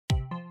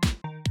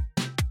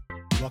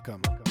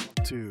Welcome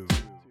to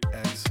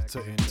X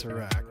to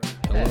Interact.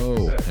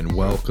 Hello and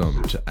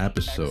welcome to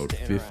episode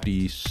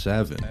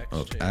 57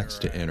 of X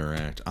to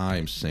Interact.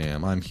 I'm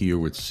Sam. I'm here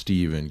with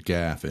Steven,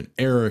 Gaff, and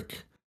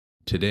Eric.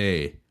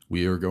 Today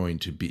we are going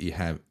to be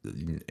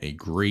having a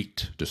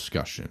great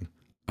discussion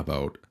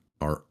about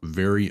our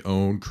very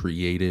own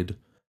created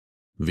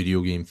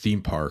video game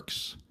theme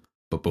parks.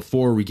 But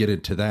before we get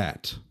into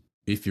that,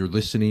 if you're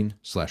listening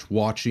 /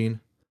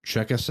 watching,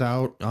 check us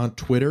out on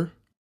Twitter,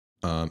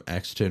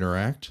 X to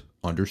Interact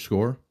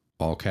 _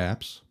 all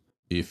caps.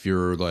 If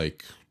you're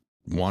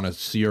want to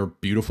see our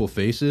beautiful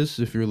faces,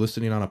 if you're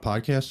listening on a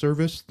podcast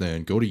service,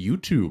 then go to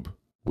YouTube.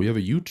 We have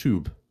a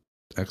YouTube,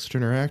 X to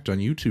Interact on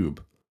YouTube.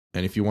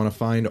 And if you want to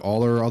find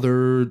all our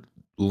other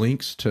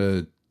links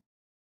to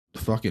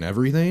fucking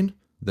everything,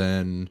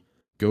 then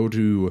go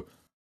to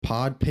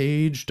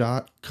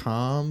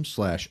podpage.com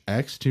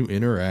 /X to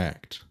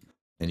Interact.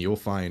 And you'll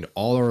find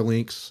all our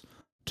links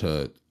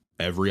to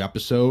every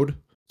episode,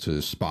 to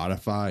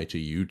Spotify, to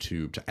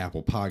YouTube, to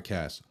Apple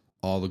Podcasts,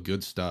 all the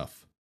good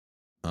stuff.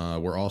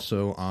 We're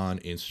also on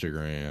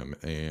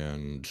Instagram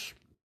and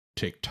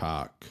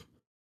TikTok,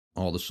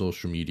 all the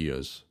social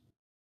medias.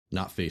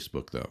 Not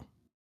Facebook, though.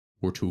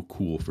 We're too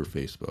cool for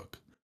Facebook.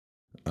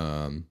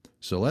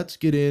 So let's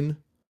get in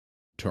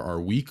to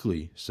our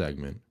weekly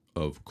segment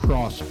of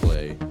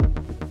Crossplay.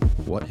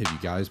 What have you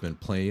guys been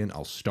playing?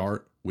 I'll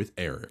start with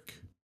Eric.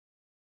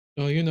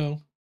 Oh, you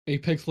know,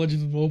 Apex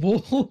Legends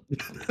Mobile.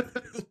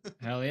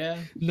 Hell yeah.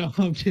 No,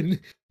 I'm kidding.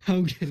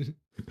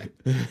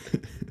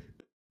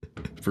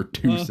 For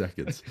 2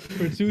 seconds.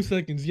 For 2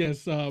 seconds,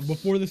 yes.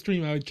 Before the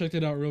stream, I checked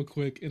it out real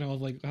quick, and I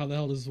was like, "How the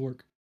hell does this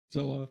work?"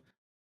 So,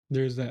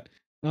 there's that.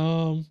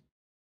 I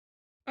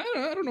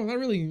don't know.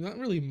 Not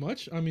really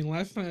much. I mean,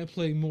 last night I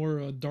played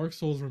more Dark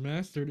Souls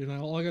Remastered, and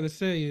all I gotta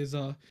say is,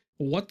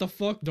 what the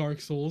fuck,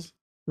 Dark Souls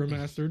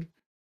Remastered?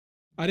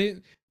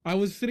 I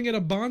was sitting at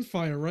a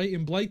bonfire, right,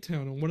 in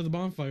Blighttown, on one of the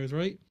bonfires,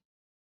 right?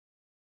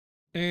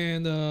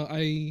 And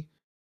I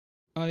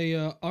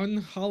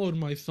unhollowed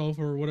myself,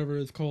 or whatever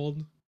it's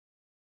called,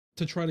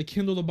 to try to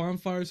kindle the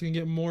bonfire so I can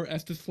get more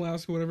Estus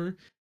flask or whatever.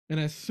 And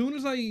as soon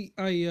as I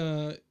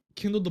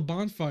kindled the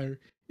bonfire,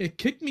 it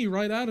kicked me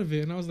right out of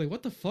it, and I was like,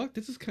 "What the fuck?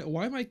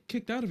 Why am I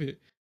kicked out of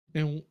it?"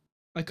 And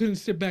I couldn't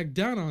sit back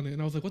down on it,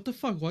 and I was like, "What the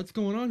fuck? What's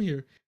going on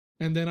here?"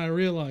 And then I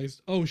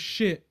realized, oh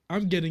shit,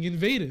 I'm getting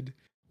invaded.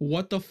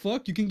 What the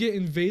fuck? You can get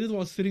invaded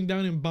while sitting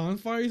down in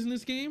bonfires in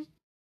this game?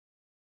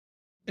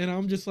 And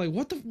I'm just like,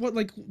 what?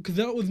 Because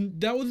that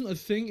wasn't a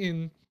thing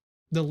in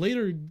the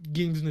later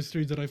games in the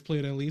series that I've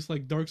played, at least,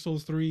 like Dark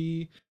Souls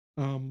 3,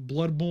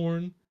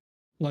 Bloodborne,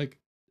 like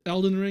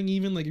Elden Ring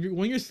even. Like,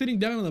 when you're sitting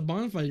down on the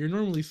bonfire, you're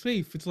normally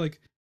safe. It's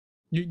like,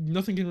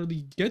 nothing can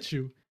really get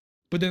you.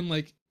 But then,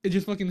 like, it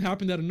just fucking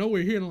happened out of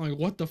nowhere here, and I'm like,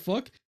 what the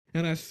fuck?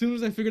 And as soon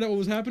as I figured out what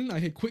was happening, I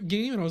hit quit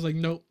game, and I was like,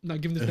 nope,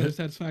 not giving this guy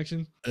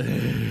satisfaction.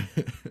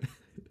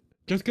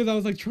 Just because I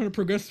was like trying to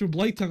progress through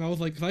Blighttown, I was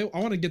like, I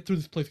want to get through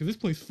this place, because this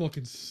place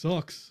fucking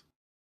sucks.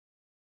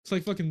 It's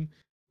like fucking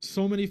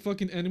so many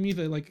fucking enemies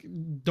that like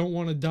don't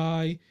want to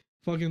die,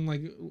 fucking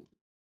like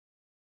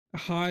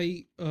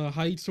high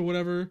heights or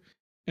whatever.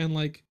 And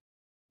like,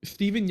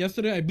 Steven,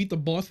 yesterday I beat the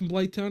boss in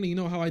Blighttown, and you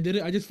know how I did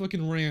it? I just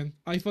fucking ran.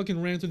 I fucking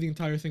ran through the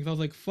entire thing. So I was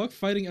like, fuck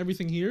fighting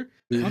everything here.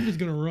 I'm just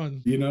gonna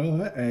run. You know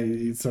what?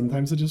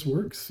 Sometimes it just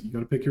works. You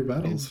gotta pick your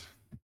battles.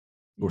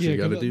 What you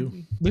gotta do?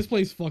 This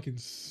place fucking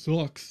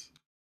sucks.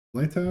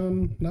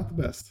 Blighttown, not the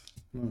best.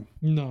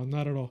 No,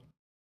 not at all.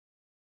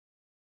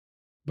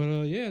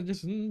 But yeah,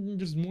 just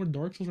more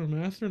Dark Souls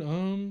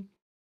Remastered.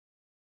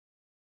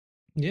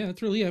 Yeah,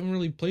 that's really, I haven't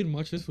really played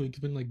much this week. It's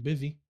been like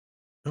busy.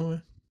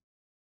 Oh,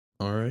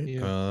 all right.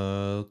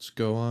 Yeah. Let's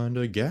go on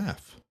to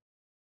Gaff.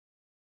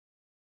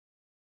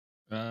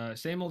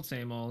 Same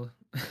old.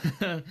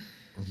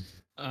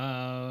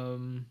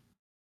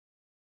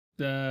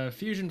 The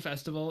Fusion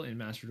Festival in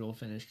Master Duel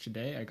finished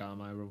today. I got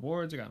my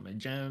rewards. I got my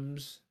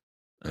gems.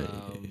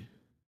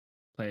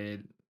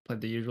 Played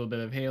the usual bit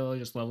of Halo.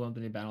 Just leveled up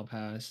the new battle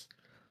pass.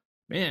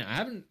 Man, I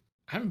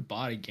haven't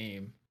bought a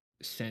game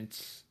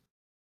since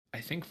I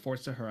think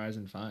Forza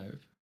Horizon 5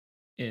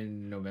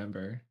 in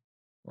November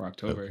or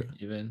October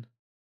even,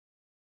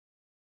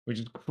 which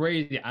is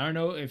crazy. I don't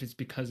know if it's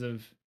because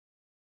of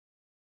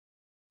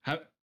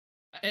how.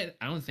 I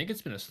don't think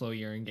it's been a slow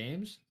year in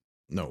games.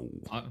 No.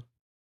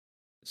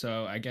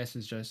 So I guess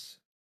it's just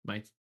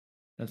the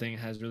thing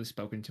has really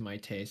spoken to my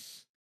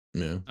tastes.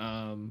 Yeah.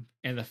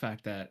 And the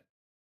fact that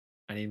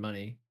I need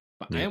money,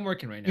 but Yeah. I am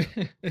working right now.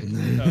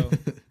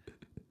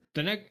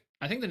 So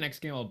I think the next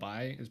game I'll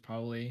buy is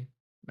probably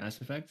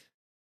Mass Effect,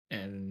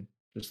 and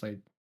just like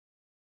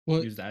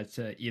use that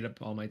to eat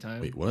up all my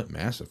time. Wait, what?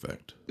 Mass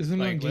Effect?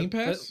 Isn't it on Game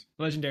Pass?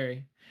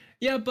 Legendary.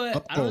 Yeah,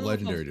 but I don't know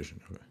Legendary Edition.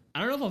 Okay. I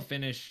don't know if I'll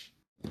finish.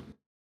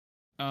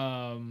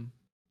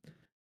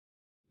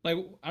 Like,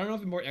 I don't know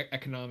if it's more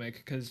economic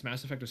because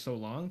Mass Effect was so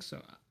long.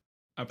 So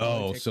I'll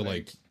probably take,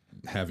 like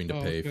having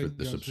to pay for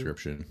the gotcha.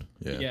 subscription.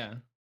 Yeah. Yeah.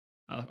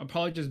 I'll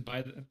probably just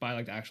buy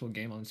like the actual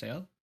game on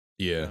sale.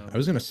 Yeah, I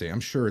was gonna say, I'm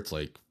sure it's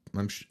like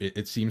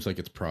it seems like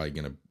it's probably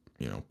gonna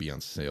be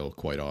on sale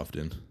quite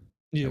often.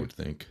 I Yeah. would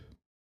think.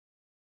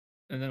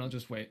 And then I'll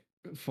just wait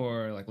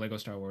for like Lego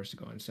Star Wars to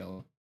go on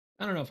sale.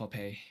 I don't know if I'll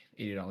pay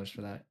 $80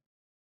 for that.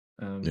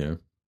 Yeah,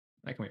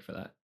 I can wait for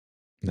that.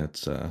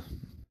 that's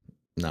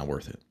not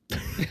worth it.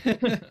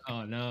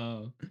 Oh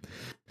no.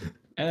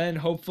 And then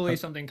hopefully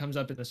something comes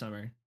up in the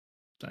summer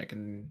that I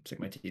can sink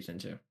my teeth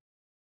into.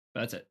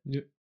 That's it.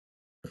 Yeah.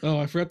 Oh,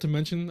 I forgot to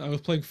mention, I was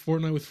playing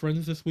Fortnite with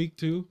friends this week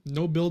too.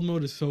 No build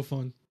mode is so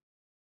fun.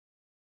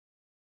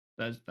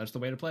 That's the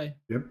way to play.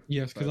 Yep.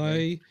 Yes, because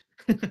Okay.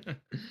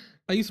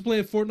 I used to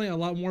play Fortnite a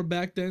lot more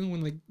back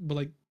then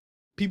but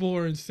people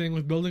were insane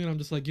with building, and I'm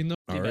just like,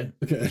 All right,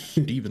 Okay.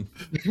 Steven.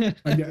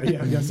 I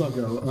guess I'll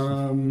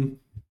go.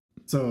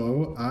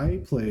 So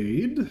I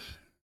played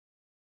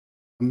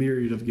a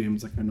myriad of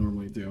games like I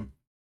normally do.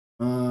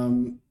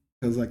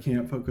 Because I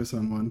can't focus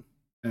on one,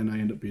 and I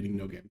end up beating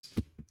no games.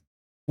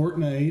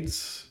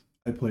 Fortnite,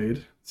 I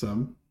played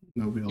some.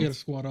 No you gotta build.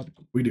 squat up.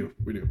 We do.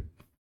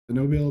 The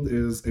no build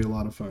is a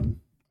lot of fun.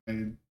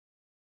 I'm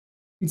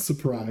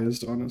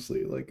surprised,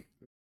 honestly. Like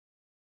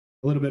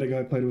a little bit ago,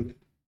 I played with.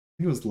 I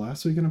think it was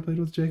last weekend. I played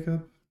with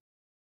Jacob.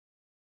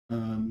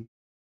 And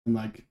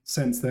like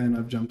since then,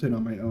 I've jumped in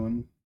on my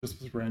own,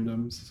 just with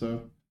randoms.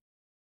 So,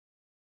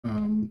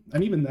 and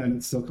even then,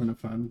 it's still kind of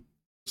fun.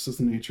 It's just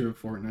the nature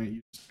of Fortnite.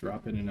 You just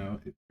drop in and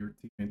out if your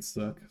teammates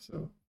suck.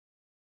 So,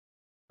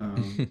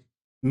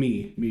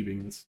 me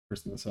being this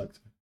person that sucked.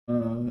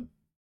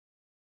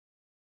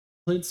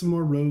 Played some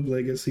more Rogue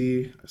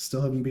Legacy. I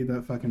still haven't beat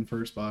that fucking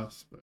first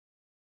boss, but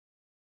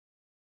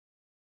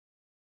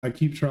I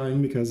keep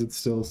trying because it's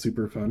still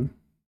super fun.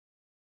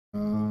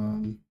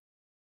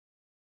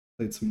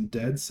 Played some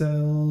Dead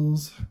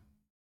Cells.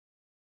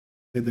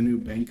 Played the new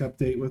bank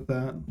update with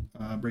that.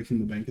 Breaking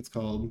the Bank, it's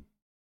called.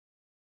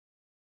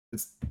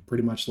 It's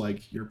pretty much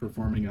like you're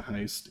performing a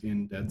heist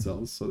in Dead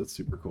Cells, so that's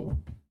super cool.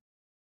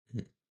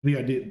 The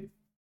idea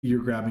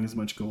you're grabbing as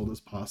much gold as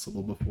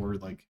possible before,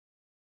 like,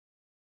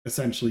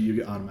 essentially you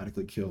get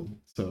automatically killed.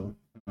 So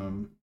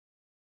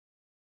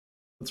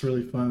that's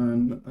really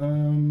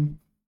fun.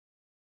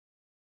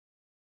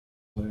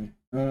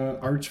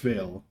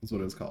 Archvale is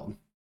what it's called.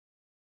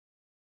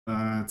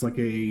 It's like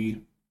a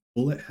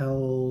bullet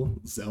hell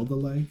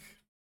Zelda-like,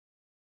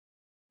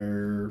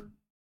 where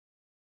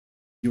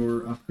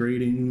you're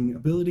upgrading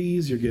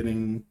abilities. You're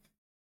getting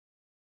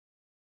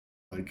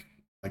like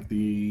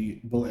the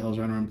bullet hell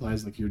genre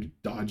implies, like you're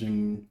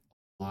dodging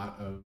a lot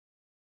of,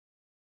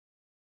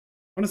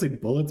 I want to say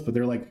bullets, but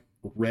they're like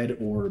red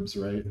orbs,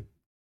 right?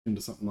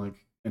 Into something like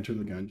Enter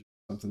the Gungeon,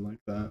 something like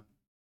that.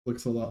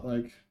 Looks a lot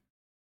like.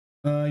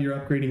 You're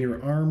upgrading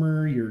your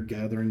armor, you're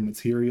gathering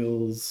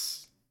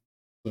materials,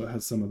 so it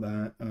has some of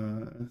that.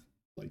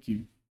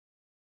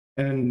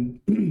 And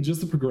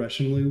just the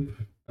progression loop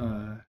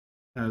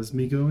has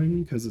me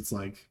going, because it's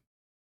like,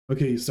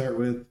 okay, you start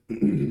with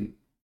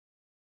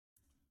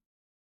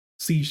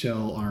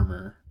seashell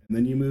armor, and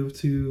then you move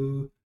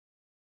to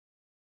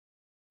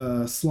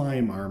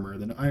slime armor,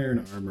 then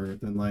iron armor,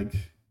 then like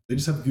they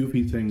just have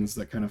goofy things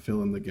that kind of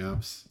fill in the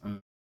gaps,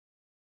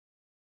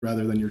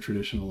 rather than your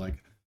traditional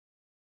like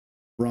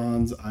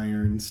bronze,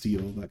 iron,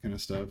 steel, that kind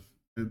of stuff.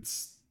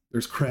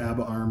 There's crab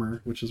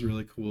armor, which is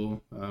really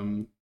cool.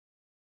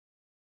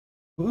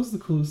 What was the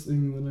coolest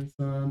thing that I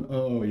found?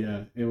 Oh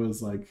yeah, it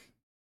was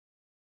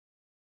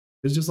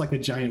it's just like a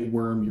giant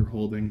worm you're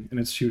holding, and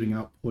it's shooting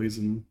out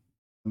poison.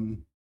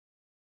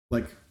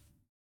 Like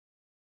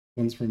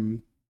one's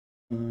from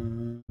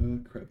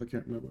crap, I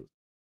can't remember.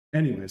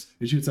 Anyways,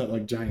 it shoots out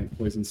like giant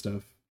poison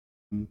stuff,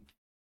 and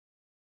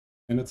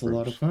it's a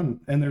lot of fun.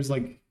 And there's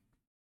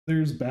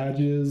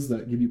badges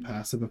that give you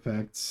passive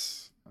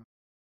effects,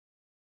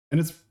 and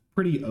it's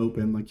pretty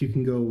open. Like you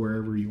can go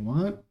wherever you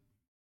want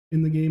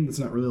in the game. It's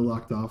not really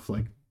locked off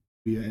like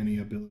via any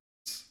abilities,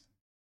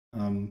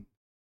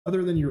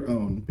 other than your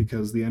own,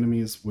 because the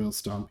enemies will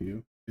stomp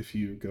you if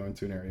you go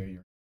into an area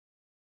you're.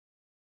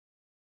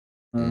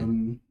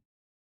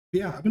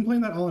 Yeah, I've been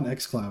playing that all on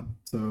xCloud,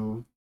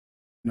 so,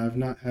 and I've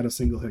not had a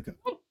single hiccup.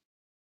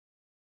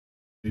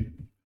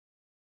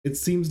 It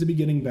seems to be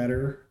getting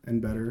better and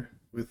better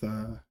with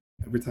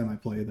every time I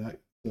play that.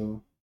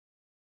 So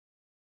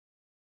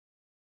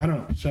I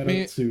don't know. Shout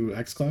out to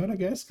xCloud, I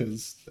guess,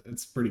 because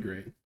it's pretty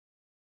great.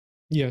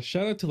 Yeah,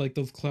 shout out to like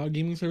those cloud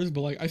gaming servers,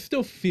 but like I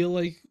still feel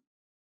like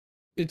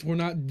we're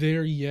not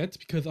there yet,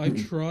 because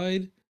I've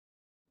tried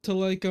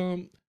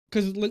to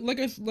because like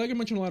I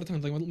mentioned a lot of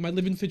times, like my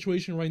living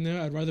situation right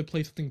now, I'd rather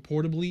play something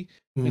portably,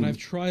 and I've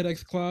tried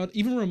xCloud,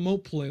 even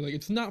remote play, like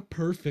it's not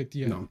perfect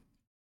yet. No.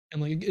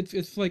 And like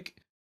it's like,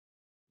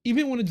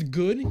 even when it's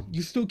good,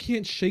 you still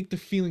can't shake the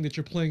feeling that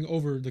you're playing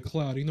over the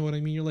cloud. You know what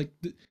I mean? You're like,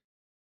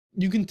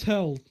 you can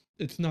tell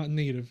it's not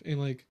native, and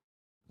like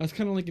that's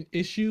kind of like an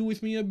issue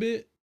with me a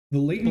bit. The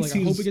latency,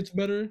 like, I hope it gets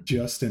better,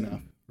 just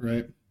enough,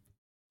 right?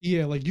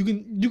 Yeah, like you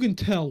can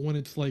tell when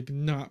it's like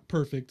not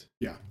perfect.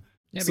 Yeah.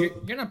 Yeah, So,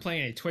 but you're not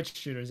playing any Twitch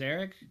shooters,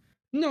 Eric.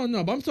 No,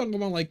 but I'm talking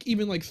about like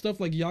even like stuff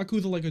like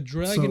Yakuza, like a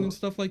dragon and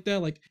stuff like that.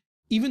 Like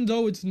even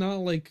though it's not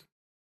like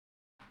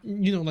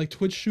like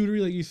Twitch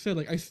shootery, like you said,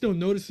 like I still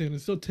notice it and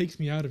it still takes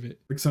me out of it.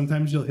 Like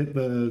sometimes you'll hit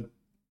the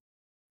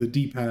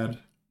D-pad,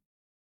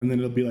 and then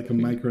it'll be like a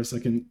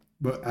microsecond,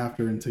 but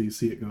after until you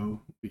see it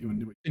go. You want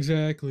to do it.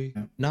 Exactly.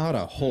 Yeah. Not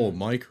a whole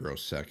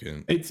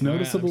microsecond. It's Alright,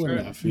 noticeable I'm sure-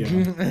 enough. Yeah.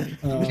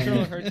 I'm sure it'll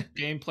Um, hurt the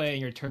gameplay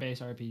in your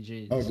turn-based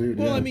RPGs. oh, dude.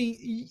 Well, yeah. I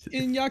mean,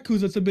 in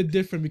Yakuza, it's a bit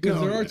different because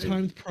No, there are yeah.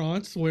 timed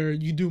prompts where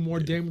you do more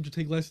damage or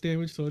take less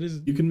damage, so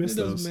you can miss it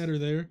doesn't those. matter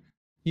there.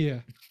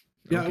 Yeah.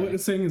 Yeah, Okay. what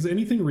it's saying is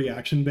anything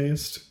reaction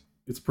based,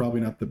 it's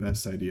probably not the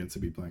best idea to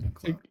be playing on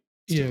cloud.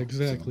 Yeah, still, so.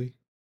 exactly.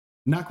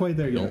 Not quite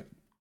there yet.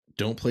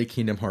 Don't play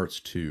Kingdom Hearts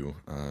 2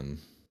 on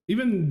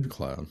Even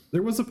cloud.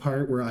 there was a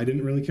part where I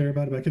didn't really care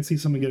about it, but I could see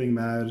someone getting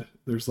mad.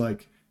 There's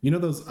like,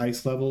 those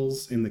ice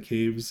levels in the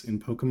caves in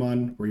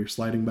Pokemon where you're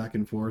sliding back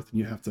and forth and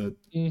you have to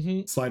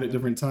Mm-hmm. slide at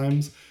different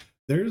times.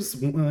 There's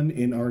one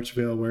in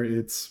Archvale where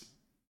it's,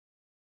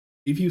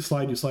 if you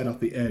slide off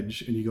the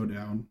edge and you go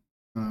down.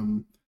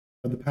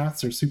 But the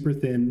paths are super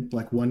thin,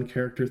 like one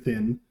character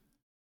thin,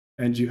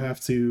 and you have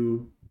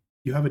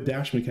a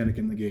dash mechanic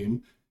in the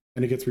game,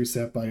 and it gets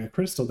reset by a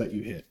crystal that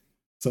you hit.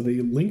 So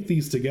they link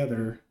these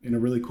together in a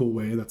really cool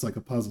way that's like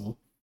a puzzle.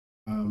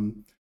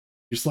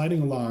 You're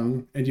sliding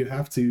along, and you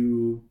have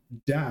to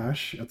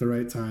dash at the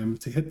right time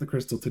to hit the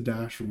crystal to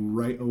dash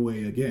right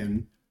away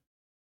again,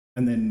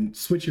 and then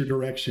switch your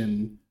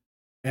direction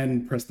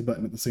and press the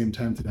button at the same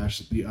time to dash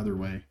the other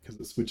way, because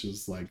it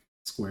switches like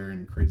square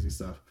and crazy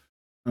stuff.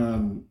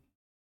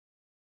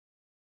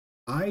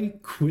 I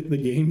quit the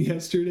game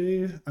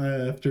yesterday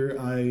after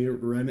I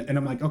ran, and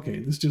I'm like, okay,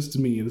 this is just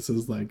me. This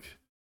is like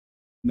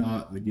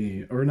not the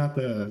game, or not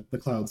the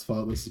cloud's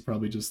fault. This is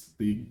probably just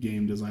the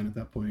game design at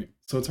that point.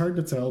 So it's hard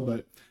to tell,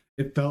 but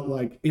it felt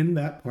like in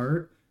that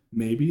part,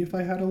 maybe if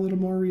I had a little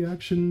more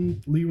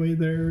reaction leeway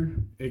there,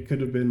 it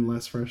could have been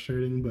less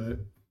frustrating. But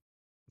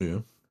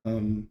Yeah.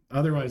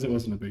 otherwise, it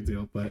wasn't a big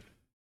deal. But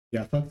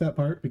yeah, fuck that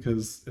part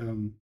because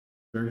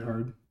very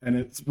hard, and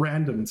it's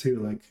random too.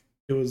 Like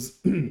it was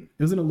it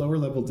was in a lower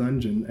level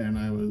dungeon, and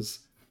I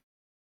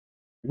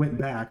went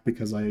back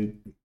because I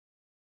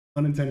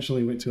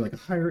unintentionally went to like a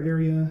higher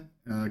area,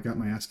 got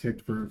my ass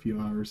kicked for a few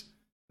hours,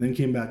 then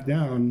came back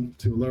down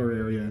to a lower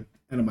area,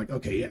 and I'm like,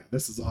 okay, yeah,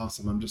 this is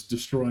awesome. I'm just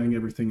destroying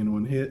everything in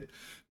one hit.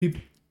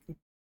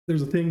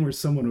 There's a thing where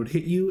someone would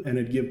hit you and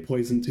it'd give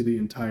poison to the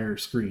entire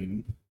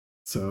screen.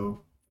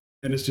 So,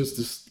 and it's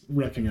just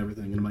wrecking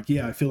everything. And I'm like,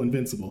 yeah, I feel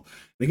invincible.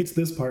 And it gets to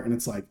this part and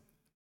it's like,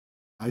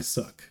 I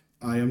suck.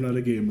 I am not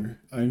a gamer.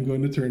 I'm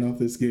going to turn off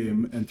this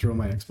game and throw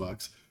my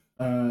Xbox.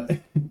 I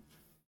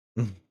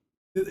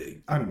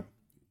don't know.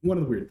 One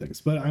of the weird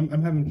things, but I'm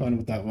having fun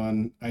with that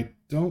one. I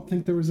don't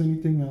think there was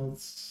anything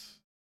else.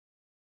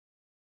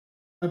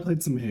 I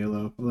played some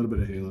Halo, a little bit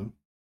of Halo.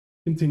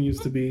 Continues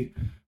to be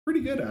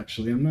pretty good,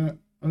 actually. I'm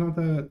not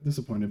that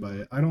disappointed by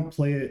it. I don't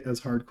play it as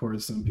hardcore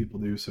as some people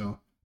do, so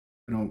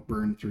I don't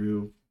burn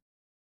through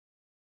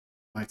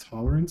my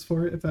tolerance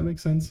for it, if that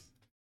makes sense.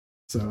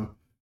 So,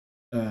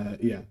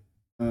 yeah.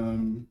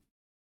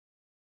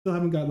 Still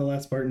haven't gotten the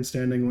last Spartan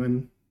standing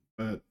win,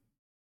 but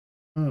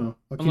I don't know.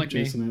 I'll keep Unlike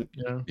me. chasing it.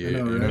 Yeah. Yeah, I know,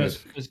 you right?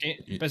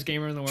 know, Best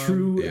gamer in the world.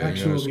 True yeah,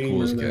 actual as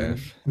cool as gamer.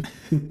 Gaff.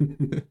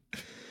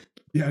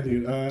 Yeah,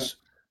 dude.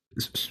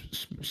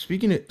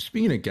 Speaking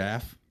of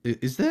Gaff,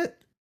 is that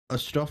a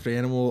stuffed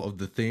animal of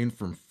the thing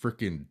from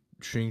frickin'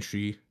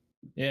 Shang-Chi?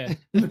 Yeah.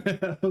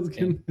 I was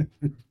gonna...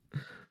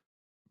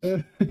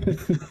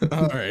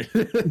 All right.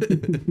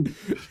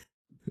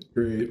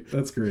 Great.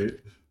 That's great.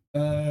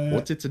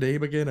 What's its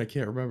name again? I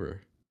can't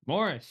remember.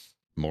 Morris.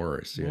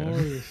 Morris, yeah.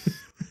 Morris.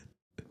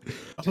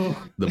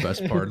 Oh, The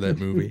best part of that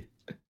movie.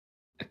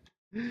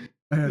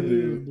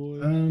 dude. boy.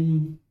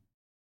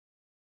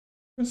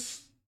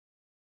 That's-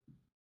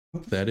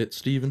 Is that it,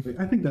 Steven?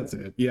 I think that's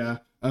it. Yeah.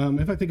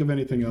 If I think of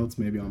anything else,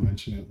 maybe I'll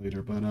mention it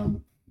later. But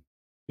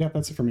yeah,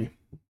 that's it for me.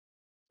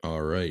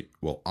 All right.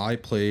 Well, I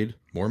played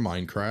more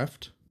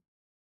Minecraft.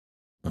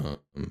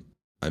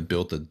 I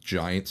built a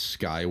giant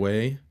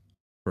skyway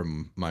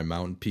from my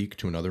mountain peak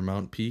to another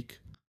mountain peak.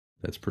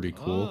 That's pretty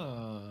cool.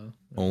 Oh.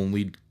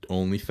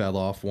 Only fell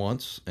off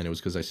once, and it was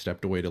because I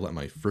stepped away to let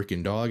my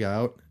freaking dog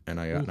out, and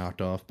I got Oof.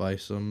 knocked off by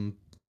some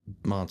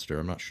monster.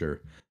 I'm not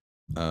sure.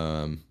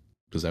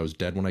 Because I was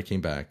dead when I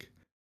came back.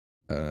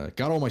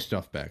 Got all my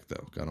stuff back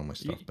though. Got all my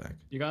stuff back.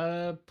 You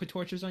gotta put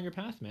torches on your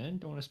path, man.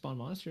 Don't want to spawn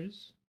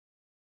monsters.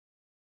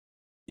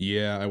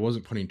 Yeah, I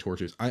wasn't putting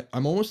torches.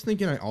 I'm almost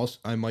thinking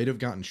I might have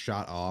gotten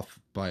shot off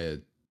by a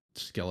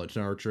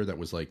skeleton archer that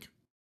was like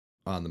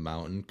on the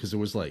mountain, because it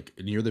was like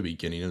near the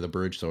beginning of the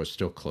bridge, so I was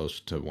still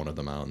close to one of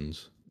the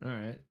mountains. All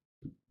right.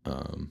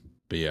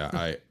 But yeah,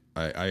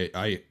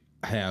 I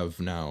have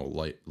now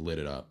lit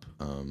it up.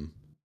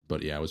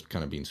 But yeah, I was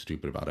kind of being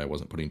stupid about it. I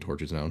wasn't putting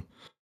torches down.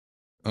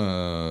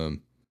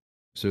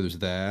 So there's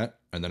that,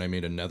 and then I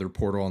made another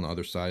portal on the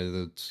other side of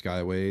the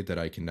skyway that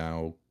I can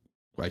now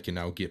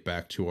get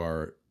back to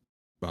our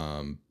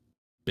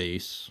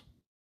base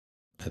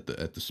at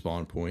the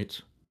spawn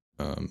point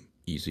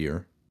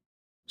easier.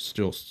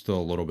 Still a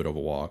little bit of a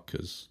walk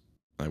because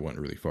I went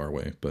really far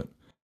away, but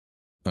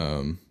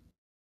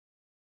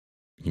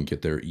You can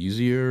get there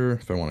easier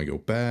if I want to go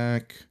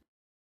back.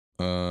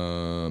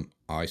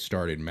 I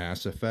started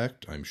Mass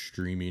Effect. I'm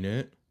streaming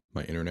it.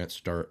 My internet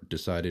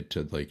decided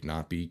to like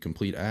not be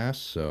complete ass,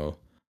 so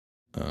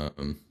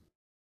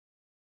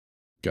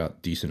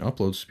got decent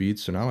upload speed,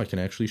 so now I can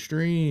actually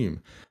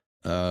stream.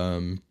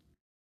 So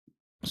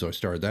I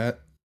started that.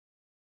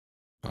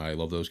 I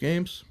love those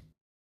games.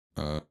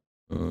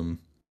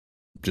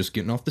 Just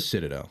getting off the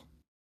Citadel.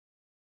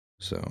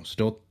 So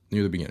still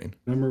near the beginning.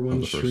 Number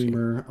one the first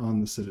streamer on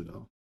the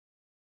Citadel.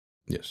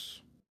 Yes.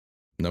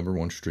 Number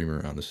one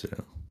streamer on the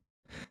Citadel.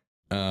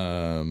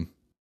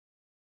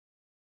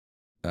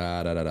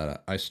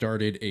 I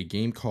started a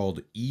game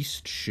called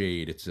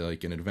Eastshade. It's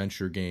like an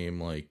adventure game,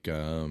 like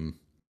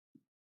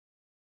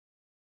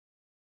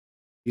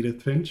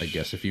Edith Finch. I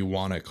guess if you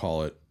want to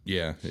call it,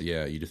 yeah,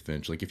 Edith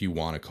Finch. Like if you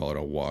want to call it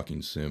a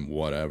walking sim,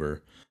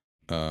 whatever.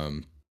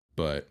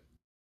 But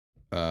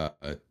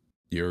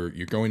you're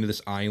going to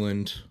this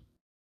island,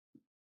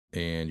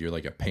 and you're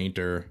like a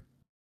painter,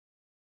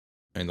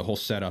 and the whole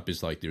setup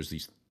is like there's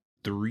these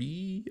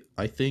three,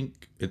 I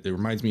think it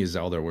reminds me of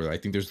Zelda, where I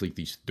think there's like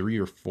these 3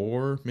 or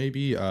 4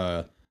 maybe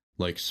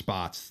like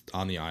spots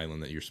on the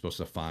island that you're supposed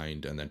to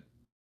find and then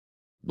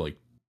like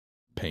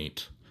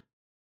paint.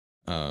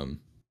 And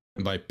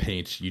by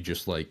paint you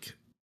just like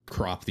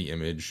crop the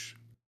image,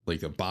 like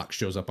the box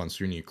shows up on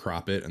screen, you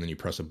crop it, and then you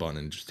press a button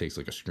and it just takes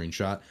like a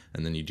screenshot,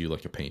 and then you do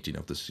like a painting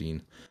of the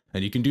scene.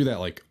 And you can do that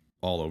like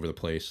all over the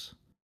place.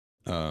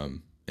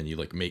 And you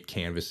like make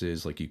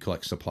canvases, like you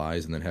collect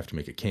supplies and then have to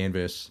make a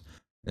canvas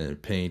and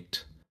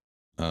paint.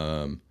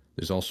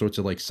 There's all sorts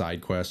of like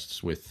side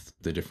quests with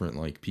the different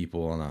like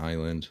people on the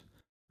island.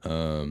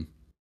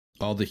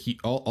 All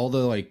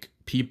the like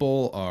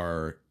people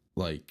are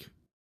like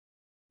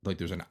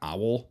there's an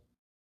owl,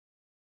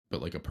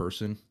 but like a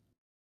person.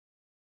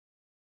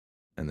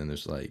 And then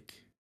there's like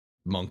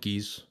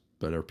monkeys,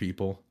 but are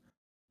people.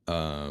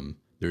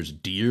 There's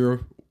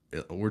deer,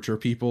 which are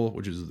people,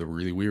 which is the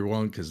really weird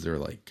one because they're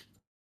like,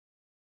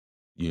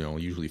 you know,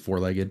 usually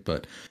 4-legged,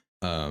 but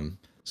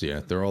so yeah,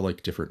 they're all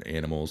like different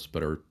animals,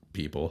 but are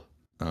people.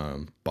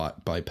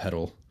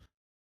 Bipedal.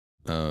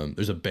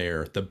 There's a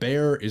bear. The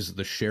bear is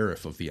the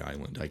sheriff of the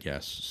island, I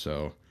guess.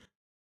 So,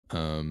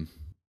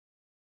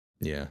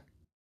 yeah,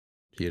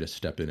 he had to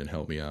step in and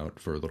help me out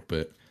for a little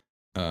bit.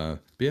 But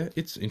yeah,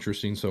 it's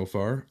interesting so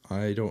far.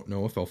 I don't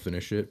know if I'll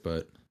finish it,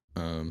 but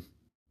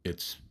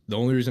it's the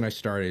only reason I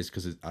started is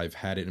because I've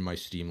had it in my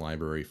Steam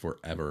library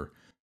forever,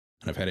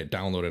 and I've had it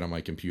downloaded on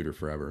my computer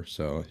forever.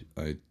 So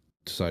I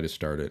decided to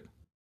start it,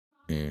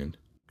 and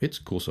it's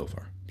cool so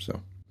far.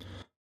 So,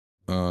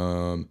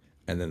 and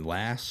then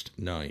last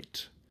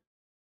night,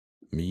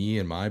 me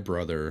and my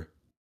brother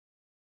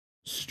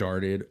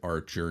started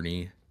our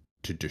journey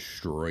to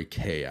destroy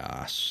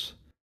chaos.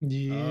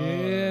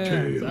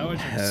 Yeah. Is that what you're-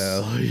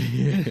 Hell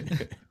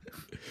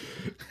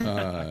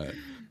yeah.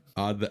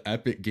 On the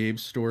Epic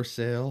Games Store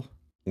sale,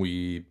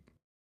 you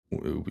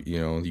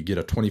get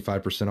a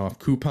 25% off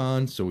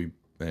coupon. So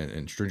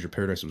and Stranger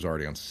Paradise was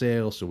already on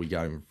sale, so we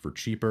got him for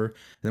cheaper. And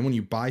then when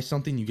you buy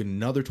something, you get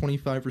another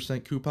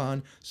 25%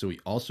 coupon. So we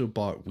also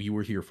bought We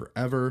Were Here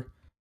Forever.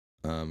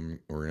 We're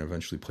gonna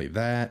eventually play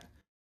that.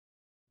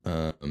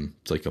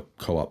 It's like a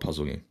co-op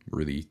puzzle game,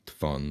 really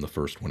fun. The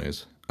first one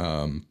is.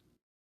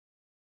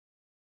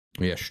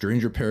 Yeah,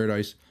 Stranger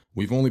Paradise.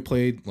 We've only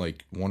played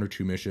like 1 or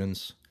 2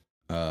 missions.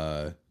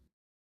 It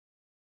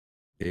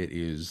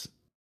is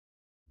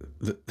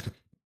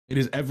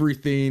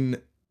everything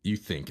you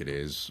think it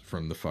is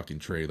from the fucking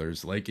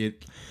trailers. Like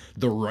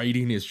the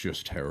writing is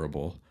just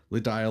terrible. The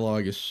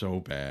dialogue is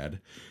so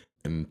bad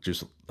and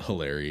just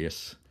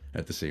hilarious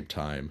at the same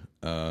time.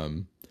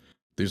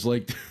 There's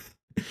like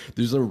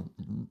there's a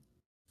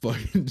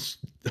fucking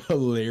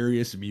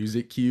hilarious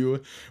music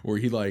cue where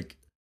he like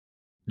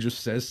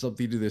just says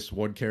something to this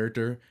one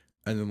character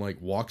and then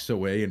like walks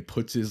away and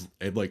turns his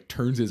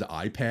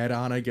iPad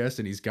on, I guess,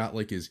 and he's got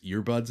like his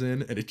earbuds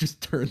in, and it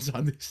just turns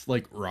on this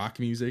like rock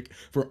music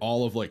for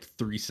all of like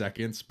 3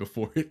 seconds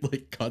before it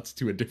like cuts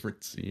to a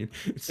different scene.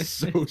 It's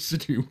so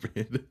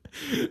stupid.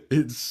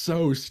 It's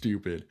so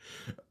stupid.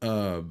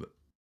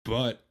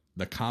 But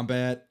the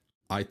combat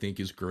I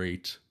think is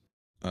great.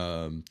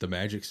 The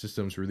magic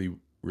system's really,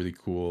 really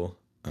cool.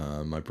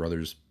 My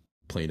brother's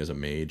playing as a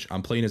mage.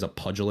 I'm playing as a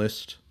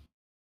pugilist.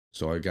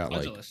 So I got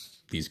like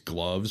these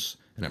gloves,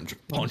 and I'm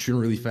punching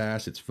really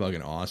fast. It's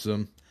fucking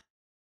awesome.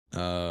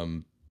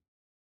 And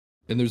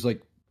there's a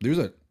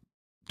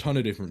ton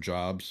of different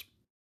jobs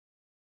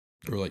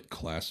or like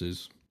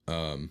classes.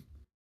 And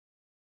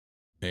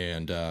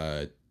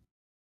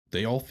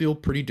they all feel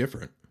pretty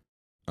different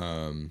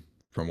from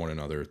one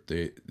another.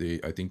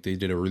 I think they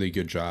did a really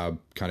good job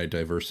kind of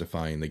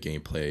diversifying the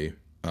gameplay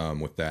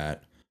with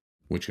that,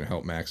 which can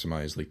help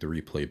maximize like the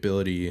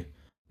replayability,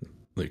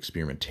 the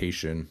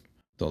experimentation,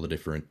 all the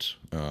different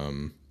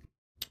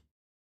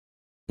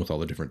with all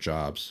the different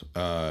jobs.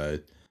 So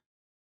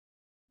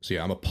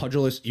yeah, I'm a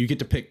pugilist. You get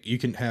to pick, you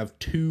can have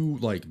 2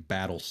 like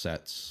battle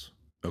sets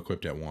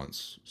equipped at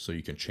once, so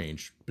you can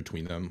change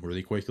between them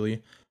really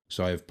quickly.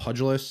 So I have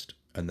pugilist,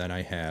 and then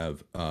I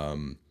have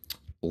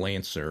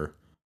Lancer.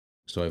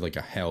 So I have like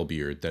a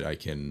halberd that I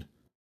can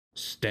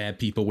stab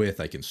people with.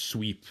 I can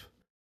sweep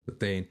the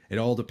thing. It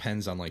all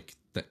depends on like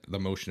the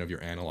motion of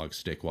your analog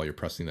stick while you're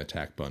pressing the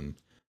attack button,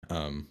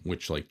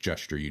 which like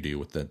gesture you do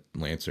with the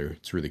Lancer.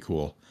 It's really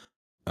cool.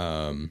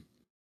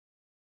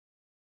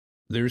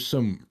 There's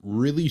some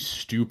really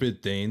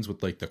stupid things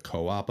with like the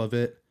co-op of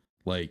it.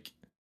 Like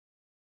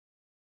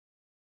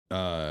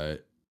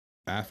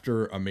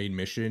after a main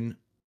mission,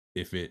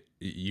 if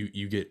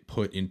you get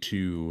put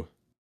into,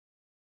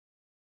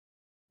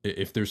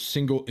 if there's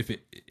single, if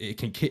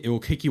it will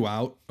kick you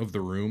out of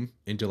the room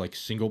into like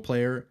single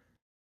player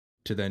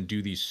to then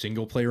do these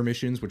single player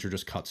missions, which are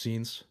just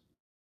cutscenes.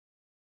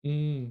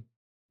 Mm.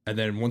 And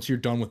then once you're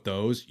done with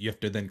those, you have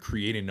to then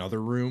create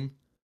another room.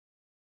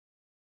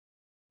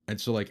 And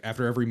so like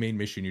after every main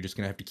mission, you're just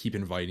gonna have to keep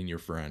inviting your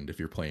friend if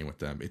you're playing with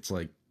them. It's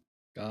like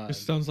God. It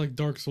sounds like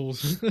Dark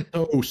Souls.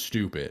 so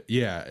stupid.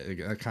 Yeah,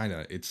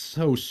 it's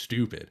so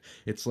stupid.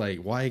 It's like,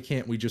 why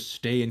can't we just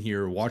stay in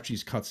here, watch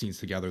these cutscenes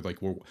together?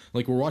 Like we're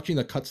watching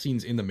the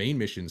cutscenes in the main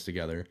missions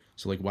together.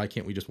 So like, why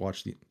can't we just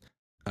watch the?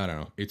 I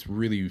don't know. It's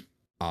really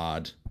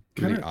odd,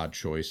 odd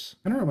choice.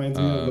 Kind of reminds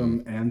me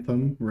of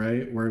Anthem,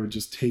 right? Where it would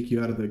just take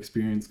you out of the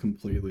experience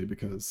completely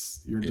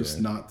because you're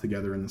just not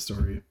together in the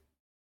story.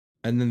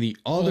 And then the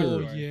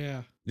other,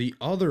 the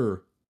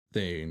other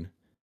thing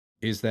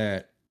is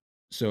that.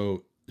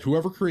 So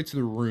whoever creates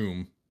the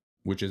room,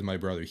 which is my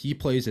brother, he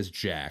plays as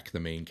Jack, the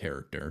main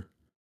character.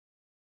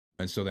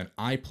 And so then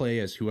I play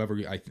as whoever,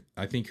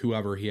 I think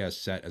whoever he has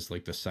set as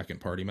like the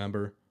second party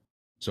member.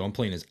 So I'm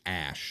playing as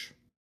Ash.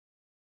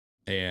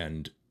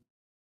 And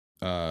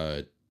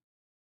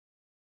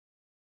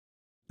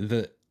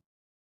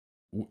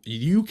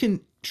you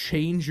can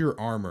change your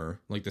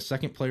armor. Like the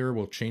second player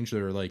will change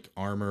their like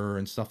armor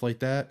and stuff like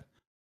that.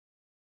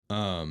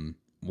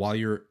 While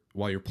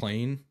you're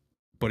playing,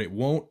 but it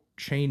won't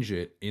change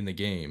it in the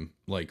game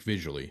like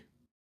visually.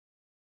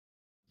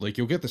 Like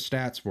you'll get the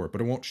stats for it, but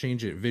it won't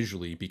change it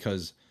visually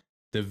because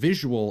the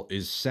visual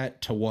is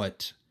set to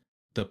what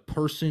the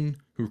person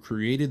who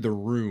created the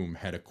room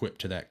had equipped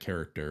to that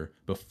character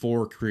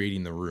before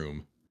creating the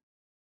room.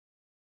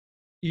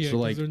 Yeah, so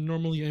like they're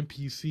normally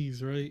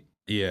NPCs, right?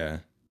 Yeah.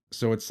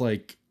 So it's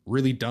like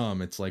really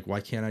dumb. It's like,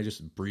 why can't I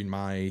just breed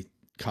my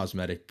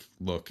cosmetic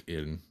look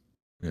in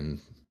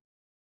and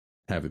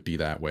have it be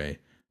that way?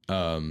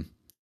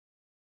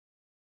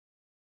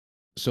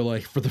 So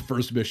like for the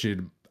first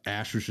mission,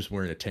 Ash was just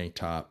wearing a tank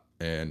top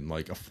and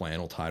like a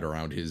flannel tied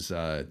around his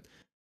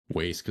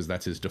waist because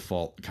that's his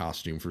default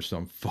costume for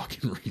some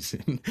fucking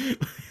reason.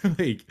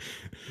 Like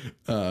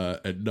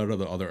and none of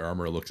the other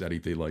armor looks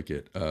anything like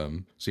it.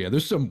 So yeah,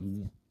 there's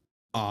some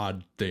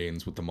odd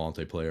things with the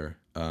multiplayer.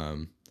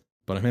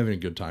 But I'm having a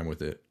good time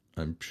with it.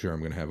 I'm sure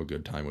I'm gonna have a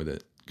good time with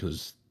it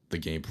because the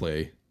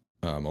gameplay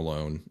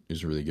alone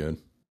is really good.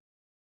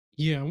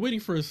 Yeah, I'm waiting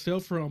for a sale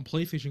for it on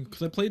PlayStation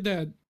because I played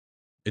that.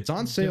 It's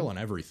on sale on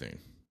everything.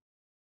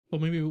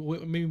 Well, maybe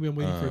I'm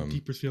waiting for a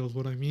deeper sale is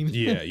what I mean.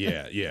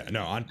 Yeah.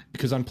 No,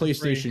 because on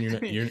PlayStation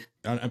you're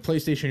on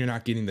PlayStation you're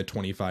not getting the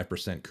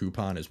 25%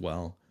 coupon as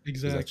well.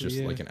 Exactly. That's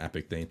just like an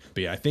Epic thing.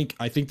 But yeah, I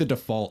think the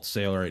default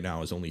sale right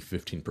now is only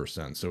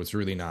 15%, so it's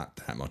really not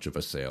that much of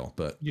a sale.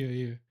 But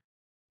yeah.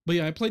 But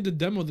yeah, I played the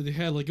demo that they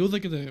had. Like it was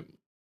like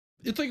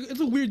it's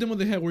a weird demo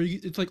they had where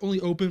it's like only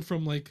open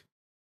from like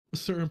a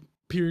certain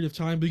period of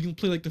time, but you can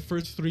play like the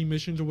first 3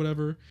 missions or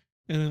whatever.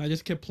 And I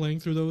just kept playing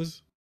through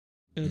those,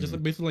 and just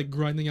like basically like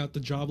grinding out the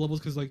job levels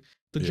because like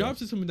the job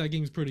system in that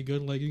game is pretty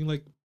good. Like you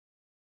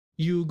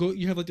can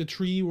you have like the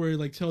tree where it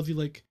like tells you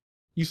like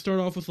you start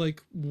off with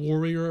like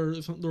warrior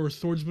or something or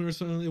swordsman or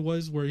something it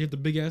was where you have the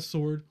big ass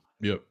sword.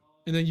 Yep.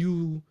 And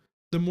then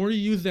the more you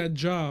use that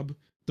job,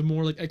 the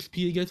more like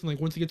XP it gets, and like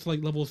once it gets to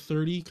like level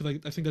 30, because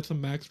I think that's the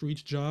max for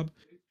each job.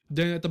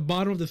 Then at the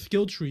bottom of the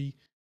skill tree,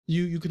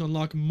 you can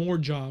unlock more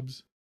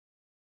jobs.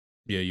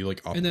 Yeah, you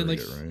like upgrade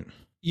it, right?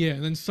 Yeah,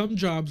 and then some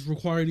jobs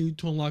require you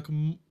to unlock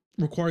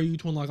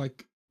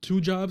like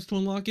 2 jobs to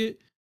unlock it.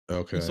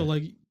 Okay. And so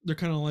like they're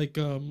kind of like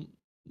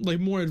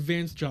more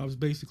advanced jobs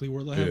basically,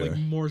 where they have like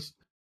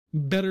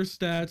better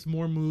stats,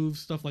 more moves,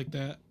 stuff like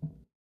that.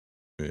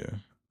 Yeah.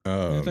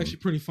 And it's actually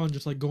pretty fun,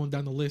 just like going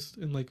down the list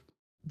and like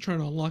trying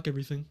to unlock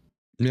everything.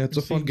 Yeah, it's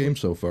a fun game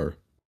so far.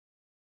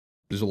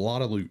 There's a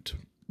lot of loot.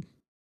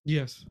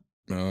 Yes.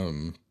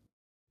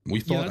 We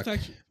fought a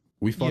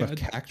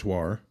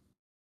Cactuar.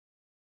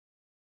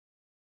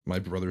 My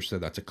brother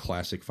said that's a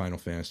classic Final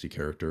Fantasy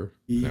character.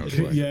 Yeah,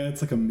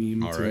 it's like a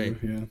meme all too. Right.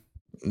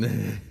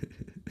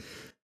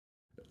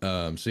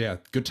 Yeah. So yeah,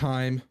 good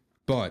time,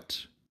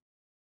 but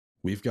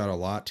we've got a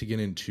lot to get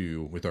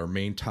into with our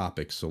main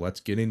topic, so let's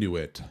get into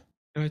it.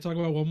 Can I talk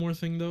about one more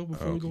thing though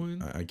before we go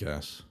in? I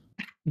guess.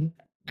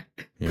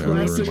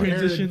 Classic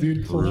transition,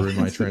 dude. Ruin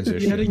my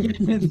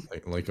transition,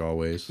 like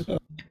always.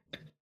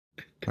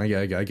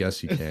 I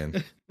guess you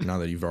can. Now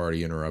that you've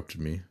already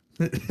interrupted me.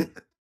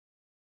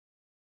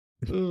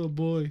 Oh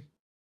boy.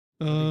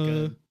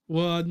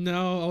 Well,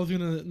 now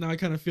I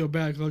kind of feel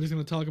bad because I was just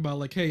gonna talk about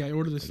like, hey, I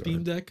ordered a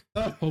Steam Deck.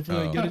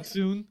 Hopefully, I get it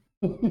soon.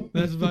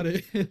 That's about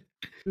it.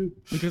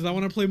 Because I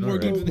want to play more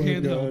Alright. games Oh in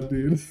my handheld. god,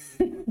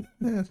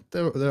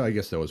 dude. I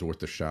guess that was worth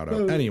the shout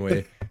out.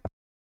 Anyway,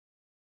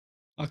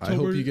 October. I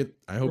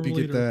hope you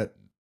get later. that.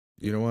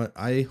 You know what?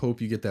 I hope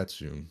you get that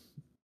soon.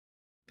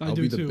 I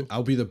do too.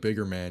 I'll be the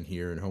bigger man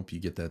here and hope you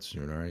get that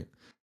soon, all right?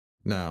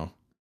 Now,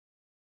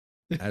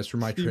 as for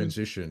my Steven's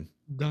transition,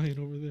 dying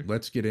over there.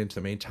 let's get into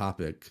the main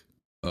topic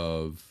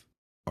of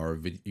our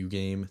video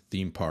game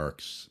theme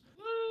parks.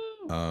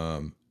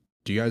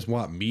 Do you guys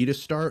want me to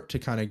start to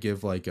kind of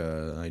give like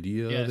an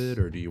idea Yes. of it,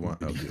 or do you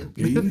want? Okay.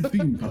 Game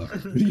theme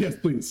park. Yes,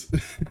 please.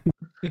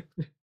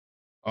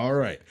 All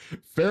right,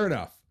 fair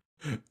enough.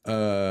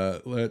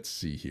 Let's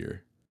see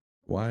here.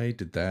 Why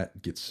did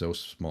that get so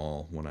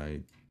small when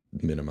I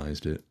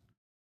minimized it?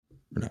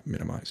 Or not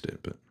minimized it,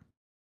 but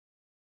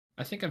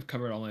I think I've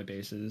covered all my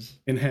bases.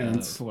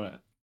 Enhance. For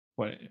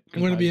what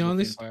I'm gonna be comprises a theme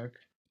honest. park.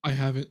 I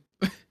haven't.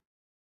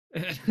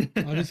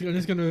 I'm just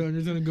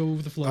gonna go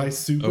with the flow. I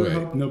super Okay.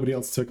 hope nobody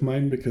else took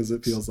mine because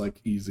it feels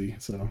like easy.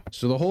 So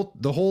the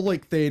whole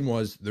like thing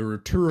was there were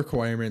two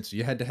requirements.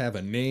 You had to have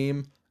a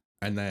name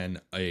and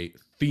then a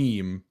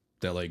theme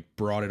that like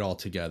brought it all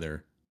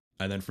together.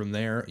 And then from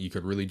there, you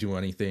could really do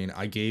anything.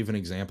 I gave an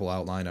example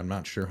outline. I'm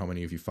not sure how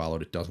many of you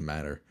followed it. Doesn't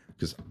matter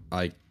because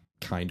I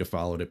kind of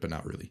followed it, but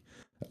not really.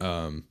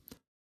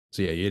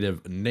 So yeah, you had to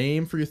have a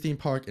name for your theme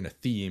park and a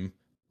theme.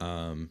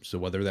 So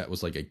whether that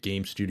was like a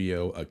game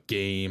studio, a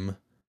game,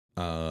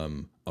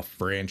 a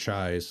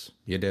franchise,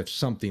 you had to have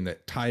something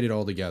that tied it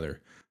all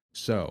together.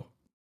 So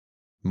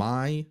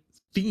my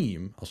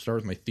theme, I'll start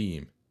with my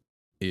theme,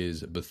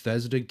 is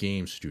Bethesda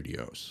Game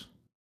Studios.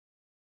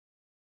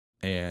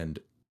 And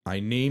I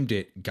named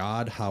it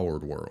God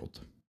Howard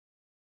World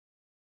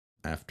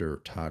after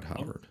Todd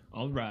Howard.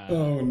 All right.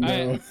 oh no.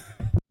 All right.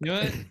 You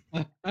know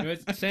what? You know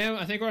what? Sam,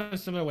 I think we're on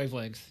similar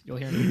wavelengths. You'll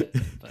hear in a bit,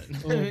 but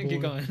Oh, boy.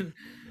 keep going.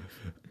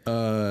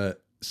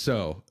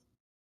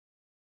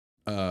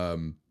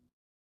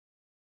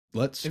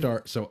 Let's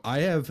start. So I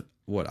have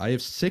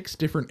 6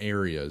 different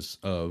areas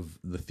of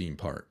the theme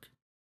park.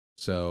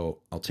 So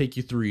I'll take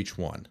you through each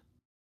one.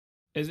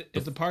 Is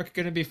the park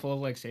going to be full of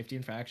like safety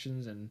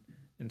infractions and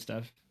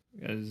stuff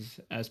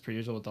as per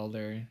usual with all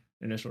their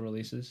initial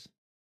releases?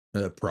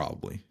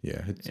 Probably,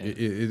 yeah. Yeah.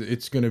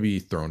 It's going to be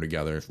thrown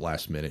together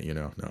last minute, you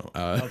know. No.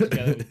 Held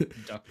together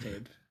with duct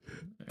tape.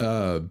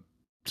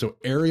 So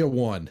area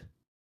 1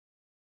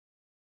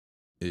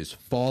 is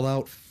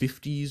Fallout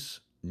 50's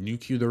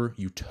nuclear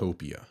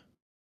utopia.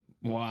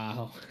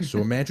 Wow. So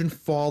imagine the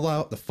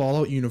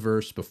Fallout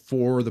universe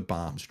before the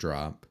bombs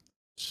drop.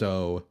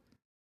 So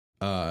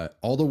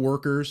all the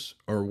workers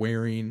are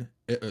wearing,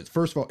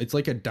 first of all, it's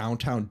like a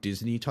downtown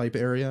Disney type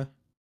area.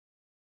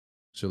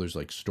 So there's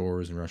like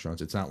stores and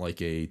restaurants. It's not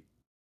like a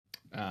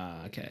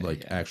Okay.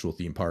 like yeah. actual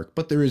theme park,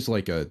 but there is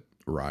like a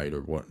ride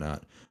or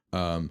whatnot.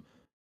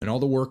 And all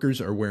the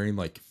workers are wearing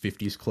like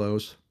 50s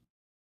clothes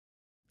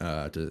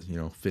to, you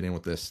know, fit in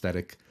with the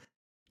aesthetic.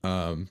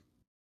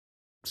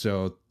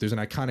 So there's an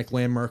iconic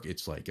landmark.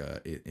 It's like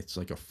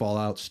a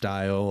Fallout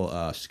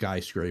style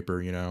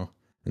skyscraper, you know,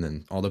 and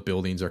then all the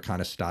buildings are kind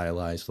of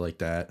stylized like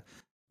that.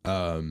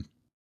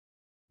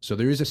 So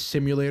there is a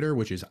simulator,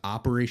 which is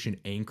Operation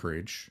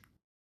Anchorage,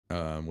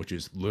 which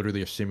is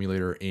literally a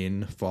simulator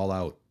in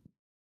Fallout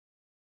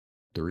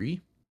 3,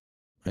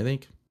 I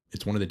think.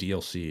 It's one of the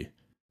DLC.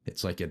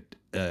 It's like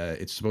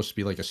it's supposed to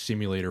be like a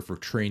simulator for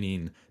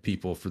training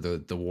people for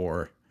the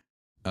war.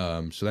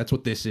 So that's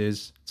what this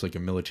is. It's like a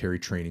military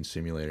training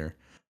simulator.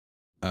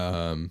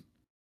 And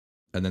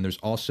then there's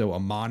also a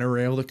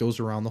monorail that goes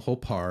around the whole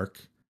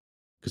park,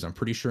 because I'm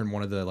pretty sure in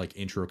one of the like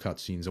intro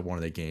cutscenes of one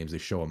of the games they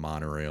show a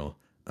monorail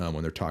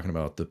when they're talking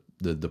about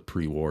the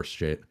pre-war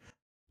shit.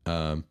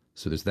 So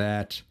there's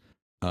that.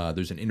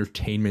 There's an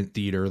entertainment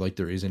theater like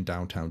there is in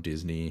downtown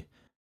Disney.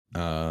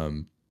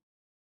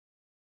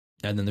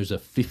 And then there's a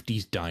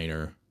 50s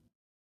diner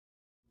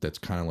that's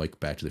kind of like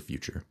Back to the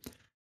Future.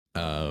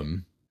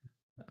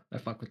 I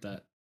fuck with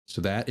that.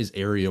 So that is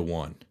area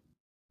 1.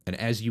 And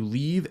as you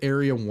leave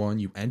area 1,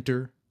 you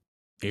enter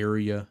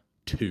area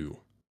 2.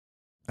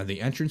 And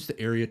the entrance to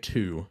area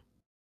 2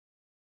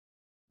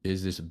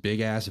 is this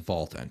big ass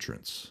vault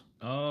entrance.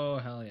 Oh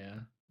hell yeah.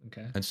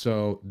 Okay. And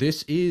so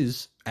this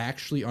is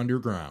actually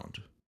underground.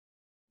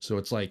 So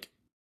it's like,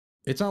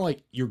 it's not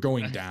like you're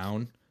going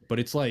down, but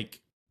it's like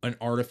an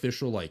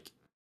artificial like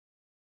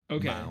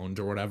Okay. mound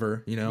or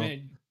whatever, you know?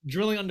 Man,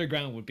 drilling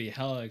underground would be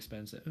hella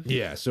expensive.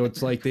 Yeah, so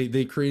it's like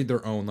they created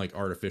their own like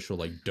artificial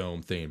like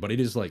dome thing, but it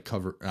is like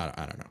covered. I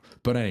don't know,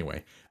 but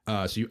anyway,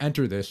 so you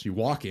enter this, you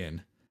walk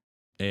in,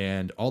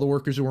 and all the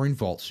workers are wearing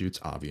vault suits.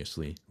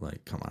 Obviously,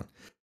 like come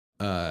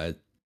on.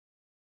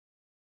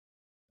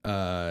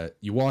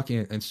 You walk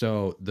in, and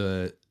so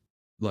the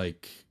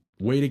like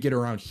way to get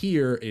around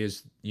here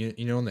is you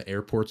know in the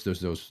airports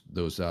there's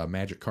those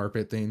magic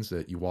carpet things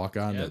that you walk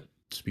on Yep. that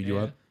speed you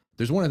Yeah. up.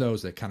 There's one of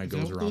those that kind of Is that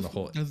goes what around those- the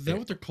whole. Is that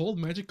what they're called?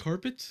 Magic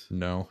carpets?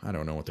 No, I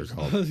don't know what they're I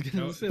called. was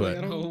gonna No, say, but- like,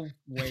 I don't know.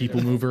 way People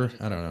they're mover?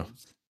 called I don't know.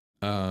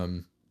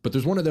 carpets. But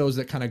there's one of those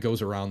that kind of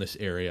goes around this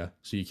area,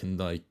 so you can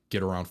like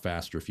get around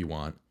faster if you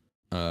want.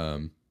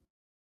 Um,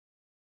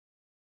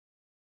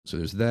 so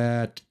there's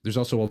that. There's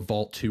also a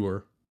vault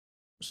tour,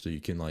 so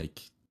you can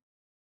like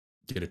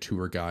get a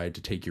tour guide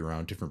to take you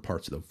around different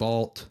parts of the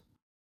vault.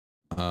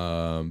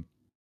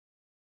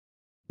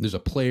 There's a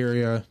play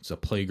area. It's a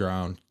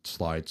playground,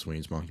 slide,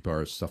 swings, monkey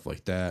bars, stuff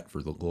like that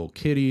for the little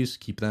kiddies.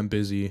 Keep them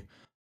busy.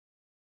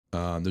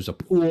 There's a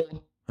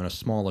pool and a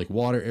small like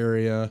water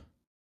area.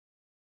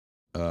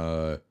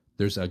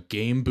 There's a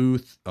game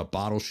booth, a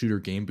bottle shooter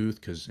game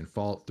booth, because in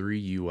Fallout 3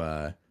 you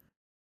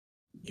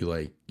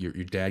like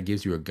your dad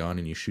gives you a gun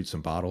and you shoot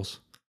some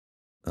bottles.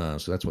 So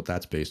that's what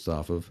that's based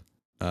off of.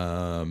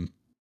 I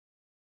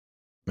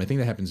think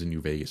that happens in New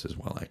Vegas as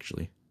well,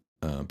 actually.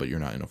 But you're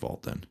not in a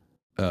vault then.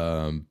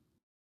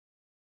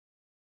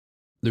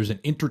 There's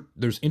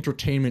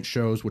entertainment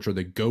shows, which are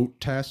the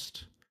GOAT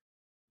test,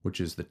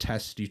 which is the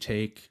test you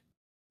take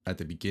at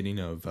the beginning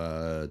of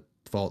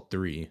Vault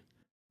 3.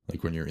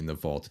 Like when you're in the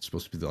vault, it's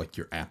supposed to be like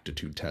your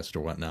aptitude test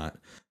or whatnot.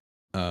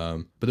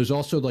 But there's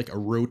also like a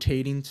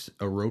rotating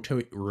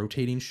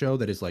show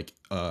that is like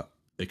a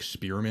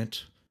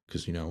experiment,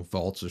 because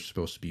vaults are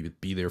supposed to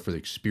be there for the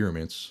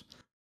experiments.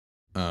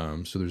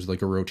 So there's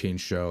like a rotating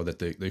show that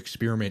the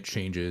experiment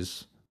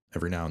changes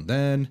every now and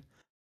then.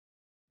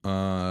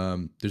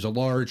 There's a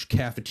large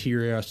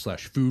cafeteria /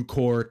 food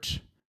court.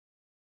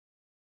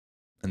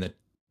 And then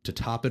to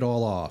top it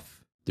all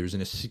off, there's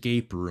an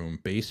escape room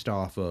based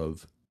off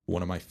of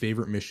one of my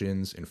favorite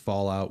missions in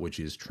Fallout, which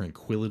is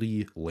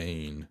Tranquility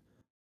Lane.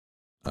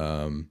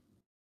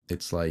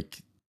 It's like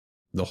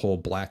the whole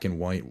black and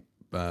white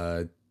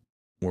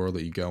world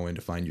that you go in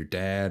to find your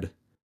dad.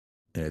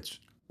 And it's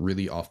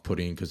really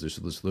off-putting because there's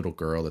this little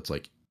girl that's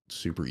like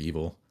super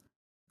evil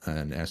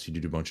and asks you to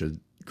do a bunch of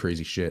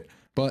crazy shit.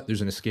 But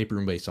there's an escape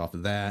room based off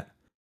of that.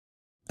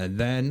 And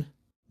then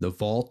the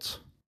vault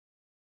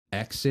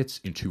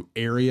exits into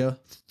Area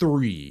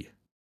 3,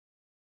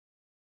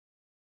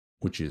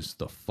 which is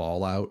the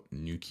Fallout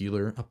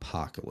Nuclear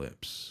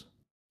Apocalypse.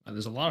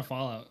 There's a lot of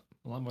Fallout,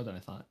 a lot more than I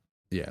thought.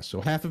 Yeah,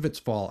 so half of it's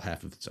Fallout,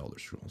 half of it's Elder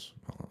Scrolls.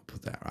 I'll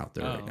put that out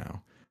there right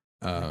now.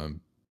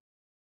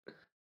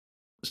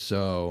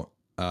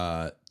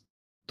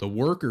 The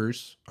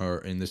workers are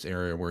in this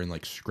area wearing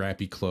like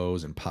scrappy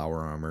clothes and power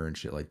armor and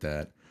shit like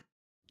that.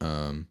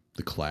 The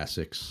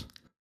classics.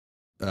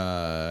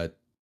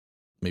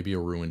 Maybe a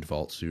ruined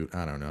vault suit.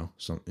 I don't know.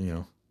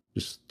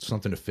 Just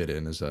something to fit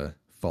in as a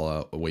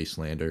Fallout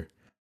Wastelander.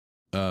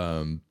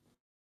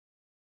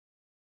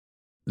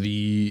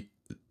 The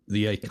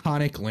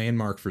iconic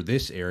landmark for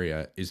this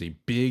area is a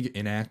big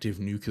inactive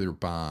nuclear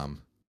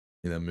bomb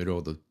in the middle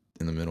of the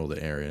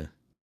area.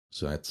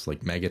 So that's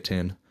like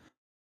Megaton.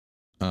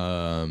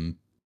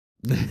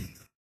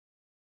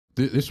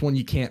 This one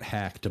you can't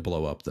hack to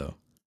blow up though.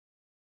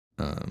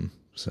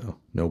 So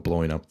no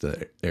blowing up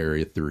the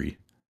Area 3.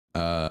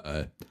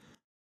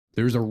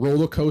 There's a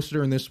roller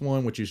coaster in this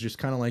one, which is just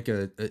kind of like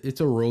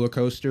it's a roller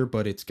coaster,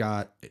 but it's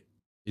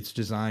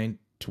designed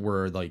to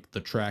where like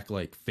the track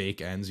like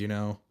fake ends,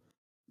 and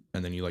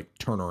then you like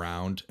turn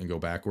around and go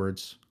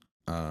backwards.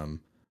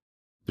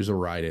 There's a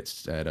ride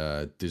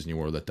at Disney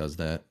World that does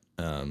that.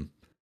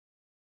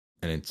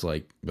 And it's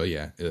like, but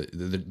yeah,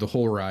 the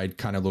whole ride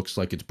kind of looks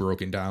like it's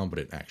broken down, but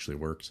it actually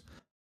works.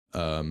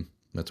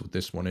 That's what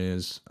this one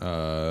is.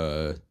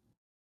 There's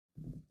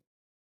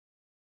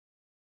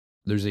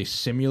a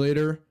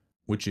simulator,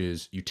 which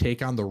is you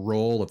take on the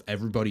role of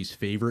everybody's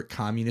favorite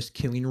communist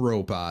killing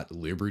robot,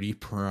 Liberty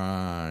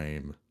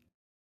Prime.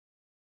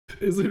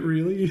 Is it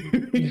really?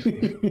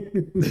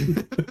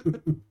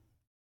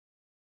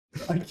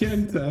 I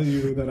can tell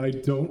you that I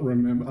don't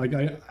remember. Like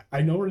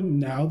I know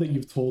now that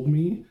you've told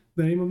me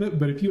the name of it,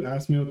 but if you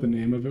asked me what the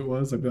name of it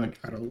was, I'd be like,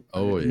 I don't.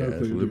 Oh yeah, no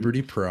clue,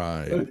 Liberty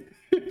Prime.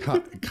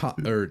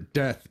 Or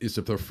death is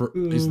the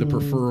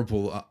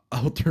preferable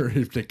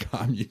alternative to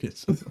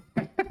communism.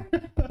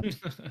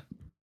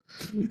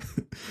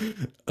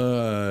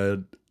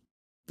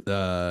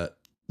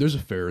 There's a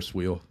Ferris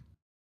wheel.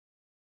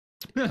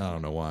 I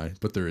don't know why,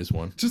 but there is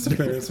one. Just a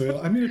Ferris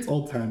wheel. I mean, it's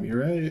old-timey,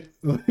 right?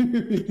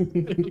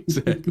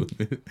 Exactly.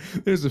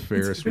 There's a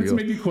Ferris wheel. It's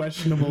maybe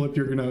questionable if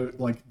you're gonna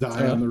like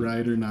die on the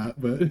ride or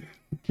not, but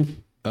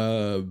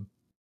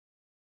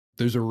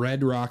there's a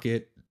Red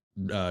Rocket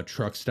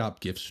truck stop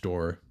gift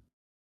store.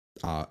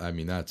 I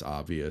mean, that's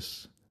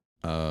obvious.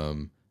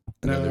 And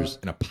then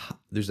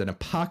there's an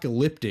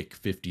apocalyptic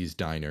 50s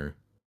diner,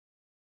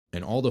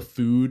 and all the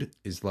food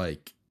is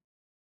like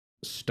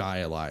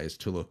stylized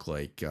to look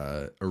like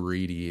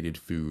irradiated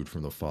food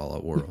from the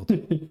Fallout world.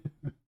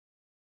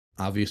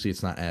 Obviously,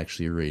 it's not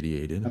actually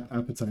irradiated.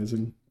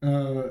 Appetizing.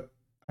 I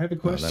have a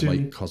question. That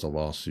might cause a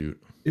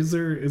lawsuit. Is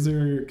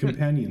there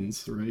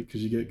companions, right?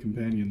 Because you get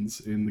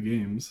companions in the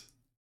games.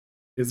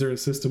 Is there a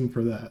system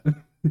for that?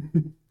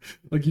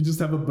 Like you just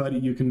have a buddy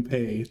you can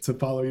pay to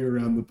follow you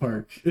around the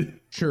park.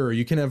 Sure,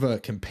 you can have a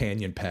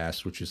companion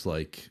pass, which is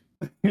like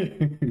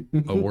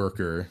a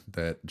worker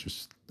that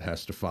just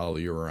has to follow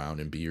you around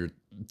and be your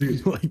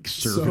like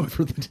servant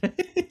for the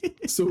day.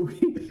 So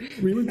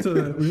we went to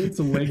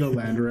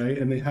Legoland, right?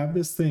 And they have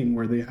this thing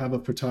where they have a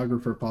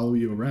photographer follow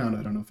you around.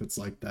 I don't know if it's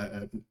like that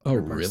at Oh,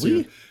 other parks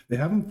really? too. They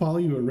have them follow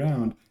you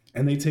around,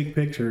 and they take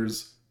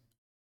pictures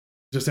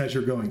just as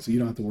you're going, so you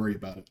don't have to worry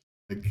about it.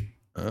 Like,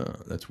 Oh,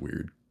 that's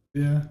weird.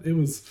 yeah, it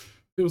was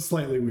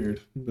slightly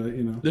weird, but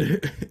you know,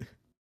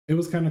 it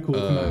was kind of cool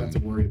to not have to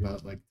worry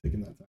about like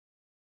taking that time.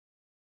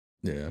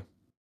 Yeah.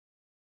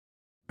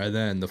 And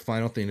then the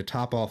final thing to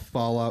top off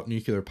Fallout,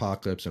 Nuclear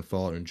Apocalypse, and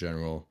Fallout in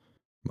general.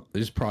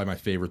 This is probably my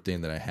favorite thing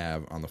that I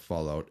have on the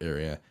Fallout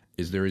area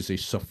is there is a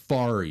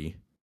safari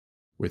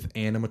with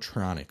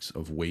animatronics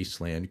of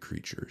wasteland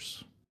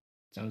creatures.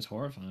 Sounds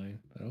horrifying,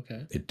 but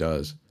okay. It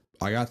does.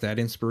 I got that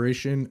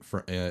inspiration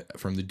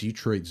from the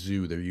Detroit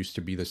Zoo. There used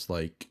to be this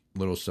like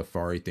little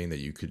safari thing that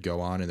you could go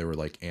on, and there were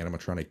like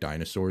animatronic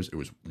dinosaurs. It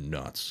was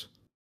nuts.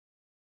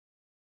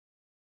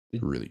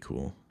 Really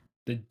cool.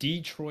 The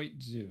Detroit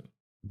Zoo.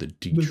 The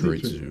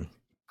Detroit Zoo.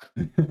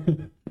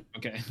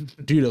 Okay.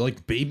 Dude,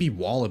 like baby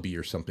wallaby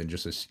or something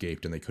just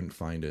escaped and they couldn't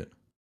find it.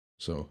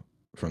 So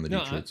from the No,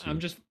 Detroit Zoo. I'm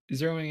just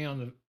zeroing in on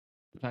the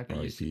fact that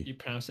R.I.P. you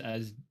pronounce it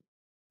as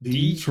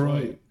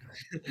Detroit.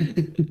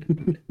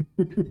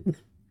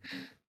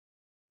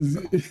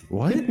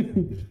 What?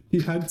 He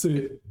had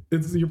to.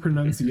 It's your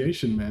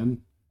pronunciation, man.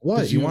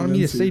 What? Did You you wanted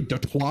me to say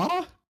enunciate-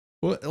 Detroit?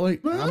 What?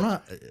 Like I'm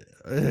not.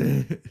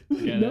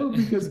 No,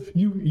 because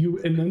you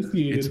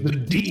enunciated It's the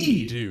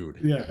D, dude.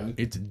 Yeah.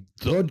 It's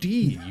the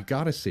D. You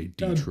gotta say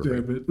God Detroit.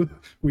 damn it.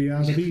 We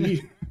are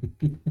the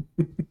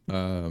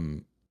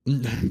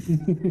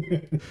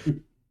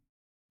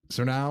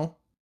So now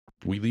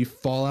we leave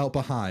Fallout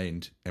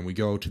behind and we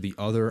go to the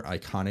other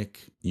iconic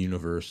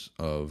universe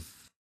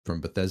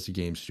from Bethesda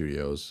Game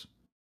Studios.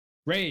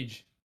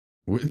 Rage.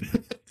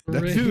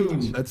 That's,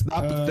 Doom. that's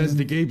not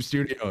Bethesda Game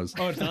Studios.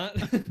 Oh, it's not?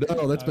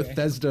 No, that's Okay.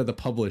 Bethesda, the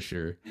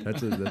publisher.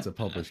 That's a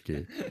published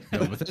game.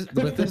 No,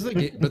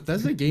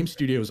 Bethesda Game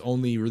Studios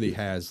only really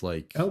has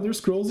like Elder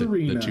Scrolls the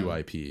Arena. two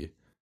IP.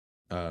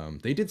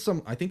 They did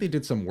some. I think they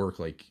did some work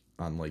like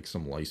on like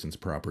some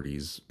licensed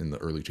properties in the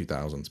early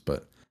 2000s,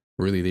 but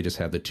really they just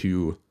had the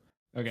two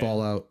Okay.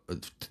 Fallout,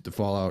 the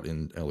Fallout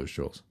and Elder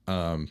Scrolls.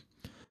 Soon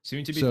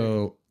to be.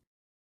 So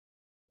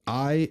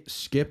I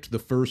skipped the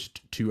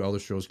first two Elder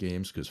Scrolls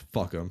games because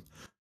fuck them.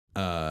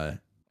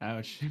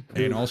 Ouch.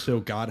 And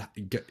also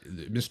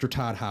Mr.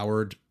 Todd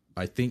Howard,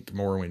 I think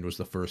Morrowind was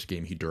the first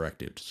game he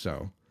directed.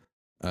 So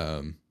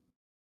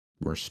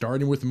we're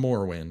starting with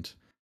Morrowind.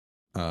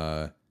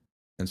 And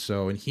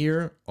so in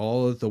here,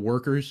 all of the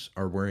workers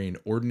are wearing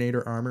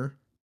Ordinator armor,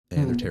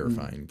 and they're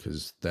terrifying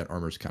because that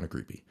armor is kind of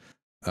creepy.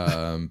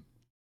 And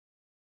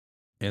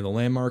the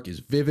landmark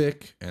is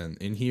Vivek, and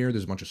in here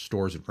there's a bunch of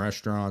stores and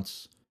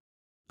restaurants.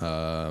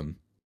 There's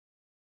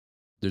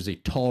a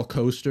tall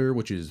coaster,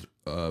 which is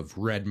of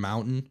Red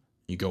Mountain.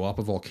 You go up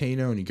a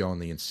volcano and you go on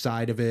the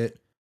inside of it,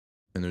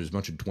 and there's a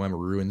bunch of Dwemer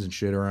ruins and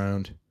shit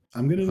around.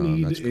 I'm gonna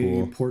need that's a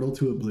cool. portal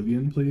to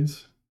Oblivion,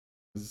 please.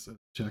 There's a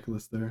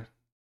checklist there.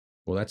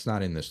 Well, that's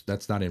not in this.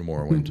 That's not in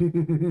Morrowind.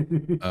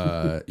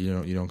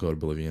 You don't go to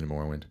Oblivion in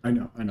Morrowind. I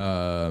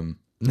know.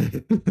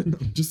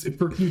 Just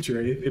for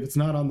future, if it's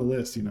not on the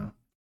list, you know.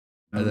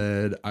 And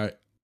then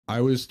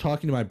I was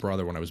talking to my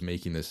brother when I was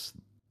making this,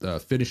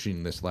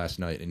 finishing this last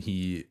night, and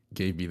he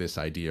gave me this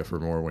idea for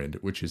Morrowind,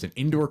 which is an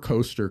indoor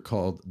coaster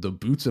called the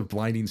Boots of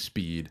Blinding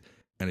Speed,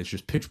 and it's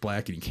just pitch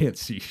black and you can't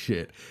see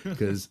shit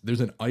because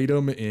there's an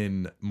item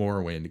in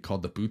Morrowind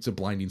called the Boots of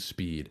Blinding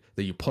Speed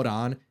that you put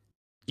on,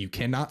 you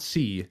cannot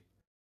see,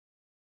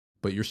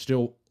 but you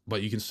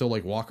can still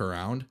like walk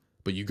around,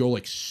 but you go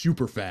like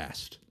super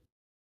fast.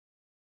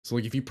 So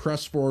like if you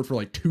press forward for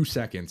like 2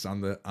 seconds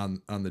on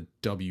the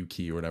W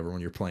key or whatever when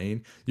you're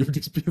playing, you'll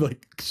just be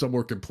like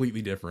somewhere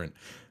completely different,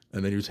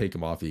 and then you take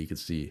them off and you can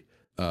see.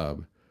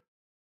 So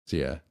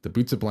yeah, the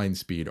Boots of Blind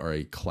Speed are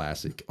a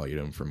classic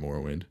item from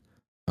Morrowind.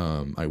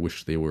 I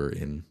wish they were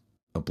in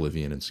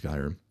Oblivion and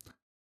Skyrim.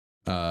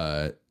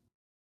 And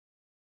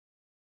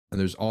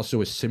there's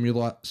also a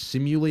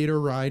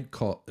simulator ride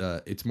called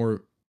it's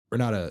more or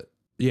not a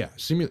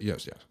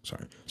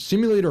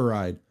simulator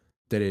ride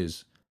that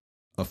is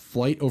a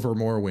flight over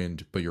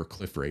Morrowind, but you're a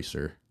cliff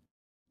racer.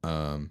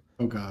 Oh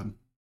god.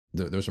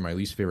 Those are my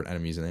least favorite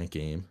enemies in that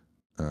game.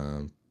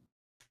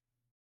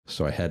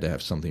 So I had to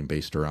have something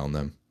based around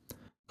them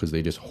because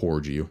they just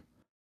hoard you.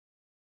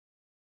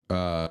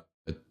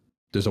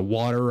 There's a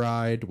water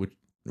ride,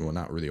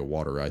 not really a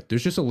water ride.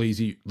 There's just a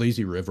lazy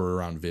river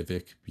around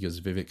Vivek because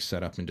Vivek's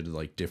set up into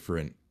like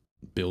different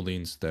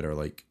buildings that are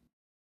like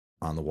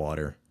on the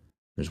water.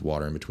 There's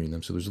water in between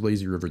them, so there's a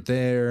lazy river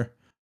there.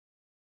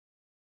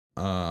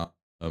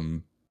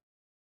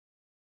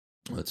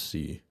 Let's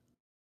see.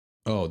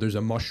 Oh, there's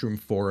a mushroom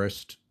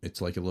forest.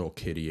 It's like a little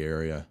kiddie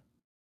area.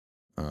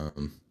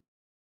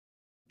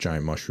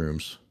 Giant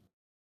mushrooms.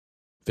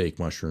 Fake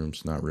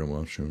mushrooms, not real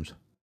mushrooms.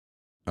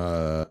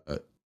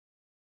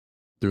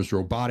 There's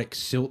robotic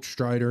silt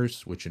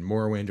striders, which in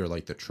Morrowind are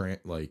like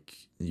like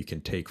you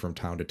can take from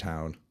town to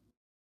town.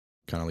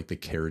 Kind of like the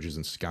carriages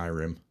in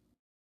Skyrim.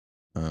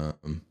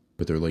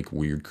 but they're like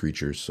weird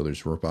creatures. So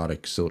there's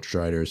robotic silt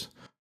striders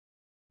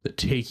that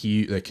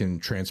can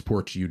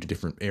transport you to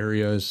different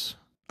areas.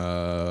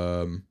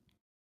 And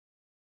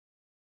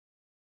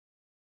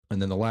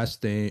then the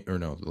last thing, or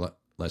no,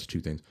 last two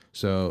things.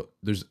 So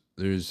there's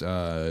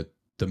the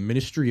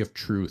Ministry of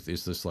Truth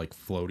is this like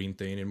floating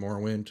thing in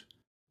Morrowind.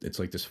 It's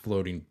like this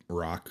floating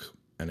rock,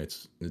 and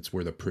it's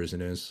where the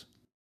prison is,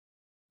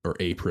 or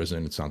a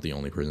prison. It's not the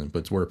only prison, but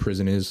it's where a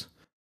prison is.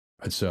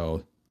 And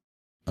so,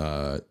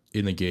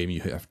 in the game,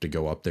 you have to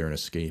go up there and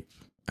escape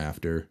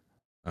after.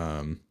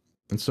 And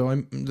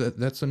so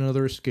that's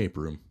another escape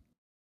room.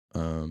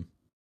 The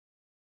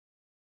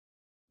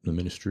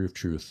Ministry of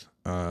Truth.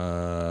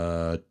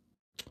 And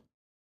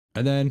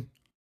then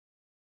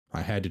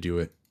I had to do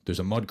it. There's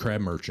a mud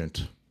crab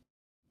merchant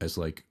as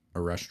like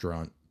a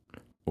restaurant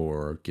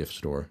or gift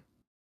store.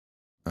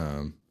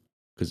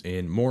 Because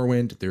in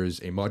Morrowind, there is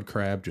a mud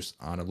crab just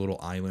on a little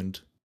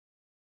island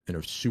in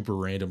a super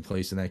random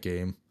place in that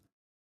game.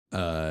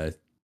 And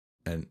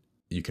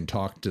you can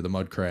talk to the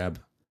mud crab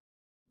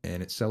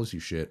and it sells you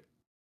shit.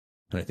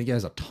 And I think it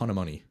has a ton of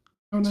money.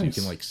 Oh,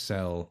 nice.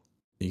 So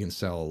you can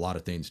sell a lot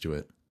of things to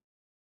it.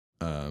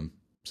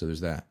 So there's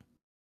that.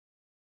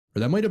 Or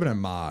that might have been a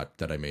mod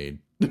that I made.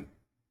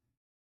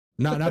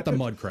 Not the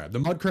mud crab. The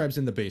mud crab's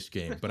in the base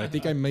game, but I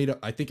think I might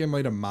have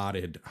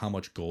modded how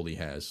much gold he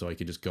has so I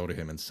could just go to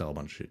him and sell a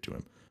bunch of shit to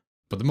him.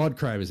 But the mud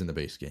crab is in the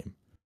base game.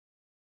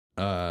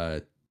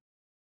 Now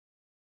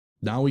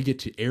we get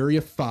to Area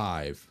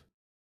 5,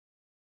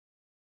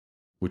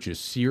 which is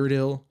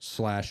Cyrodiil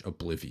 /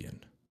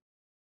 Oblivion.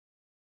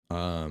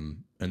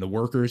 And the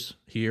workers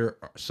here,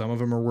 some of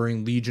them are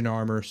wearing Legion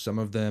armor, some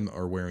of them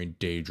are wearing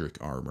Daedric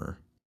armor.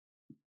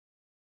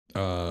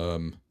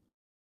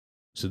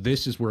 So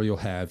this is where you'll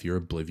have your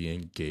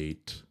Oblivion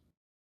gate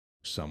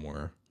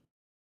somewhere,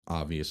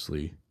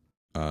 obviously.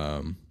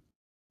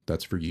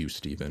 That's for you,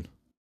 Steven.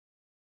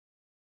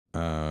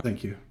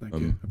 Thank you.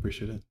 I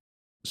appreciate it.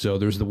 So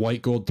there's the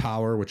White Gold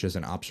Tower, which has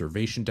an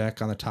observation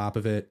deck on the top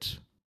of it.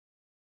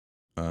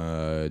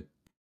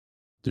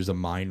 There's a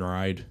mine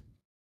ride.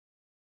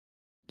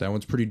 That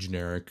one's pretty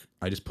generic.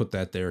 I just put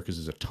that there because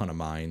there's a ton of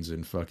mines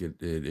in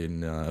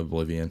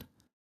Oblivion,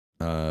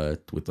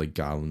 with like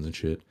goblins and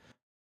shit.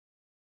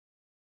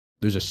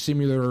 There's a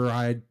simulator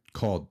ride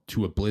called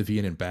To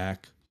Oblivion and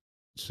Back.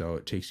 So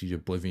it takes you to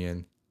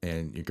Oblivion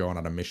and you're going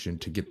on a mission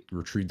to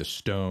retrieve the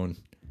stone,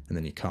 and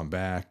then you come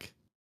back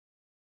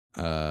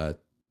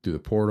through the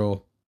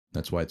portal.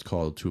 That's why it's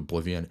called To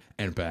Oblivion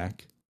and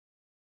Back.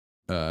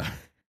 There's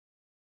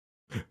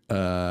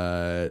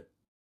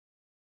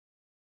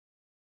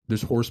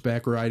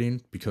horseback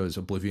riding because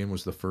Oblivion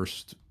was the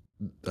first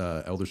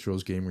Elder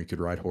Scrolls game where you could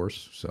ride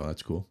horse, so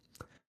that's cool.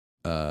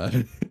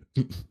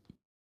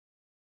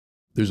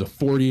 There's a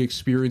 40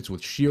 experience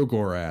with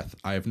Sheogorath.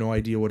 I have no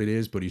idea what it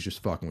is, but he's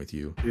just fucking with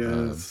you.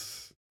 Yeah,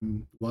 it's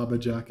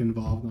Wabbajack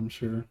involved, I'm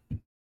sure.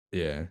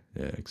 Yeah,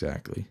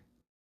 exactly.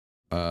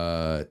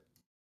 And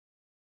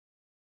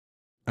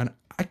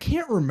I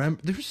can't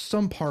remember. There's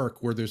some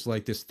park where there's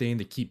like this thing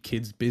to keep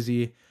kids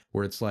busy,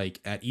 where it's like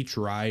at each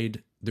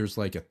ride, there's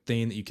like a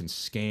thing that you can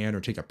scan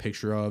or take a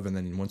picture of, and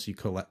then once you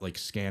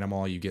scan them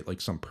all, you get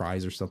like some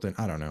prize or something.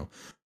 I don't know.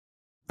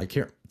 I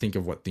can't think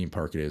of what theme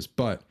park it is,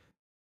 but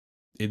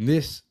in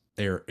this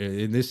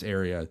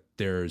area,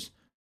 there's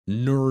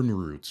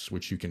Nirnroots,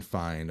 which you can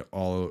find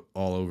all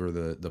over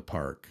the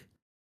park.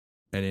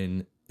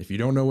 And if you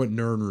don't know what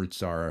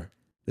Nirnroots are,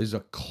 this is a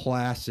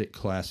classic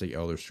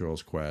Elder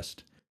Scrolls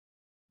quest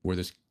where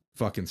this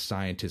fucking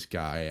scientist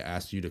guy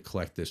asks you to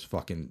collect this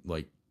fucking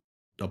like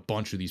a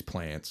bunch of these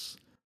plants,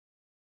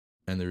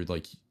 and they're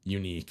like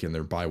unique and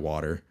they're by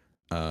water.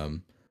 So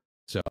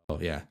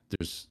yeah,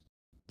 there's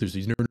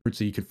these Nirnroots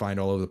that you can find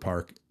all over the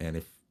park, and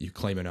if you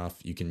claim enough,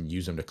 you can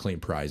use them to claim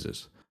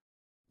prizes.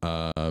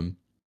 There's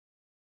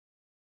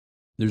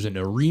an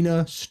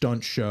arena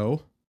stunt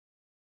show.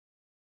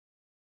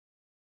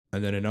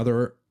 And then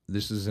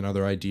this is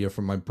another idea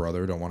from my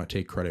brother. Don't want to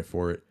take credit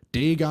for it.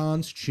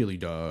 Dagon's Chili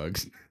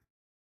Dogs.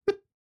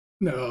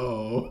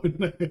 No.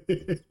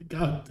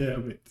 God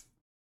damn it.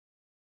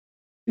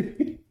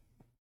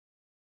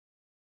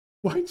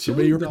 Why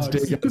chili dogs?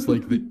 Dagon's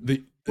like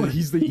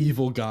he's the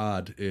evil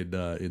god in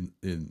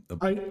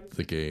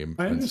the game.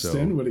 I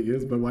understand what he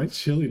is, but why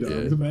chili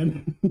dogs,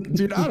 man?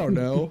 Dude, I don't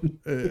know.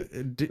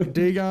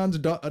 Dagon's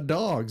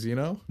dogs, you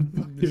know?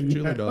 It's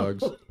chili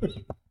dogs.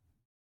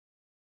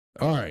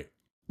 All right,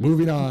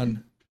 moving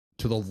on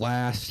to the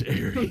last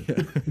area.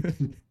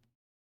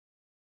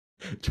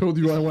 Told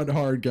you I went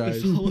hard,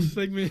 guys. This whole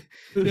segment.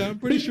 Yeah, I'm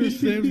pretty sure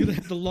Sam's gonna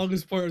have the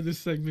longest part of this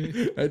segment.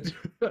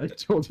 I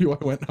told you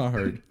I went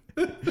hard.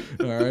 All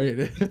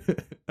right.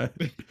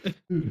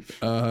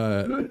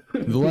 The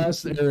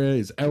last area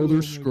is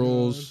Elder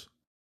Scrolls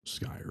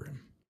Skyrim.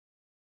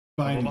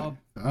 Finally.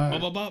 Bop,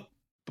 bop, bop,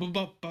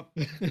 bop, bop.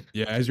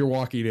 Yeah, as you're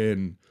walking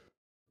in,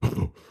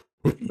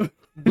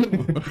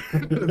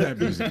 That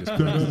music is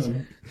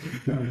crazy.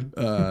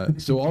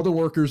 So all the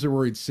workers are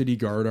wearing city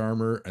guard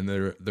armor, and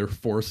they're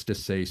forced to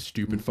say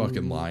stupid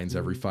fucking lines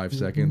every 5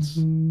 seconds.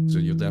 So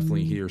you'll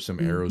definitely hear some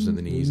arrows in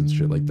the knees and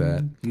shit like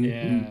that.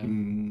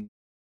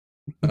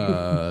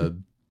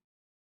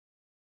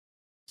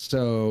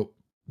 So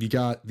you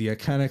got the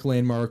iconic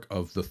landmark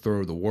of the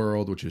Throw of the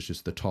World, which is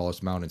just the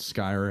tallest mountain in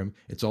Skyrim.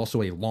 It's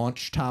also a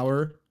launch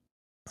tower,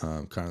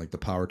 kind of like the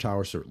power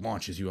tower, so it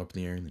launches you up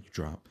in the air and then you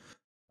drop.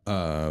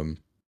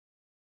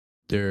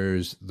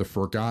 There's the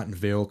Forgotten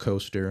Vale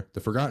coaster. The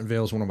Forgotten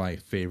Vale is one of my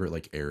favorite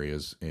like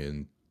areas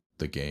in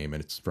the game,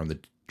 and it's from the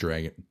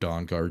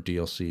Dawnguard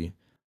DLC.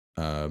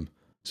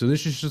 So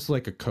this is just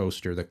like a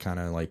coaster that kind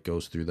of like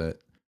goes through that,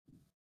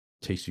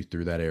 takes you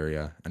through that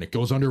area, and it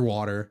goes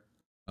underwater.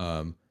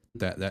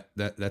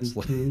 That's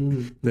like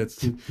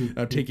that's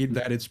I'm taking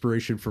that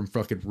inspiration from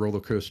fucking Roller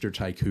Coaster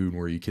Tycoon,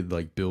 where you could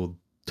like build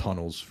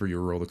tunnels for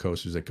your roller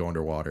coasters that go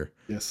underwater.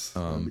 Yes,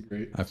 that'd be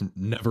great. I've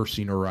never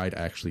seen a ride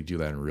actually do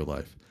that in real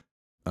life.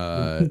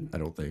 I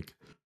don't think.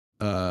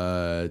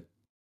 There's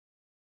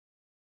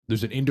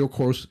an indoor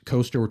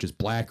coaster, which is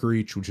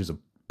Blackreach, which is a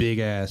big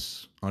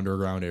ass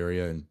underground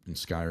area in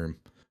Skyrim.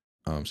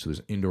 So there's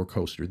an indoor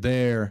coaster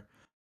there.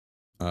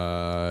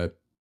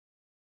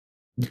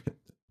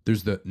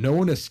 There's the No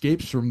One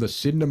Escapes from the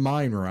Cinna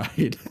Mine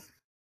ride,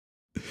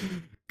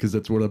 because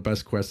that's one of the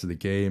best quests in the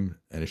game,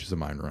 and it's just a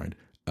mine ride.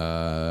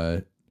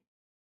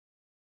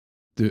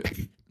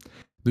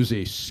 There's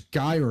a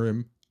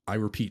Skyrim, I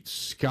repeat,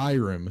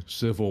 Skyrim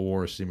Civil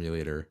War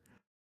simulator,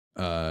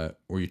 where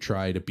you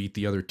try to beat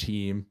the other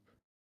team.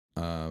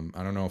 I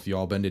don't know if you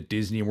all been to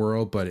Disney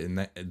World, but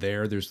in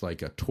there's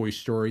like a Toy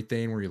Story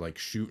thing where you're like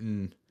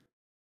shooting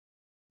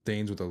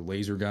things with a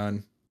laser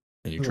gun,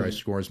 and you try to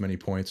score as many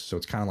points. So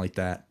it's kind of like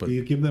that, but do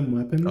you give them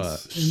weapons?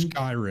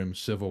 Skyrim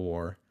Civil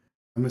War.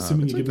 I'm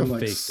assuming you like give them a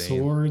like fake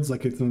swords,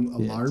 like it's a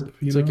LARP.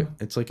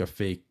 It's like a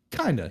fake,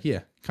 kind of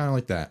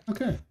like that.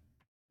 Okay.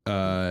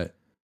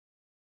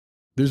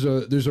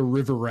 There's a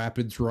river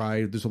rapids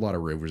ride. There's a lot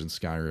of rivers in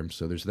Skyrim,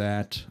 so there's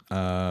that.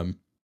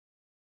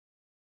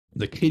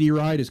 The kiddie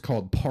ride is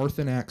called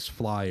Parthenax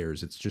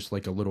Flyers. It's just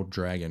like a little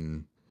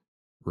dragon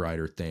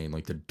rider thing,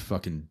 like the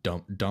fucking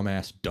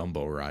dumbass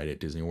Dumbo ride at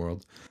Disney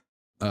World.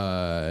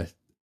 You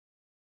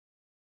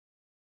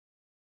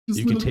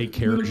can take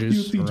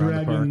carriages little cutesy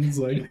around dragons,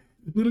 the park. like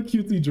little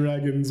cutesy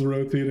dragons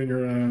rotating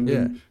around,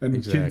 and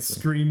exactly. kids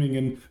screaming,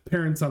 and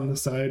parents on the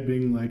side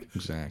being like,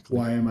 exactly,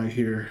 "Why am I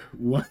here?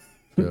 What?"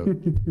 Yep.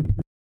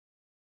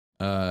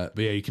 But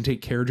yeah, you can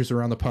take carriages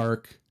around the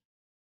park.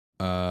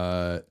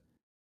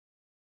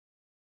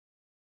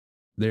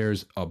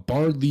 There's a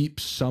Bard Leap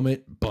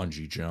Summit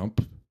bungee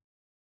jump.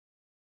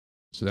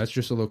 So that's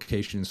just a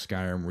location in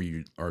Skyrim where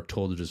you are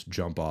told to just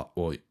jump off.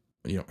 Well,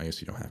 I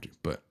guess you don't have to,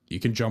 but you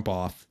can jump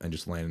off and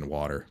just land in the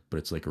water. But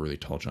it's like a really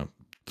tall jump,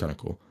 kind of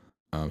cool.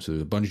 So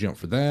there's a bungee jump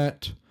for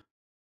that.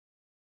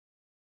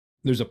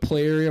 There's a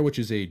play area, which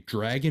is a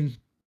dragon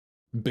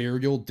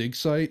burial dig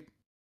site.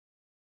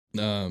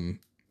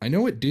 I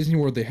know at Disney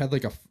World they had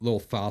like a little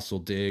fossil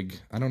dig.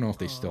 I don't know if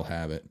they still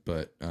have it,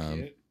 but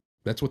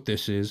that's what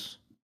this is.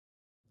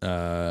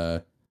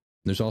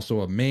 There's also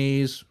a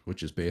maze,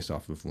 which is based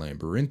off of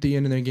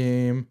Labyrinthian in the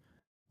game.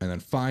 And then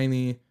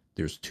finally,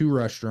 there's 2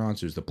 restaurants.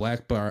 There's the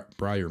Blackbriar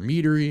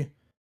Meadery,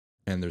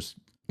 and there's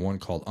one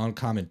called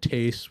Uncommon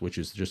Taste, which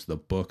is just the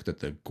book that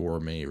the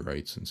gourmet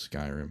writes in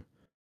Skyrim.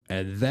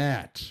 And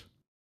that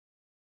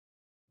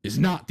is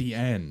not the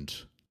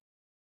end.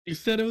 You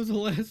said it was the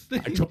last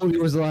thing. I told you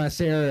it was the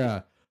last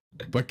area.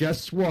 But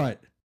guess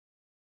what?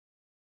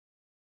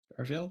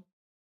 Starfield?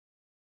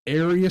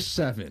 Area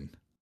 7.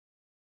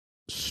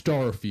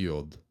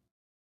 Starfield.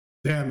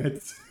 Damn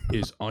it.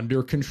 Is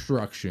under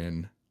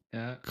construction.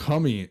 Yeah.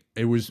 Coming.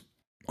 It was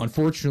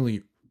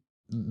unfortunately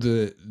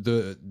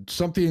the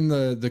something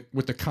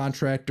with the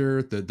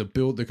contractor,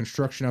 the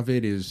construction of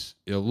it is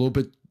a little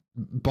bit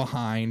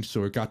behind,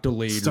 so it got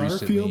delayed.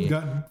 Starfield recently.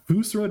 Got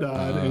Fus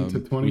Rodad into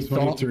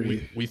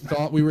 2023. We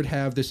thought we would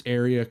have this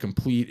area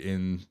complete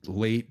in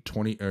late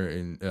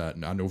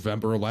on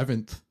November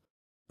 11th.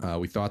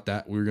 We thought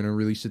that we were going to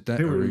release it then.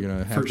 We were going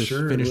to have this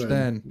finished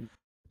then,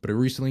 but it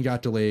recently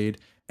got delayed,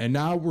 and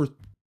now we're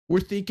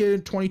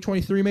thinking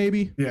 2023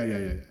 maybe.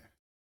 Yeah.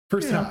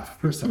 First half.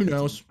 Who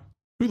knows?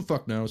 Who the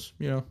fuck knows?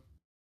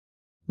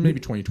 Maybe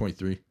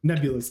 2023.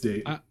 Nebulous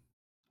date.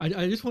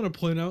 I just want to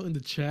point out in the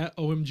chat,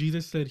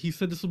 OMG, he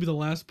said this will be the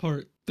last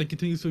part that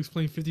continues to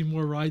explain 50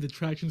 more rides,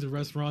 attractions, and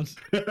restaurants.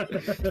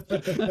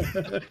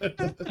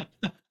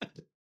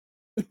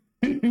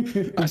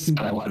 I said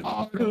I went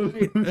off.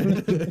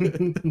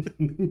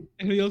 And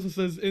he also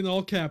says in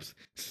all caps,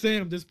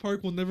 Sam, this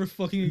park will never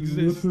fucking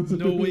exist.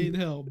 No way in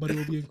hell, but it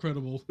will be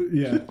incredible.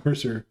 Yeah, for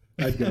sure.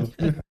 I'd go.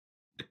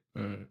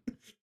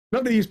 None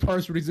of these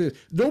parks would exist.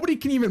 Nobody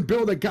can even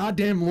build a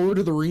goddamn Lord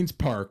of the Rings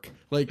park.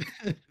 Like,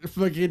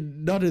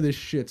 fucking none of this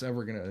shit's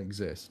ever gonna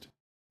exist.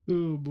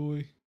 Oh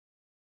boy.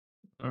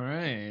 All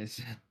right.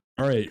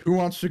 Who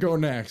wants to go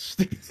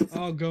next?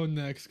 I'll go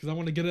next because I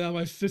want to get it out of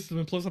my system,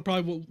 and plus I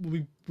probably will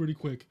be pretty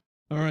quick.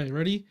 All right,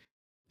 ready?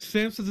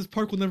 Sam says this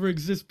park will never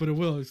exist, but it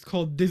will. It's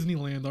called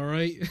Disneyland. All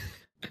right.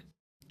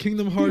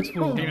 Kingdom Hearts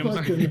Oh, World. Kingdom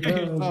fucking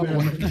hell, Oh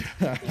man.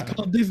 my It's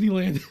called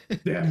Disneyland.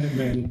 Damn it,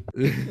 man.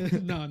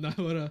 No,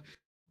 but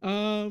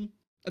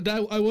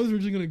that I was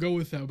originally gonna go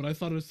with that, but I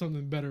thought it was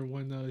something better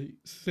when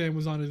Sam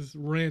was on his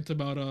rant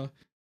about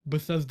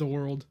Bethesda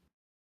World.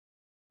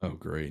 Oh,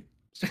 great.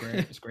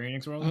 Square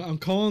Enix World. I'm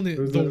calling it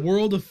Who's the that?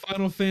 world of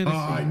Final Fantasy. Oh,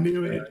 I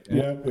knew it.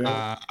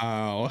 Yeah.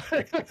 Ow.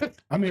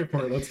 I'm here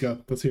for it. Let's go.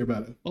 Let's hear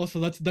about it. Also,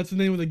 that's the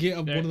name of the game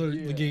of There- one of the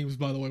yeah. games,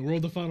 by the way.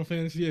 World of Final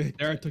Fantasy. Yeah,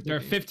 There I are, took there are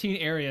the name. 15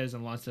 areas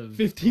and lots of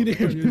 15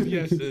 areas.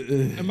 Yes.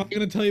 There's Am I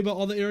gonna tell you about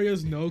all the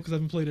areas? No, because I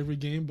haven't played every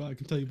game, but I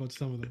can tell you about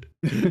some of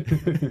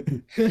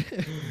them.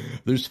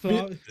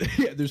 So,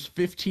 there's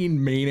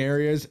 15 main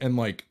areas and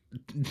like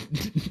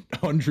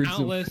hundreds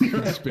countless,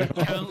 of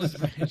spin-off, countless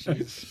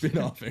branches.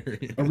 spin-off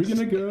areas. Are we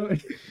gonna go?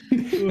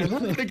 And we're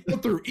gonna go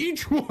through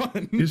each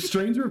one. Is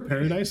Stranger of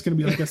Paradise gonna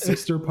be like a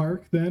sister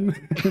park then?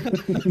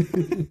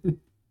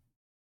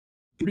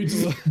 We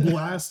just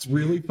blast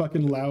really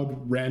fucking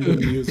loud random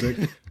music.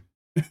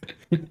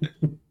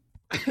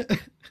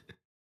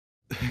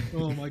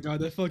 oh my god,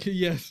 that fucking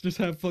yes, just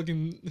have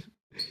fucking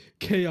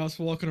chaos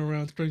walking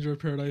around Stranger of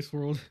Paradise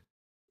World.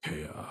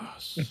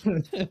 Chaos.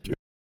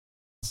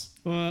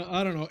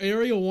 I don't know.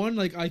 Area 1,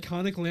 like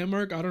iconic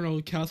landmark. I don't know.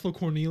 Castle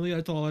Cornelia.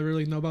 That's all I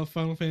really know about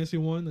Final Fantasy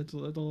 1. That's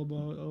all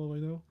about all I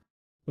know.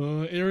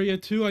 Area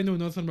 2, I know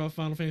nothing about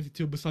Final Fantasy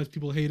 2 besides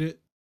people hate it.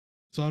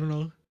 So I don't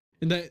know.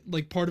 And that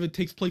like part of it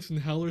takes place in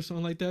hell or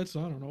something like that. So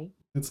I don't know.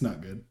 It's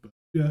not good, but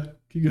yeah,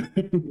 keep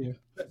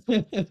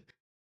going.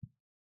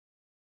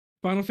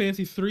 Final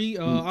Fantasy 3,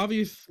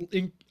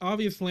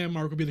 obvious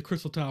landmark would be the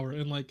Crystal Tower,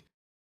 and like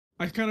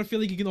I kind of feel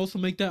like you can also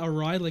make that a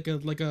ride, like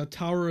a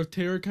Tower of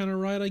Terror kind of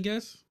ride, I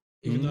guess.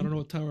 Even though I don't know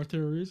what Tower of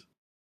Terror is.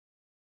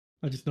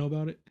 I just know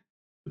about it.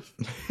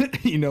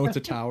 You know it's a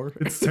tower.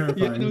 It's Yeah,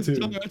 terrifying no, too.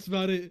 that's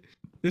about it.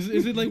 Is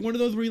it like one of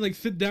those where you like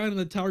sit down and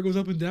the tower goes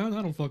up and down?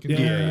 I don't fucking know.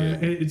 Yeah,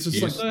 it's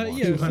just Yes. like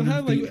Yeah, so 200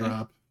 have, feet like,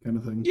 drop kind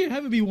of thing. Yeah,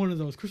 have it be one of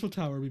those. Crystal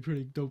Tower would be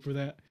pretty dope for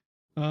that.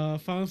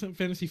 Final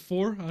Fantasy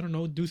 4, I don't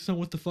know. Do something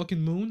with the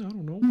fucking moon. I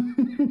don't know.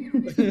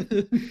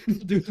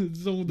 Do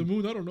something with the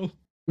moon. I don't know.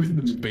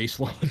 Space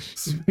launch.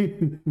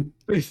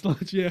 Space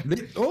launch. Yeah. They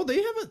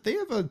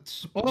have a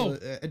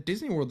at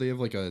Disney World they have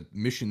like a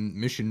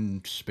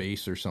mission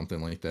space or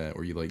something like that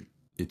where you like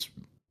it's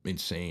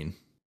insane.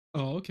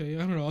 Oh, okay. I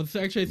don't know.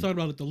 Actually, I thought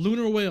about it. The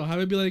lunar whale. Have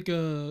it be like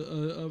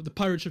the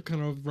pirate ship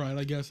kind of ride.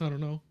 I guess. I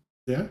don't know.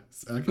 Yeah,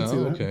 I can see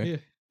Oh, that. okay. Yeah,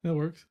 that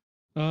works.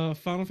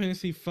 Final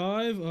Fantasy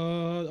 5.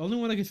 The only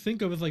one I can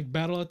think of is like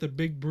Battle at the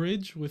Big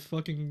Bridge with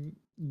fucking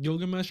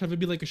Gilgamesh. Have it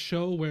be like a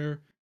show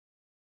where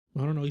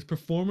I don't know, he's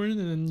performing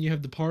and then you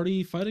have the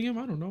party fighting him.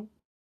 I don't know.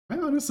 I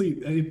honestly,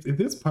 if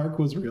this park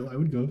was real,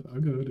 I'd go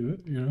do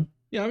it. You know.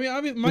 Yeah,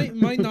 I mean,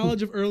 my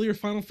knowledge of earlier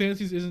Final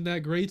Fantasies isn't that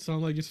great, so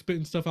I'm like just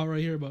spitting stuff out right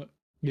here. But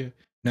yeah,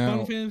 Now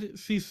Final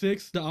Fantasy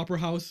 6, the Opera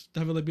House,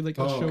 have it like be like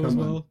a Oh, show come as on.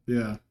 well.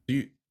 Yeah. do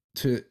you,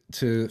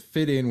 to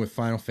fit in with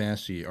Final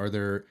Fantasy,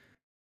 are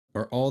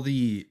all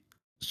the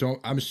so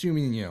I'm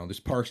assuming this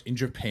park's in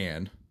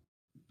Japan.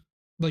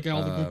 Like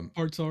all the good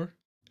parts are.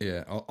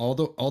 Yeah, all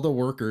the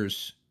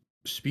workers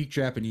speak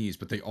Japanese,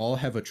 but they all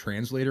have a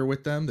translator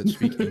with them that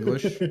speak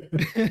English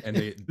and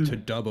they to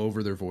dub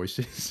over their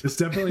voices. It's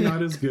definitely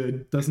not as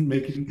good. Doesn't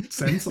make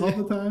sense all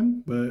the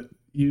time, but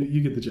you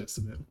get the gist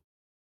of it.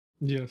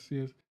 Yes.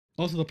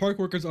 Also, the park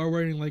workers are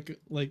wearing like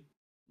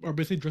are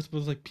basically dressed up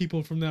as like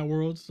people from that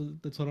world. So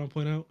that's what I'll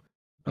point out.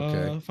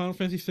 Okay. Final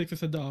Fantasy 6, I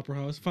said the Opera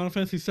House. Final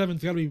Fantasy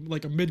 7's got to be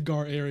like a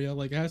Midgar area.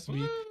 Like it has to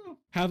be.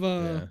 Have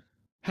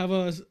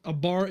a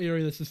bar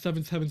area that's the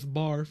Seventh Heavens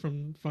bar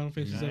from Final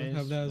Fantasy 7.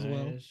 Have that as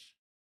well.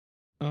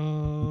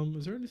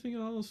 Is there anything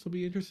else that'll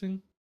be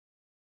interesting?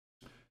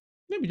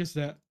 Maybe just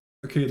that.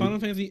 Okay. Final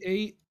Fantasy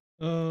 8.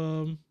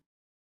 I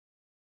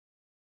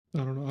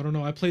don't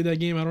know. I played that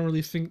game. I don't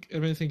really think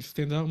of anything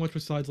stands out much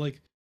besides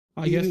like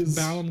I guess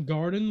Balam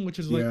Garden, which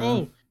is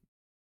like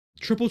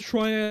triple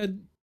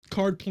triad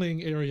card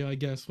playing area. I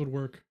guess would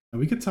work.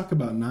 We could talk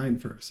about 9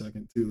 for a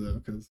second too, though,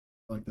 because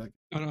I like that.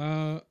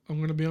 I'm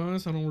gonna be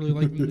honest. I don't really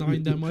like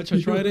 9 that much. I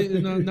tried it,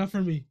 and not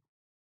for me.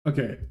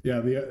 Okay,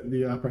 yeah,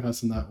 the Opera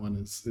House in that one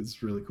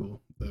is really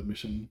cool. The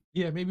mission.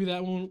 Yeah, maybe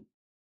that one.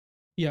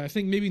 Yeah, I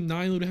think maybe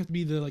 9 would have to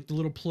be the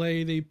little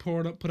play they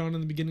put on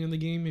in the beginning of the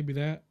game. Maybe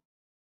that.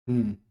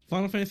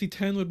 Final Fantasy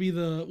 10 would be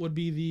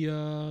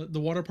the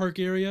water park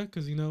area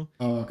because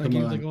Oh, that come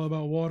game's on. like all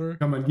about water.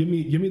 Come on, give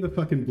me the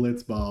fucking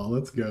blitz ball.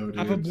 Let's go, dude.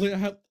 Have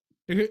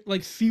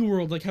like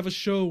SeaWorld, like have a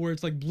show where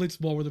it's like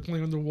Blitzball where they're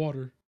playing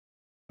underwater.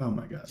 Oh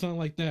my god. Something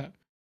like that.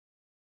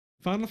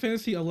 Final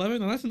Fantasy 11,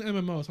 now that's an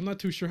MMO, so I'm not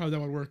too sure how that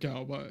would work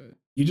out, but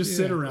You just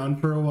sit yeah. around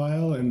for a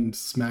while and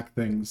smack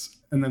things,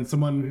 and then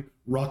someone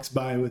rocks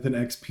by with an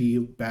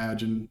XP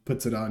badge and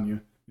puts it on you.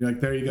 You're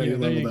like, there you go, yeah, you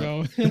there you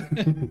leveled go.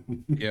 up.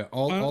 Yeah,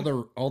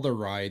 all the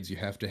rides you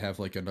have to have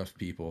like enough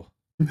people.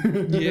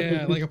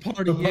 Yeah, like a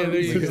party. A Yeah, there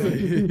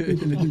you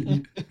party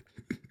go.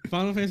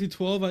 Final Fantasy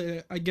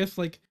 12, I guess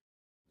like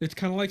It's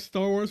kind of like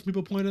Star Wars.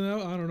 People pointed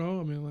out. I don't know.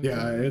 I mean, like,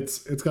 Yeah, it's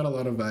got a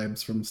lot of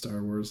vibes from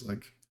Star Wars.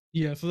 Like,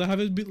 yeah. So that have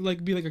it be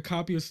like a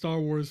copy of Star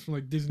Wars from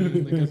like Disney.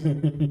 And I guess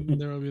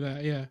there will be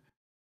that. Yeah.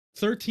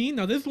 13.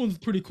 Now this one's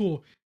pretty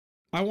cool.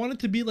 I want it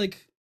to be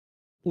like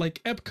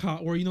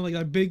Epcot, where like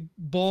that big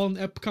ball in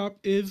Epcot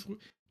is,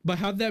 but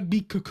have that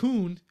be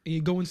Cocoon, and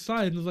you go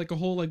inside, and there's like a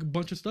whole like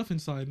bunch of stuff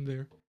inside in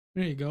there.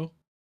 There you go.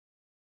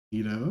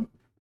 you know,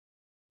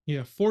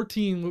 Yeah,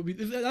 14 would be.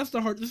 That's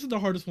the hard. This is the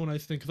hardest one I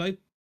think, because I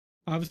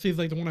obviously it's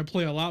like the one I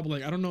play a lot, but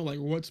like I don't know like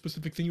what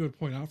specific thing you would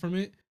point out from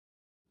it.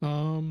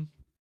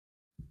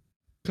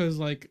 Because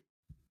like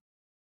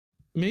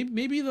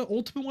maybe the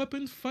Ultimate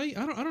Weapon fight.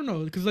 I don't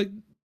know, because like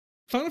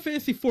Final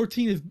Fantasy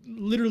 14 is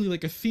literally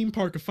like a theme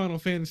park of Final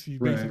Fantasy,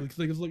 basically. Right. 'Cause,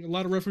 like, it's like a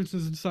lot of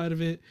references inside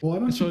of it. Well, why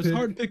don't And so you it's pick,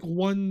 hard to pick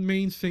one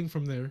main thing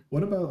from there.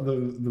 what about the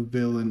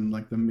villain,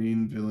 like the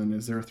main villain?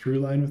 Is there a through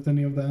line with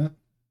any of that?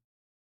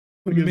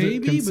 Like, is it Maybe,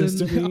 but then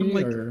consistently,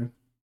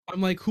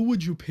 I'm like, who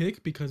would you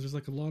pick? Because there's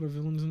like a lot of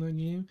villains in that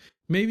game.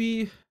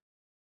 Maybe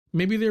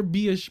there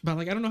be but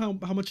like I don't know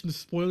how much in the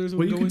spoilers it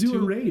well, would you go could do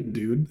into. a raid,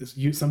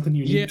 dude. Something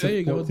unique. Yeah, to there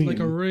you go. 14. Like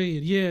a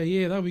raid.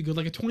 Yeah, that'd be good.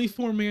 Like a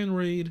 24-man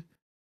raid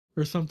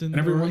or something. And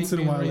every or once in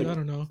a 8-man while, raid, like, I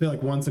don't know. I feel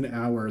like once an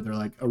hour, they're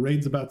like, a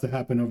raid's about to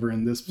happen over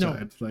in this No,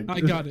 side. Like,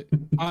 I got it.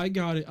 I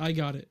got it.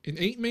 An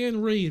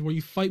 8-man raid where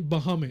you fight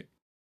Bahamut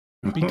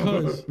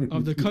because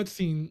of the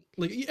cutscene.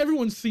 Like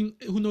everyone's seen,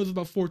 who knows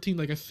about 14.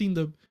 Like I've seen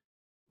the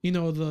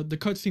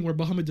cutscene where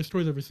Bahamut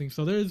destroys everything.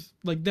 So there's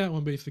like that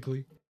one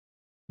basically.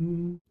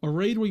 A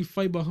raid where you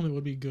fight Bahamut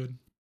would be good.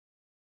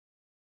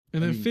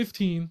 And then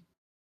 15,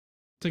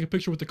 take a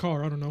picture with the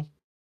car. I don't know.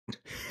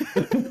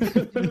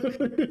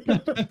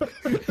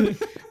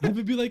 Have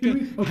it be like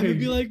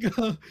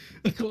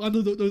on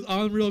those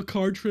Unreal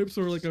car trips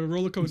or like a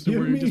roller coaster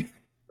where you're just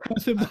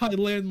passing by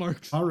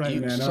landmarks. All right,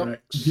 man. All Some- right.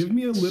 Give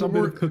me a little bit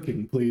somewhere- of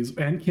cooking, please,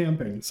 and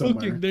camping somewhere.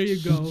 Cooking, there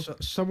you go.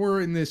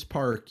 Somewhere in this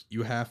park,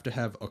 you have to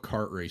have a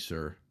kart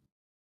racer.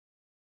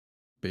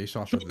 Based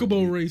off of the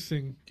Chocobo new-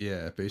 racing.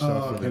 Yeah, based Oh,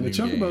 off of the and the new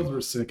chocobos game.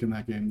 were sick in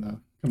that game, though.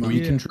 Come on. Where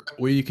you, Yeah.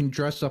 where you can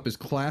dress up as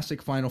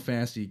classic Final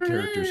Fantasy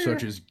characters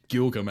such as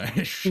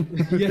Gilgamesh.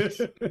 Yes.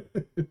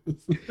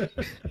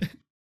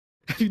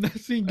 Have you not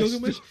seen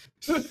Gilgamesh?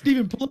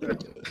 Stephen, pull it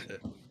up.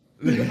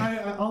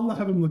 I'll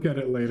have him look at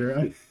it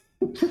later.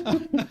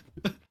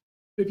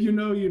 If you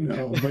know, you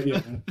know. But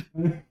yeah.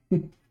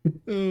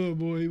 Oh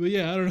boy, but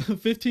yeah, I don't know.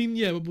 15,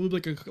 yeah, but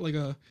like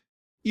a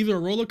either a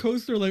roller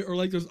coaster or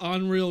like those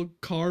on-rail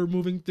car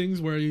moving things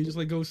where you just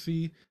like go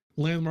see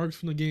landmarks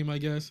from the game, I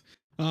guess.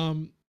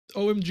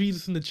 OMG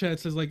just in the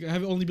chat says like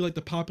have it only be like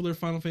the popular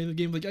Final Fantasy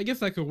game. Like I guess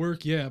that could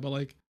work, yeah, but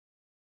like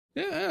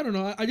yeah, I don't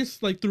know. I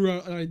just like threw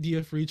out an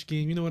idea for each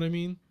game, you know what I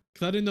mean?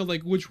 Because I didn't know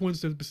like which ones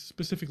to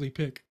specifically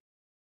pick.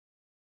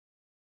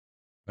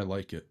 I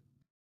like it.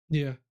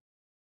 Yeah.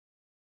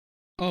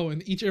 Oh,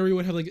 and each area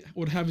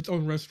would have its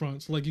own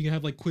restaurant, so like you can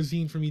have like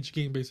cuisine from each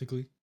game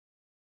basically.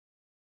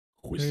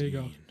 There you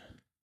go.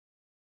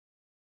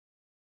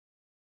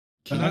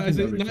 Not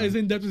as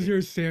in depth as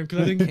yours, Sam, because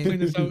I didn't plan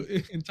this out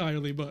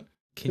entirely, but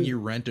Can you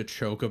rent a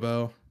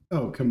chocobo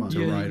Oh, come on. to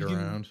Yeah, ride you can-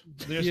 around?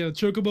 There's, yeah,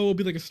 Chocobo will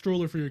be like a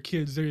stroller for your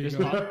kids. There you there's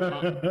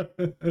go.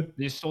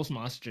 they stole some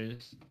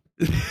ostriches.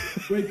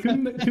 Wait,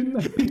 couldn't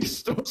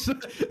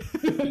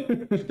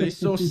They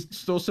stole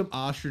stole some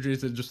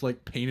ostriches and just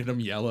like painted them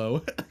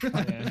yellow.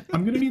 Yeah.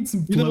 I'm gonna need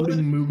some You know what?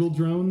 floating Moogle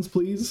drones,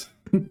 please.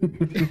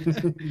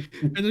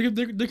 And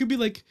there could be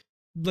like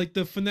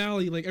the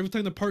finale, like every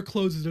time the park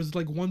closes, there's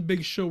like one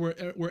big show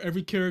where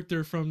every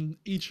character from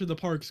each of the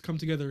parks come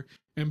together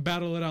and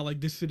battle it out like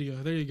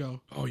Dissidia. There you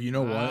go. Oh, you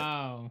know what?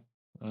 Wow.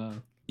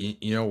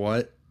 You know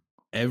what?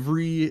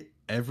 Every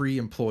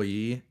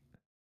employee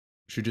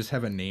should just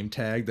have a name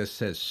tag that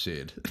says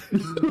Sid.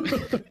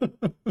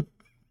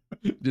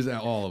 Just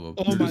all of them.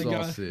 Oh They're my just all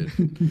God.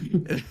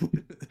 Sid.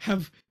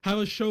 Have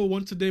a show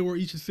once a day where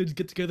each of the Sids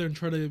get together and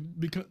try to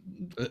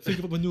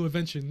think up a new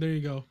invention. There you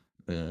go.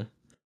 Yeah.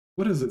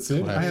 What is it,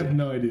 Sid? I Classic. have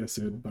no idea,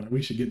 Sid, but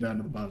we should get down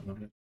to the bottom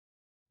of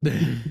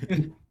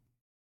it.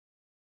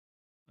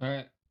 All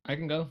right, I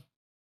can go.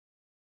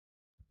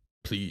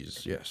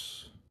 Please,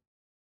 yes.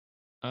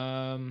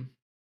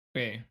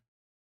 Okay,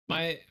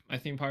 my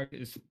theme park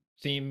is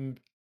themed.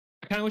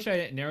 I kind of wish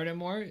I narrowed it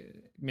more,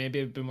 maybe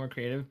a bit more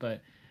creative,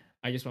 but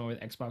I just went with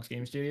Xbox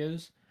Game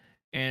Studios,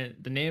 and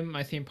the name of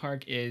my theme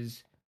park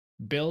is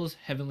Bill's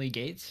Heavenly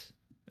Gates,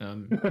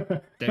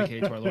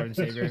 dedicated to our Lord and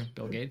Savior,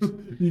 Bill Gates.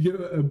 You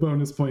get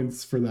bonus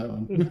points for that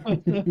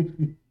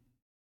one.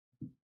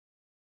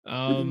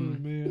 Oh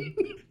man,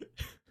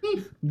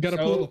 gotta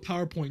So- pull up a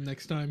PowerPoint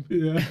next time.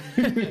 Yeah.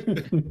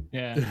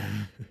 Yeah,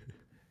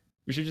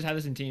 we should just have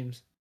this in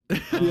teams.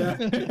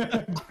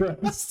 Yeah.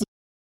 Christ.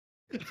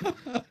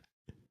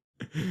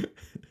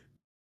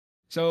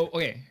 So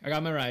okay, I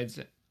got my rides.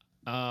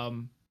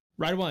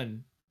 Ride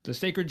 1, the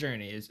Sacred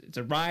Journey it's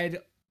a ride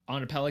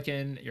on a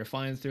pelican. You're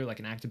flying through like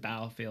an active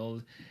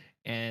battlefield,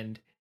 and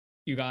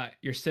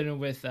you're sitting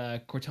with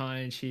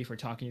Cortana and Chief are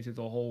talking you through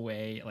the whole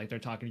way. Like they're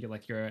talking to you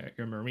like you're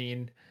a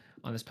Marine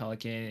on this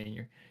Pelican, and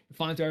you're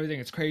flying through everything.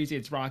 It's crazy,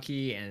 it's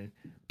rocky, and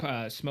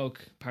smoke,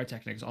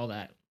 pyrotechnics, all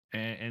that.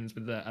 And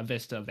with a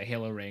vista of the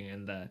Halo ring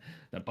and the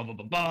ba ba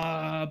ba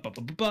ba ba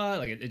ba ba,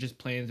 like it just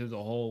playing through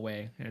the whole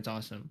way, and it's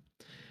awesome.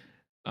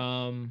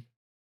 And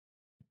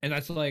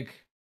that's like,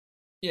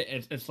 yeah,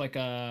 it's like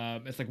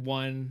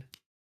one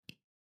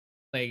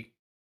like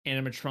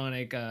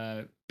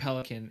animatronic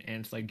Pelican,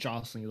 and it's like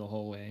jostling you the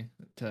whole way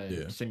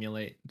to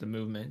simulate the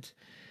movement.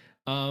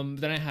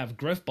 Then I have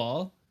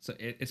Griffball, so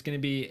it's gonna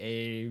be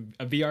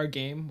a VR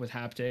game with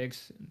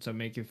haptics, so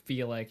make you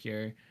feel like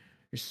you're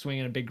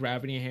swinging a big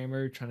gravity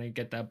hammer trying to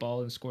get that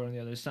ball and score on the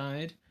other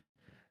side.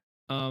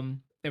 And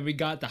we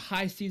got the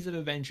High Seas of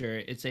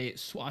Adventure. It's a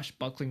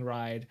swashbuckling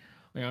ride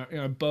on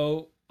a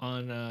boat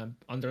on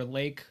their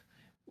lake,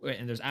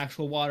 and there's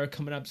actual water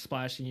coming up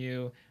splashing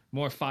you,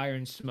 more fire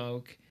and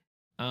smoke.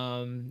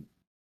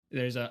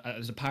 There's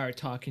a pirate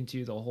talking to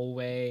you the whole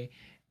way,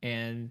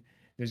 and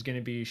there's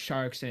gonna be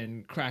sharks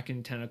and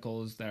kraken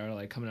tentacles that are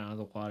like coming out of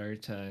the water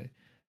to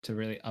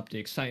really up the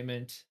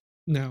excitement.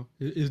 Now,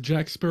 is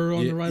Jack Sparrow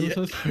on the ride with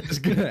us? I was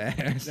gonna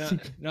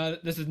ask. No,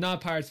 this is not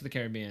Pirates of the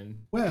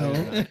Caribbean. Well.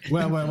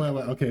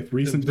 Okay, if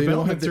recent They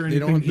don't have developments the- or they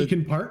don't anything, have he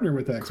the can partner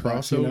with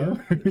Xbox, crossover.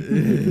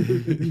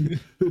 you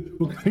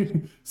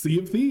know? Sea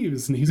of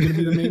Thieves, and he's going to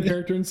be the main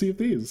character in Sea of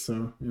Thieves,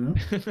 so, you know?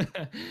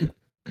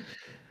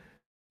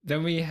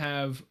 Then we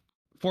have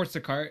Forza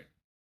Kart.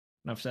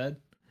 Enough said.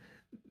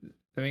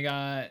 Then we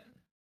got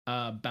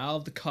Battle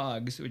of the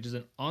Cogs, which is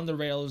an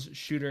on-the-rails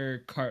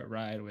shooter kart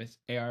ride with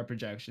AR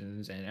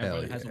projections, and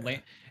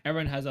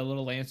everyone has a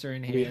little lancer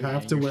in hand. We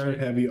have to wear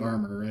heavy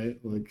armor, right?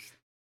 Like,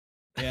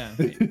 yeah,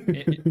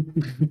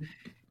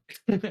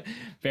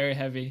 very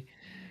heavy.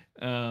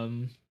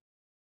 Then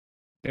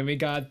I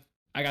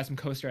got some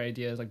coaster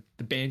ideas, like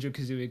the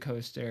Banjo-Kazooie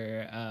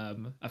coaster,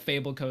 a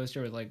Fable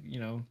coaster with like, you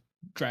know,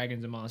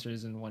 dragons and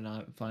monsters and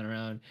whatnot flying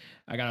around.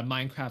 I got a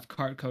Minecraft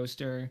kart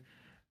coaster.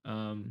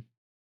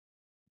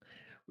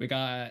 We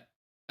got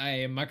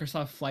a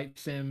Microsoft Flight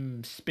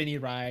Sim spinny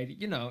ride.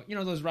 You know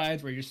those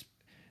rides where you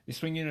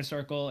swing in a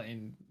circle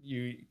and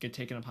you get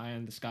taken up high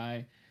in the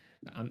sky.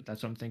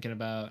 That's what I'm thinking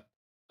about.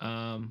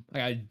 I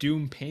got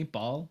Doom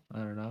paintball. I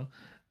don't know.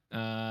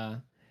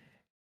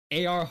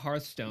 AR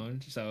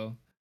Hearthstone. So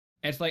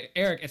it's like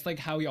Eric. It's like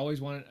how we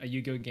always wanted a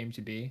Yu-Gi-Oh game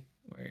to be,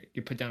 where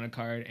you put down a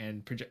card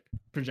and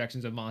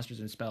projections of monsters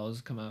and spells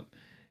come up.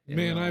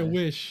 Man, I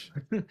wish.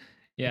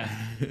 Yeah.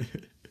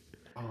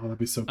 oh, that'd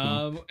be so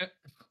cool.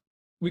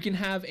 We can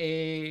have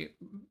we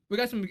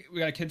got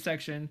a kid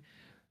section,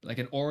 like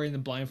an Ori and the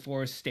Blind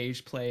Forest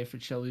stage play for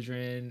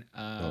children.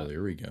 Oh,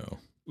 there we go.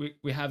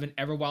 We have an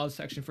Everwild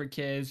section for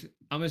kids.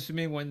 I'm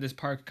assuming when this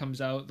park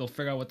comes out, they'll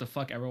figure out what the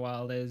fuck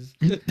Everwild is.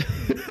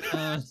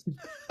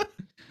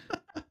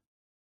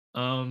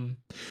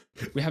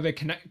 We have a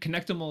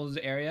Connectimals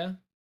area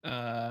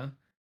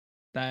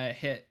that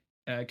hit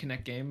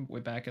Connect game way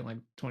back in like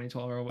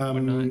 2012 or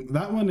whatnot.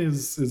 That one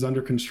is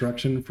under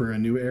construction for a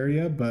new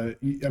area, but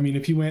I mean,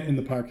 if you went in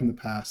the park in the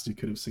past, you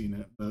could have seen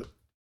it, but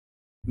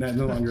that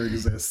no longer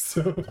exists.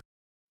 So.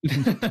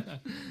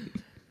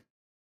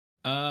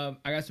 I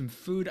got some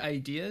food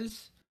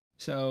ideas.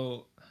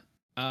 So,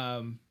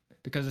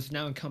 because this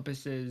now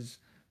encompasses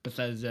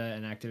Bethesda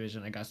and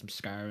Activision, I got some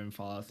Skyrim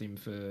Fallout themed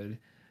food.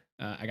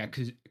 I got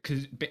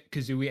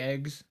Kazooie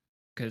eggs.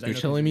 Because you're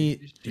telling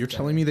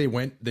me they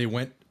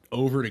went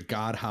over to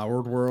God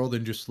Howard World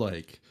and just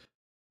like,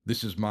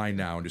 this is mine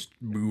now, and just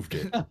moved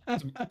it.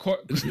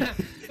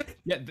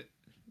 Yeah,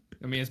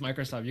 I mean, it's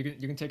Microsoft. You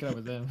can take it up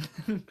with them.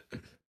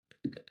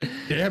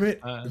 Damn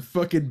it!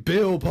 Fucking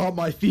Bill bought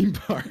my theme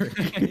park.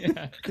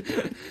 Yeah.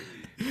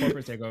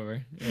 Corporate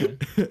takeover. Yeah.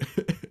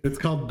 It's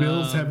called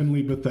Bill's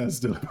Heavenly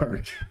Bethesda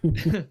Park.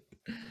 We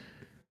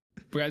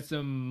got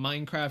some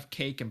Minecraft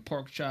cake and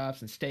pork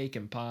chops and steak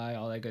and pie,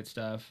 all that good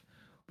stuff.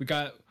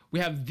 We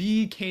have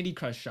the Candy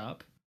Crush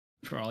shop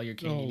for all your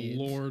candy needs.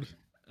 Oh Lord.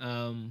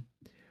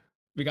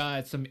 We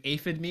got some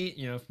aphid meat,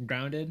 from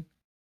Grounded.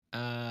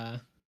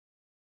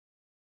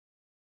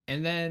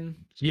 And then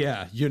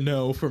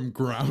from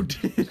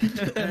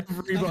Grounded.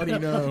 Everybody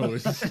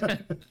knows.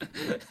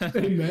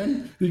 Hey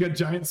man, you got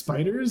giant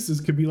spiders. This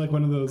could be like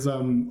one of those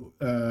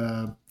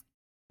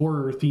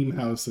horror theme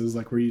houses,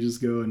 like where you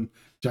just go and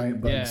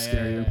giant bugs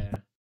scare you.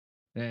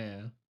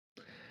 Yeah.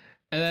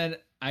 And then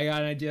I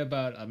got an idea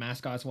about a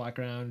mascots walk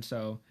around.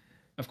 So,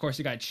 of course,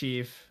 you got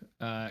Chief,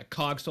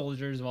 Cog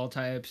soldiers of all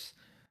types,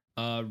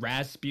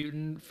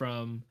 Rasputin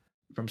from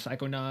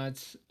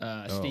Psychonauts,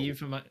 Steve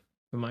from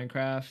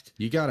Minecraft.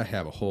 You gotta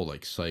have a whole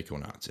like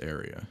Psychonauts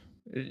area.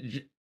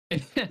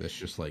 That's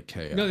just like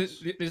chaos. No,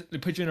 they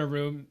put you in a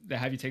room, they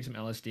have you take some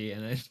LSD,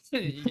 and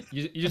then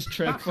you just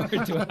trip for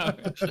 2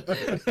 hours.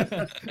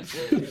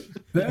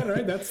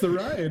 Right, that's the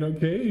ride.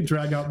 Okay, you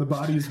drag out the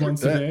bodies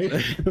once a day.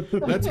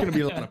 That's gonna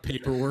be a lot of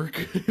paperwork.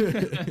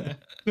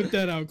 Clip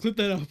that out,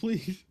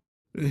 please.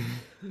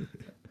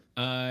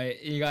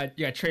 You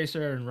got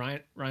Tracer and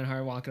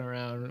Reinhardt walking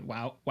around,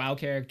 WoW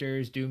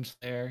characters,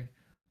 Doomslayer,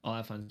 all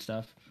that fun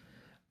stuff.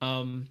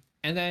 And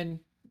then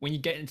when you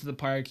get into the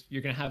park,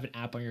 you're gonna have an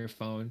app on your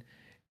phone,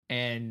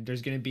 and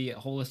there's gonna be a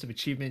whole list of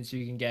achievements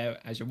you can get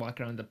as you're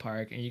walking around the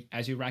park, and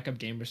as you rack up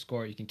gamer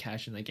score, you can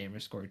cash in that gamer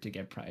score to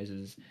get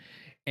prizes.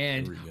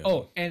 And There we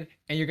go. and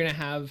there's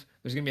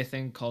gonna be a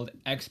thing called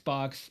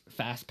Xbox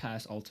Fast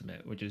Pass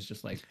Ultimate, which is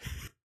just like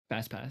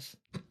Fast Pass.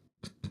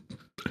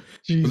 But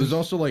Jesus. there's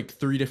also like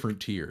 3 different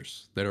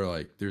tiers that are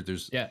like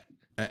there's Yeah.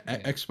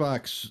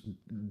 Xbox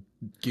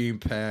Game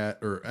Pass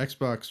or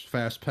Xbox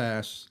Fast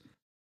Pass,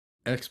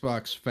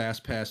 Xbox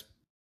Fast Pass,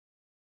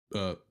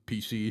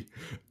 PC,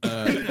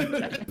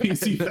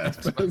 PC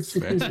Fast Pass.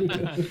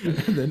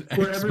 and then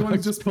Where everyone's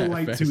Xbox just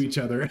polite Fast to Pass. each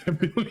other.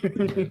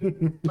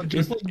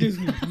 Just like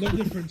Disney, no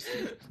difference.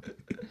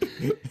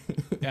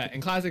 Yeah, in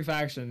Classic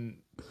Faction,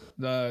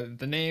 the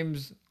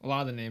names, a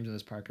lot of the names in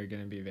this park are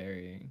gonna be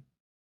very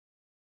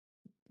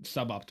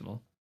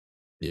suboptimal.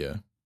 Yeah.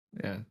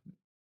 Yeah.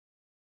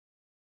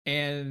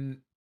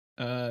 And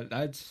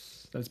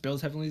that's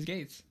Bill's Heavenly's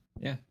Gates.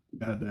 Yeah.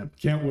 Goddamn.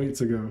 Can't wait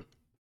to go.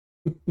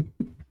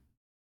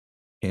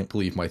 Can't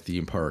believe my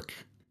theme park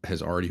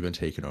has already been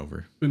taken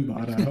over. Been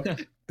bought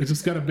out. It's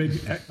just got a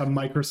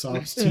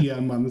Microsoft's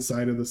TM on the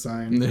side of the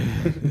sign.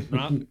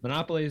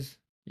 Monopolies,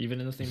 even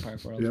in the theme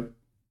park world. Yep.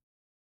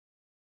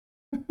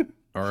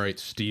 All right,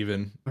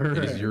 Steven, All it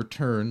is right. your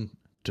turn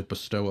to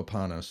bestow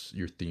upon us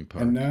your theme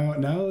park. And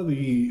now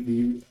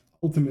the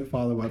ultimate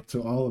follow up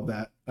to all of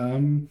that. I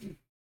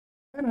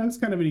know it's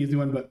kind of an easy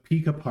one, but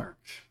Pika Park,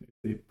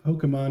 it's a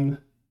Pokemon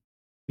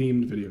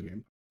themed video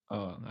game.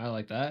 Oh, I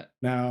like that.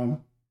 Now,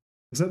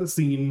 set the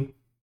scene.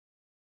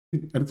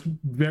 And it's a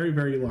very,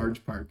 very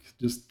large park.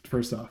 Just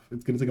first off,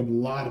 it's going to take up a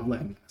lot of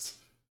landmass.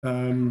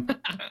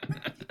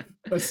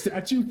 A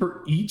statue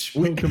for each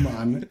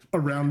Pokemon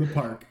around the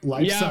park.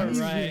 Life size.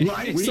 right.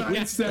 Life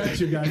size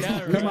statue, guys.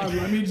 Yeah, Come right. on,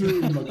 let me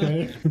dream,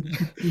 okay?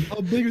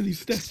 How big are these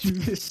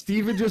statues?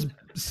 Steven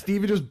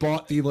just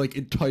bought the like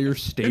entire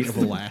state of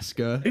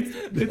Alaska.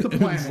 It's a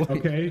planet,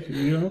 okay?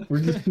 You know,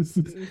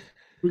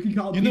 we can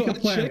call it You know, Pika I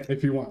Planet checked-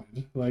 if you want.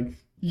 Like,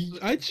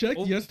 I checked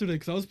Oh. yesterday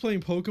because I was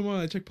playing Pokemon.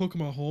 I checked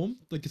Pokemon Home,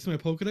 like it's my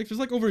Pokedex. There's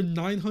like over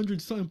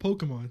 900 something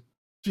Pokemon.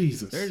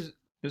 Jesus. There's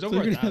So over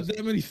you're a gonna have thousand.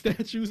 that many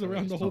statues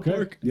around the whole Okay.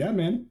 park. Yeah,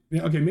 man.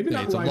 Yeah, okay, maybe Yeah,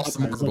 not it's a life lot size.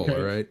 markable,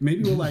 Okay. right?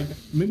 Maybe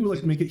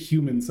we'll make it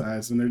human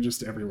size and they're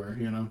just everywhere,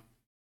 you know.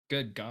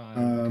 Good God.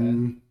 Okay.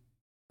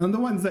 And the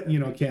ones that, you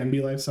know, can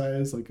be life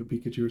size, like a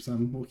Pikachu or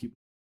something, we'll keep.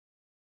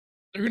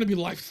 They're gonna be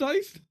life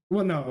sized.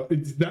 Well, no,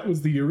 that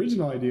was the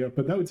original idea,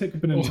 but that would take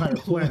up an entire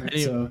planet.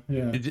 So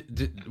yeah.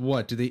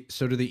 What do they?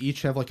 So do they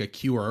each have like a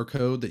QR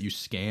code that you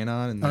scan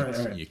on and All that's,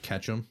 right. you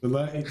catch them?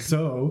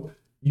 So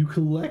you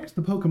collect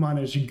the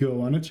Pokemon as you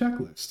go on a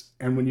checklist,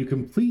 and when you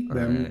complete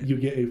them, Alright. you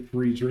get a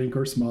free drink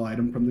or small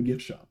item from the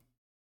gift shop.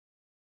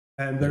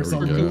 And there's a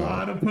There we go.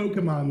 lot of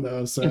Pokemon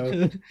though,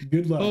 so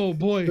good luck. Oh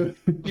boy,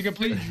 You can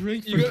free play.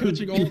 drink You for go-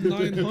 catching all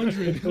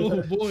 900.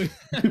 Oh boy.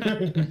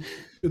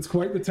 It's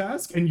quite the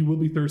task, and you will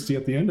be thirsty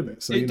at the end of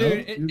it. So you know,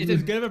 Dude, it's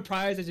as good of a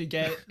prize as you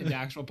get in the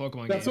actual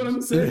Pokemon that's games. what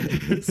I'm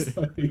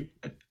saying.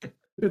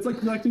 It's like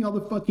collecting all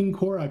the fucking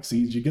Korok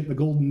seeds. You get the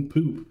golden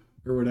poop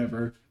or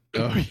whatever.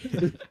 Oh,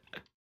 yeah.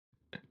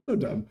 So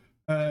dumb.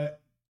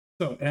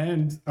 So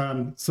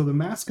the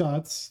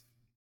mascots,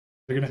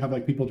 they're gonna have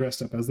like people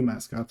dressed up as the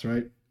mascots,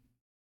 right?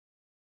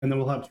 And then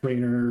we'll have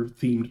trainer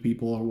themed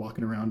people are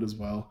walking around as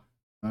well.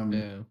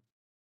 Yeah.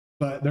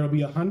 But there'll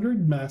be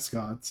 100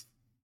 mascots,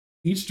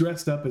 each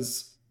dressed up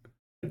as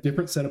a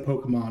different set of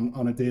Pokemon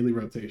on a daily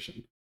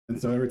rotation. And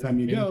so every time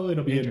you go,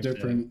 it'll be a Interesting.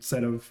 different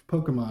set of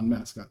Pokemon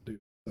mascot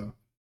dudes. So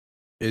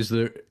Is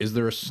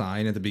there a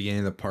sign at the beginning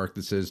of the park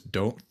that says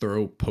 "Don't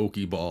throw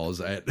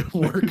Pokeballs at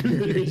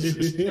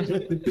workers"?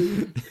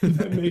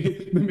 that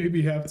may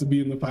maybe have to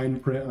be in the fine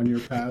print on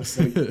your pass.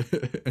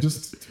 Like,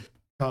 just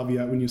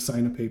caveat when you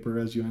sign a paper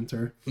as you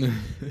enter.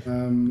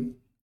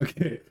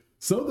 Okay,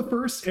 so the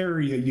first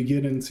area you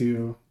get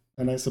into,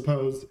 and I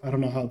suppose I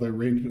don't know how the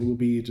arrangement will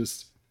be.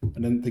 Just I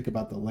didn't think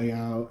about the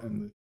layout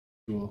and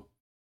the well,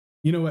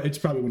 you know what? It's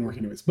probably wouldn't work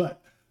anyways.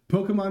 But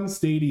Pokemon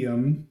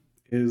Stadium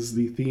is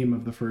the theme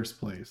of the first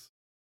place.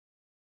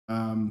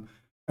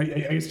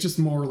 It's just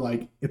more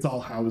like it's all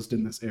housed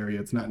in this area.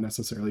 It's not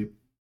necessarily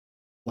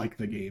like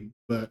the game,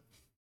 but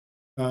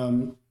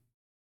so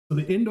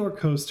the indoor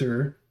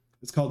coaster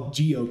is called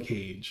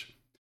Geocage,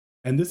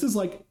 and this is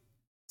like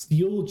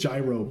steel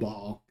gyro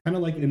ball, kind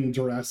of like in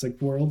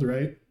Jurassic World,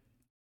 right?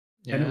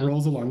 Yeah. And it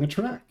rolls along a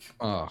track,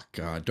 Oh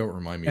God! Don't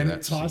remind me and of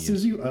it that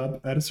tosses scene. you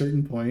up at a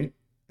certain point,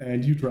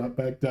 and you drop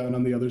back down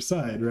on the other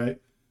side, right?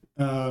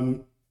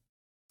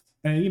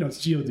 And you know it's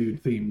Geodude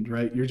themed,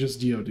 right? You're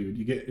just Geodude.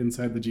 You get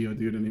inside the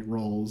Geodude and it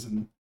rolls,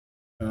 and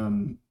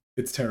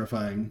it's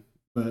terrifying.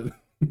 But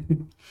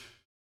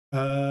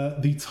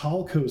the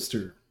tall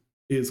coaster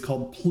is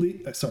called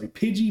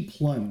Pidgey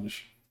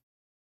Plunge,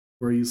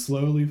 where you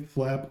slowly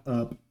flap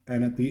up,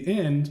 and at the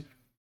end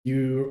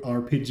you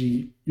are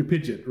Pidgey. You're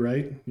Pidgeot,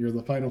 right? You're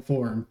the final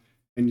form,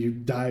 and you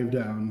dive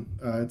down.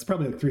 It's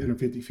probably like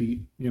 350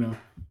 feet,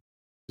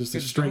 just a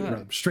Good straight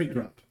dive.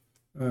 drop.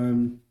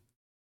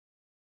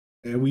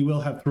 And we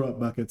will have throw up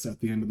buckets at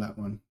the end of that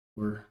one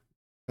for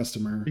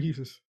customer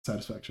Jesus.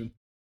 satisfaction.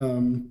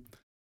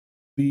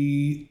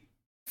 The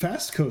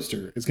fast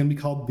coaster is going to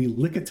be called the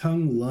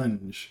Lickitung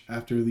Lunge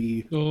after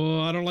the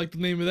Oh, I don't like the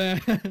name of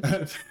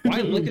that.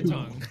 Why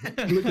Lickitung?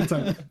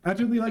 Lickitung.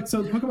 After the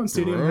so Pokemon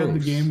Stadium had the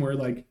Gross. game where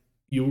like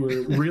you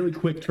were really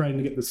quick trying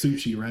to get the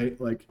sushi, right?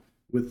 Like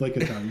with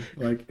Lickitung,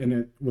 and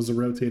it was a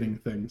rotating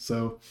thing.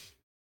 So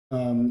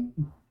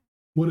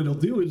what it'll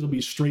do is it'll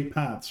be straight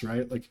paths,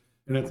 right?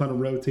 And it's on a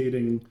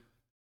rotating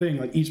thing.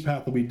 Like each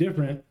path will be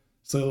different.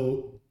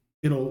 So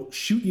it'll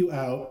shoot you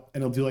out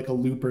and it'll do like a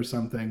loop or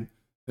something.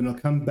 Then it'll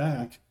come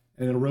back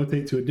and it'll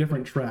rotate to a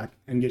different track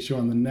and get you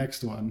on the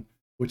next one,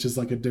 which is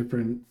like a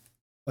different,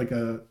 like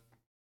a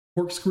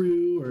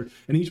corkscrew,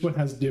 and each one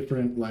has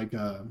different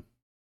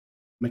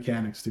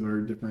mechanics to it,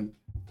 or different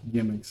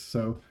gimmicks.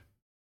 So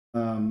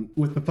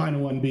with the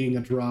final one being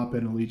a drop,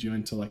 and it'll lead you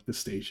into like the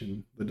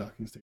station, the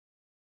docking station.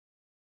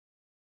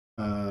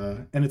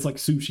 And it's like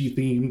sushi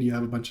themed. You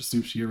have a bunch of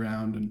sushi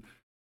around, and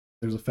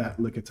there's a fat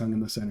Lickitung in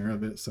the center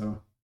of it.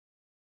 So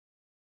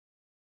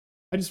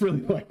I just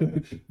really like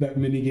that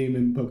mini game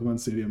in Pokemon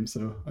Stadium.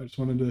 So I just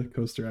wanted to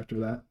coaster after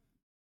that.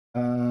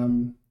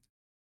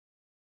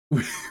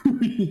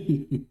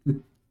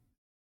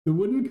 The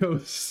wooden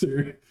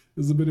coaster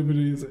is a bit of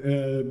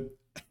it.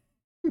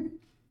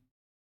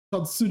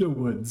 Called Pseudo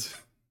Woods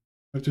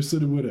after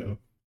Sudowoodo,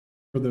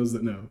 for those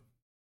that know.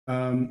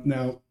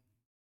 Now,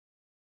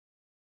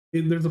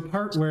 there's a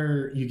part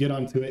where you get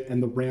onto it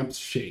and the ramps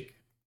shake.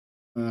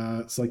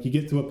 It's like you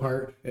get to a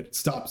part, it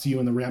stops you,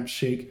 and the ramps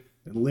shake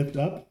and lift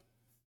up,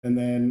 and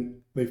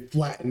then they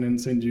flatten and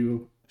send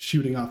you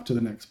shooting off to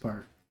the next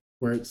part,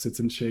 where it sits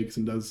and shakes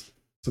and does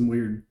some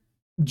weird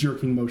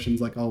jerking motions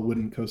like all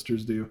wooden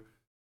coasters do.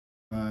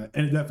 And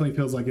it definitely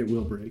feels like it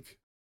will break.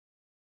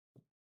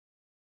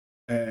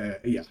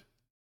 Yeah,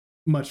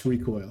 much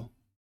recoil.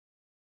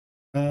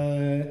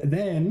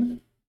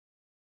 Then,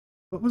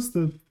 what was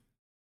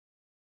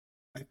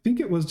I think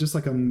it was just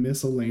like a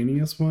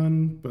miscellaneous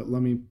one, but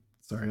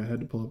sorry, I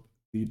had to pull up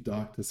the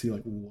doc to see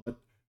like what I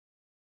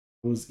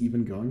was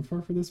even going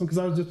for this one, because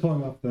I was just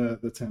pulling up the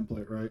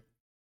template, right?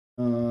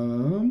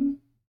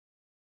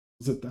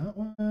 Was it that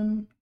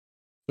one?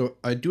 So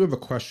I do have a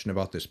question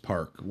about this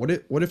park. What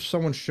if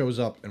someone shows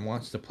up and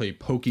wants to play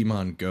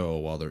Pokemon Go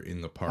while they're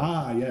in the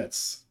park?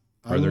 Yes.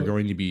 Are there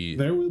going to be?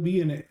 There will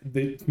be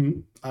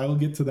I will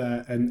get to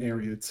that in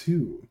area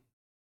 2.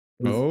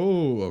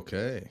 Oh,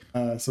 okay.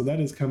 So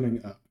that is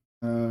coming up.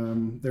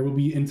 There will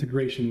be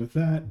integration with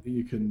that.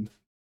 You can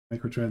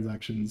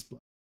microtransactions.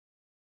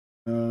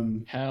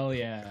 Hell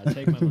yeah,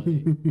 take my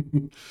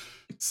money.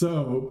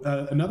 So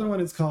another one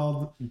is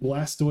called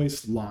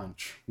Blastoise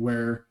Launch,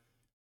 where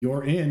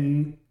you're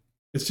in.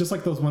 It's just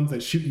like those ones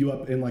that shoot you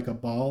up in like a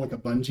ball, like a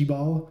bungee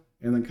ball,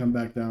 and then come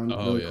back down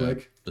really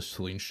quick. The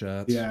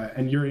slingshots. Yeah,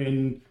 and you're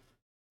in.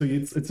 So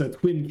it's a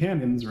twin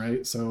cannons,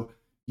 right? So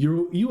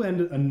you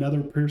and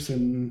another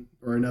person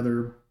or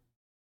another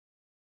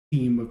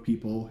team of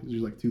people,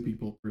 usually like 2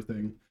 people per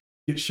thing,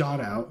 get shot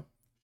out.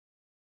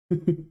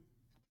 And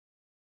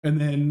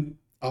then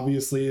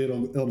obviously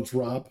it'll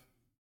drop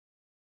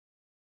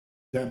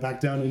back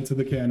down into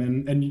the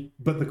cannon.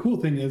 But the cool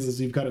thing is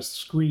you've got a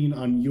screen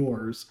on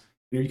yours,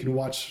 and you can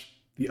watch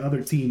the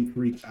other team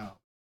freak out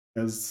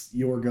as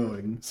you're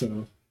going.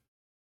 So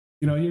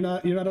you're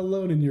not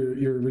alone in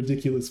your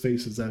ridiculous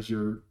faces as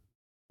you're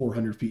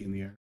 400 feet in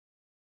the air.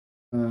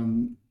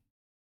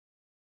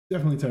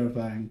 Definitely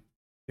terrifying.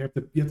 You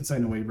have to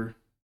sign a waiver.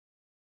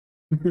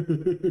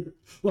 a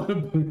lot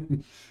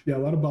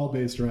of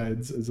ball-based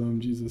rides, as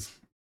Jesus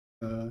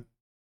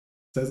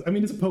says. I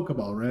mean, it's a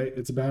Pokeball, right?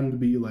 It's bound to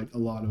be like a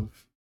lot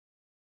of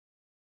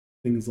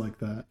things like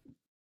that.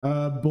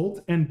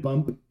 Bolt and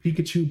Bump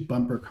Pikachu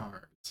bumper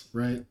cars,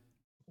 right?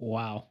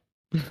 Wow.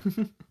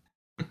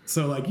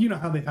 So like,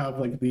 how they have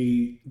like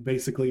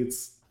basically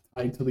it's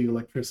tied to the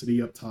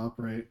electricity up top,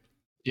 right?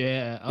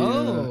 Yeah.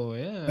 Oh,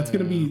 yeah. That's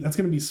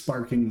gonna be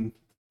sparking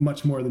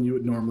much more than you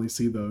would normally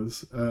see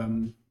those,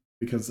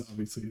 because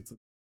obviously it's a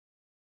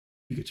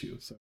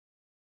Pikachu. So,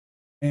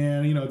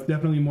 and it's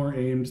definitely more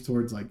aimed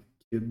towards like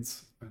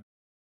kids,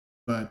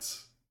 but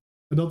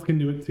adults can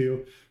do it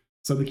too.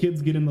 So the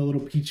kids get in the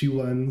little Pichu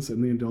ones,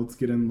 and the adults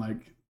get in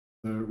like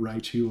the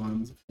Raichu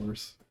ones, of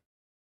course.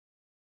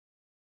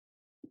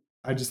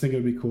 I just think it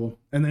would be cool.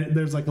 And then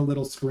there's like a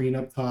little screen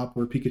up top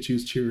where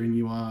Pikachu's cheering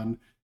you on,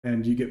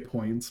 and you get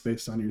points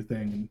based on your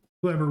thing. And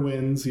whoever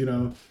wins,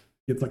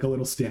 gets like a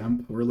little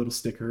stamp or a little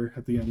sticker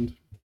at the end.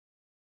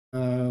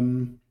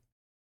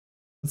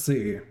 Let's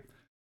see.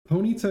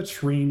 Ponyta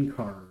train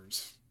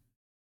cars.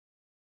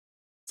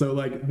 So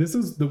like this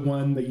is the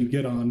one that you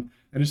get on,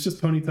 and it's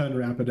just Ponyta and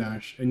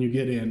Rapidash, and you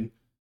get in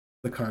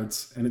the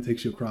carts, and it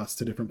takes you across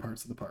to different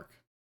parts of the park,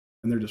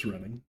 and they're just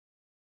running.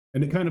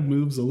 And it kind of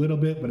moves a little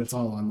bit, but it's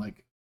all on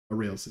like a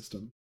rail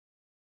system.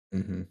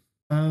 Mm-hmm.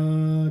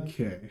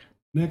 Okay.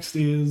 Next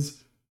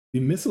is the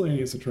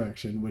miscellaneous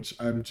attraction, which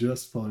I'm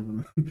just pulling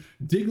from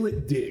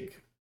Diglett Dig.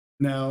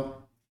 Now,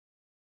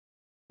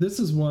 this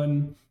is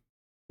one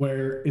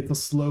where it's a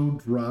slow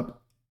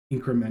drop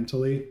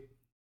incrementally,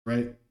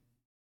 right?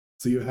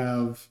 So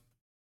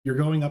you're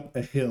going up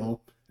a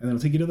hill, and then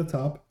it'll take you to the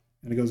top,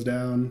 and it goes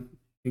down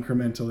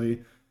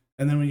incrementally,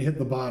 and then when you hit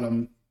the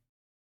bottom,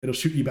 it'll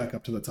shoot you back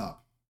up to the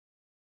top,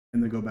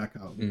 and then go back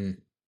out. I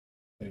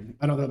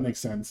don't know if that makes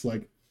sense.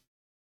 Like,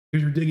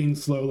 because you're digging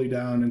slowly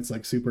down, and it's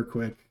like super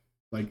quick,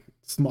 like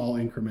small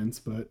increments,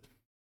 but it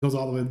goes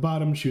all the way to the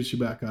bottom, shoots you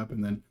back up,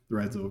 and then the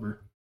ride's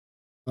over.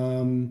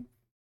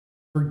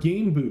 For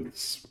game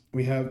booths,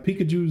 we have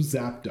Pikachu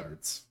Zap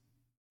Darts.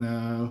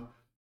 Now,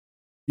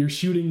 you're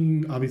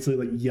shooting obviously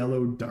like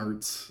yellow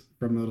darts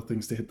from little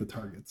things to hit the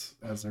targets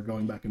as they're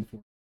going back and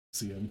forth.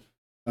 See them.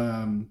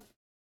 And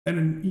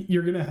then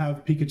you're gonna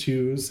have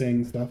Pikachu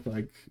saying stuff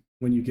like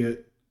when you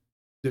get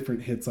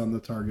different hits on the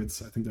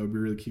targets. I think that would be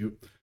really cute.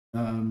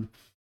 And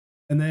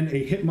then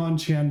a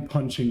Hitmonchan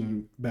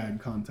punching bag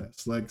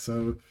contest. Like,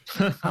 so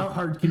how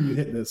hard can you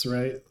hit this,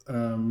 right?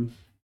 And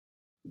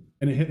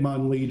a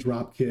Hitmonlee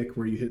drop kick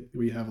where you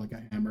have like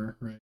a hammer,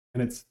 right?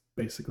 And it's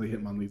basically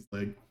Hitmonlee's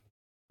leg.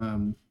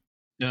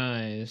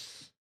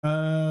 Nice.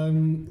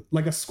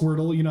 Like a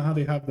Squirtle, you know how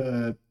they have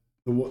the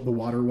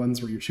water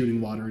ones where you're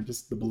shooting water and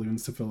just the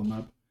balloons to fill them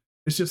up.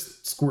 It's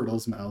just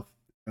Squirtle's mouth,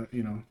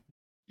 you know.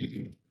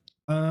 The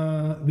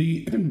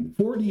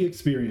 4D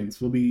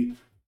experience will be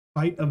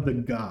Fight of the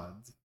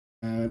Gods.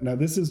 Now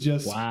this is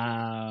just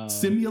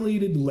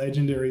simulated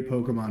legendary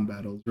Pokemon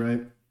battles,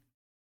 right?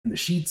 And the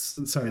seats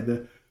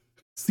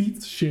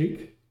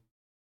shake.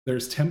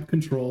 There's temp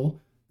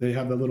control. They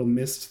have the little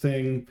mist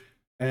thing,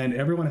 and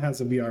everyone has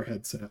a VR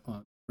headset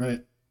on,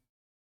 right?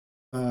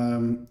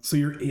 So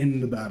you're in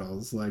the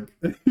battles, like.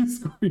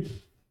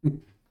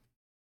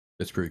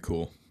 That's pretty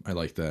cool. I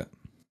like that.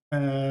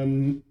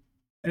 And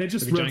it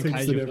just like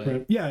rotates the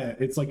different. Yeah,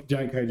 it's like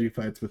giant kaiju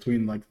fights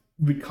between like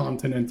the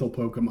continental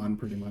Pokemon,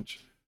 pretty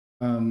much.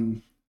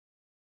 And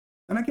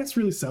I guess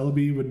really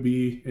Celebi would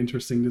be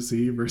interesting to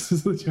see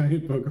versus the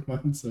giant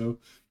Pokemon. So,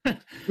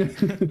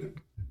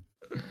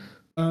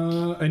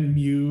 and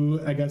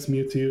Mew, I guess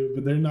Mewtwo,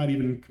 but they're not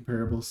even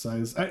comparable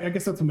size. I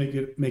guess that's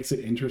what makes it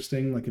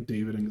interesting, like a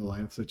David and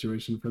Goliath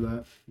situation for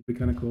that. Would be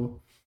kind of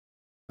cool.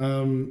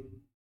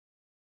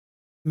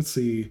 Let's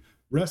see,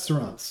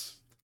 restaurants.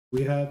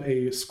 We have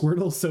a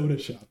Squirtle soda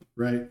shop,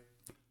 right?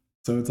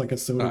 So it's like a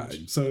soda.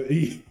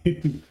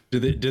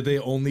 Did they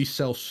only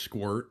sell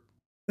Squirt?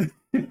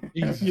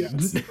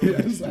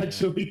 yes,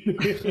 actually.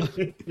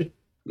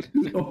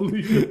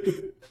 Only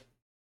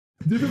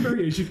different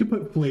variations. You can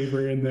put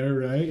flavor in there,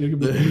 right? You can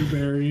put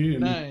blueberry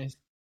and Nice.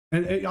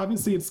 And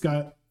obviously it's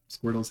got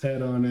Squirtle's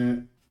head on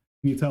it.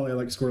 You tell I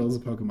like Squirtle as a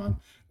Pokemon.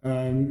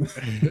 And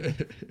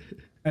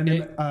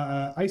then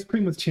ice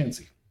cream with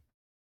Chansey.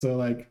 So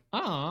like,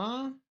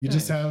 you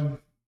just have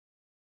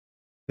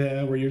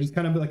where you're just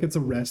kind of like, it's a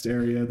rest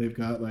area. They've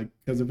got like,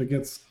 because if it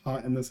gets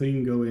hot in this thing, you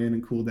can go in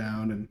and cool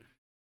down, and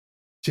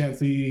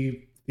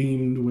Chansey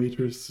themed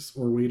waitress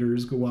or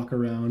waiters go walk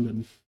around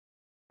and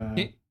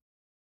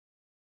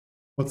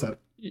what's that?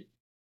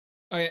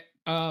 Okay,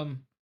 I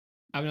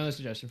have another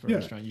suggestion for a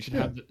restaurant. You should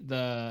have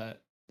the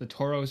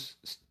Toro's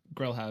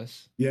Grill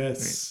House.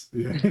 Yes.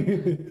 Yeah.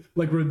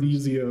 Like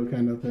Rodizio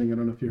kind of thing. I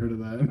don't know if you heard of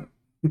that.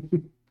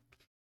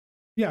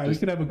 Yeah, we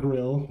could have a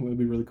grill. It would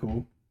be really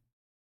cool.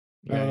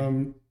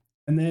 Right.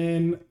 And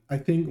then I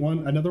think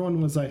another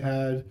one was I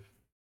had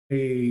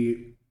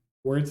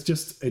where it's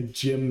just a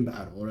gym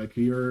battle. Like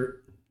the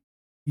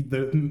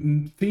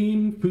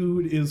theme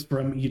food is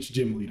from each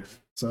gym leader.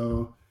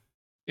 So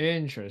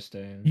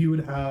interesting. You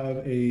would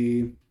have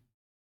a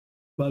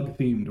bug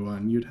themed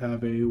one, you'd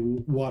have a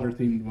water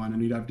themed one,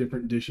 and you'd have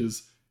different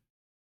dishes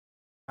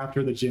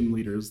after the gym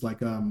leaders.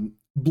 Like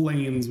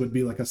Blaine's would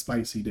be like a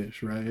spicy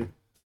dish, right?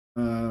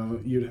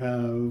 You'd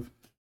have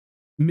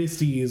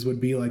Misty's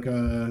would be like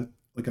a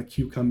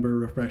cucumber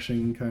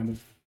refreshing kind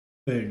of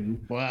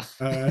thing. Wow.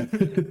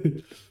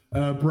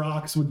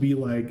 Brock's would be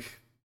like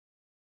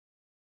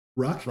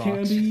rock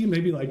candy,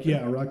 maybe like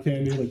rock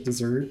candy, like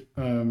dessert.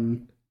 I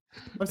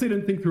say I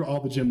didn't think through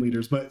all the gym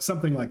leaders, but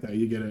something like that.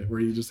 You get it,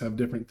 where you just have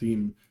different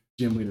theme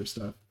gym leader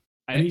stuff.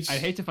 I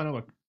hate to find out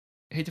what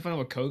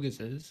Koga's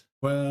is.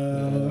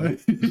 Well,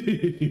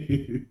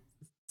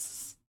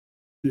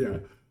 yeah.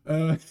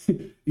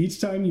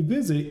 Each time you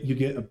visit, you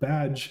get a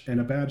badge and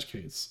a badge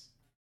case.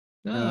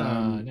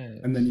 Nice.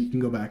 And then you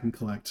can go back and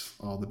collect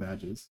all the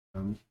badges.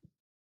 Fun.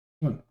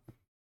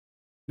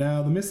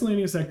 Now, the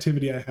miscellaneous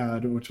activity I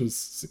had, which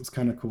was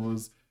kind of cool,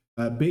 is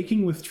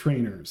baking with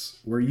trainers,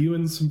 where you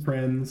and some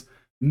friends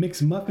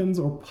mix muffins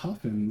or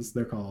puffins,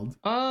 they're called,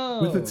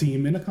 with a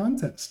team in a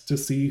contest to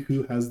see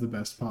who has the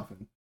best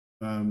puffin.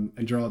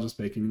 And you're all just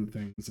baking the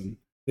things, and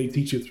they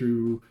teach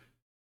you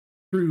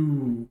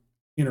through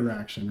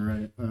interaction,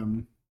 right?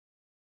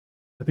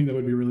 I think that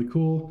would be really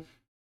cool.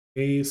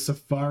 A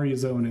Safari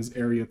Zone is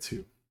Area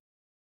 2.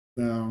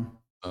 So,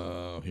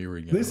 here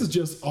we go. This is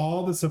just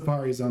all the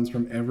Safari Zones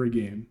from every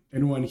game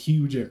in one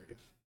huge area,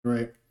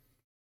 right?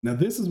 Now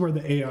this is where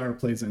the AR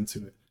plays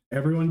into it.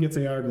 Everyone gets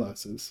AR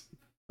glasses,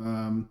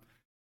 and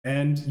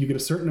you get a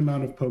certain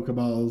amount of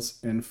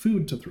Pokeballs and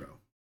food to throw.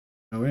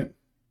 Go in.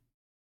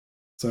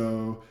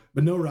 So,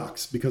 but no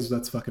rocks because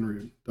that's fucking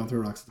rude. Don't throw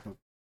rocks at the Pokemon.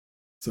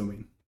 So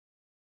mean.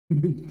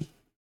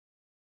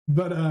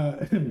 But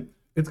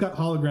it's got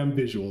hologram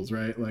visuals,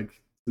 right? Like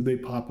they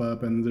pop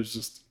up and there's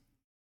just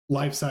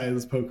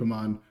life-size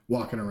Pokemon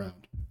walking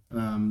around.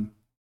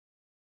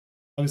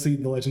 Obviously,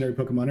 the legendary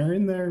Pokemon are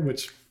in there,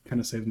 which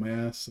kind of saved my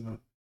ass. So.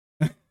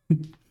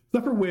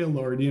 Except for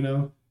Wailord, you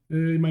know,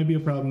 it might be a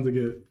problem to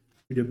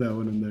get that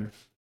one in there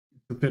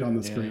to fit on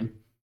the screen.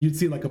 You'd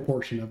see like a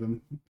portion of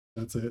him.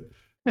 That's it.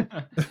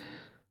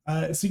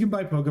 So you can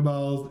buy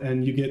Pokeballs,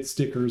 and you get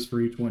stickers for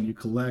each one you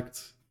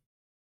collect.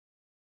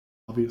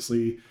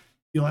 Obviously,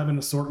 you'll have an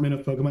assortment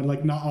of Pokemon.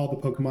 Like, not all the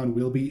Pokemon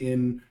will be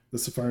in the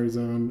Safari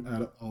Zone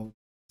at all,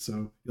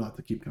 so you'll have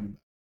to keep coming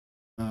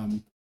back.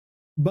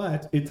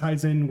 But it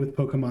ties in with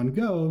Pokemon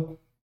Go,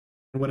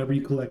 and whatever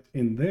you collect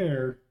in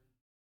there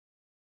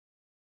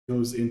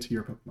goes into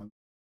your Pokemon.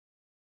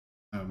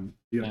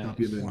 You have a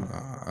copy of it.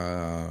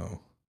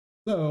 Wow.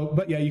 So,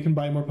 but yeah, you can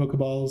buy more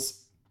Pokeballs,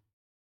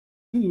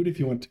 food if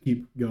you want to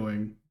keep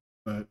going,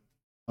 but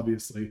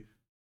obviously,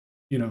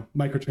 you know,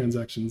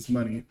 microtransactions,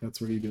 money,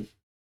 that's where you get.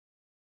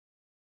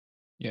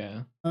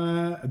 Yeah.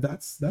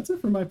 That's it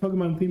for my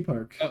Pokemon theme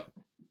park. Oh.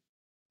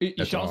 You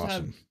That's should also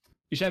awesome.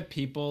 you should have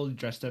people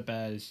dressed up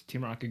as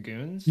Team Rocket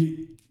goons.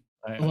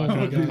 Like, Oh, Oh,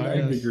 my dude, God,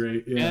 that'd be yes.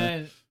 great.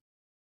 Yeah.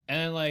 and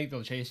then like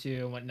they'll chase you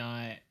and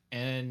whatnot,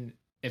 and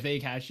if they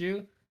catch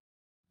you,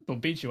 they'll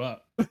beat you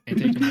up and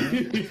take your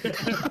money.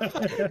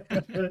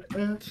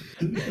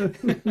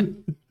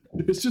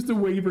 It's just a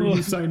waiver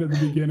you sign at the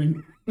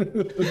beginning.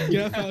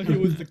 Gaff out here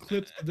with the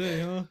clips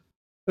today, huh?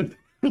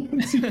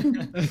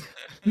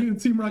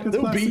 Team Rocket's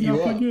They'll beat blasting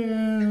you up up.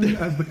 again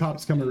as the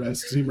cops come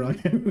arrest Team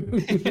Rocket.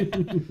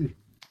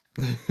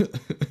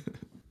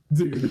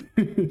 Dude,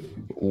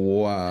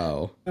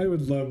 Wow. I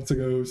would love to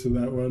go to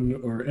that one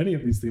or any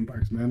of these theme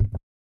parks, man.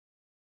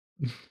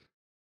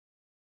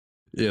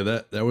 Yeah,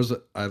 that was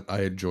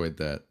I enjoyed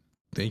that.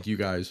 Thank you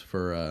guys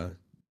for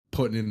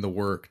putting in the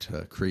work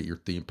to create your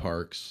theme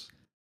parks.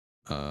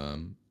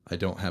 I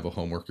don't have a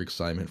homework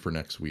assignment for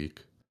next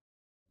week.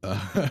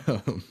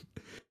 But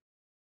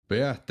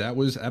yeah, that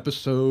was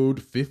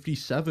episode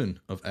 57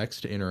 of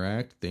X to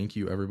Interact. Thank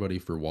you everybody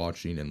for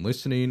watching and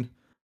listening.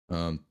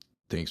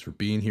 Thanks for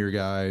being here,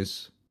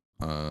 guys.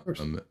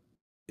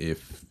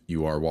 If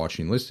you are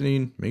watching,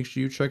 listening, make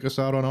sure you check us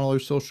out on all our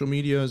social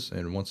medias.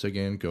 And once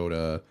again, go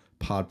to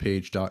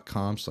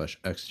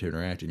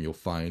podpage.com/x2interact and you'll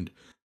find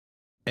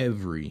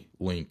every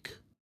link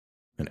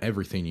and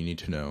everything you need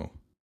to know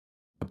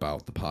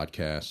about the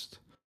podcast,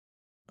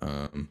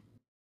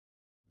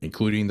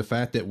 including the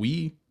fact that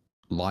we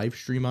live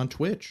stream on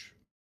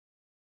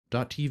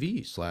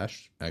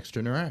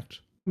twitch.tv/x2interact,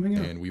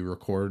 and we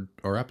record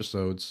our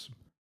episodes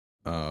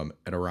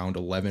at around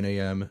 11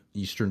 a.m.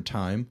 Eastern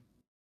time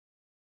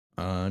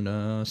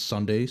on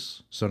Sunday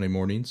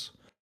mornings.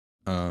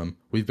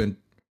 We've been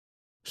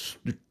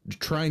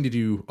trying to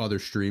do other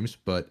streams,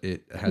 but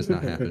it has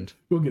not happened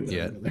We'll get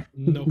there. yet.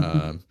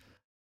 No.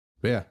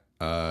 But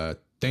yeah,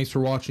 thanks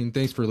for watching.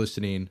 Thanks for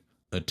listening.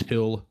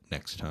 Until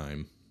next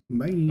time.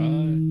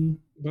 Bye.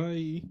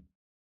 Bye.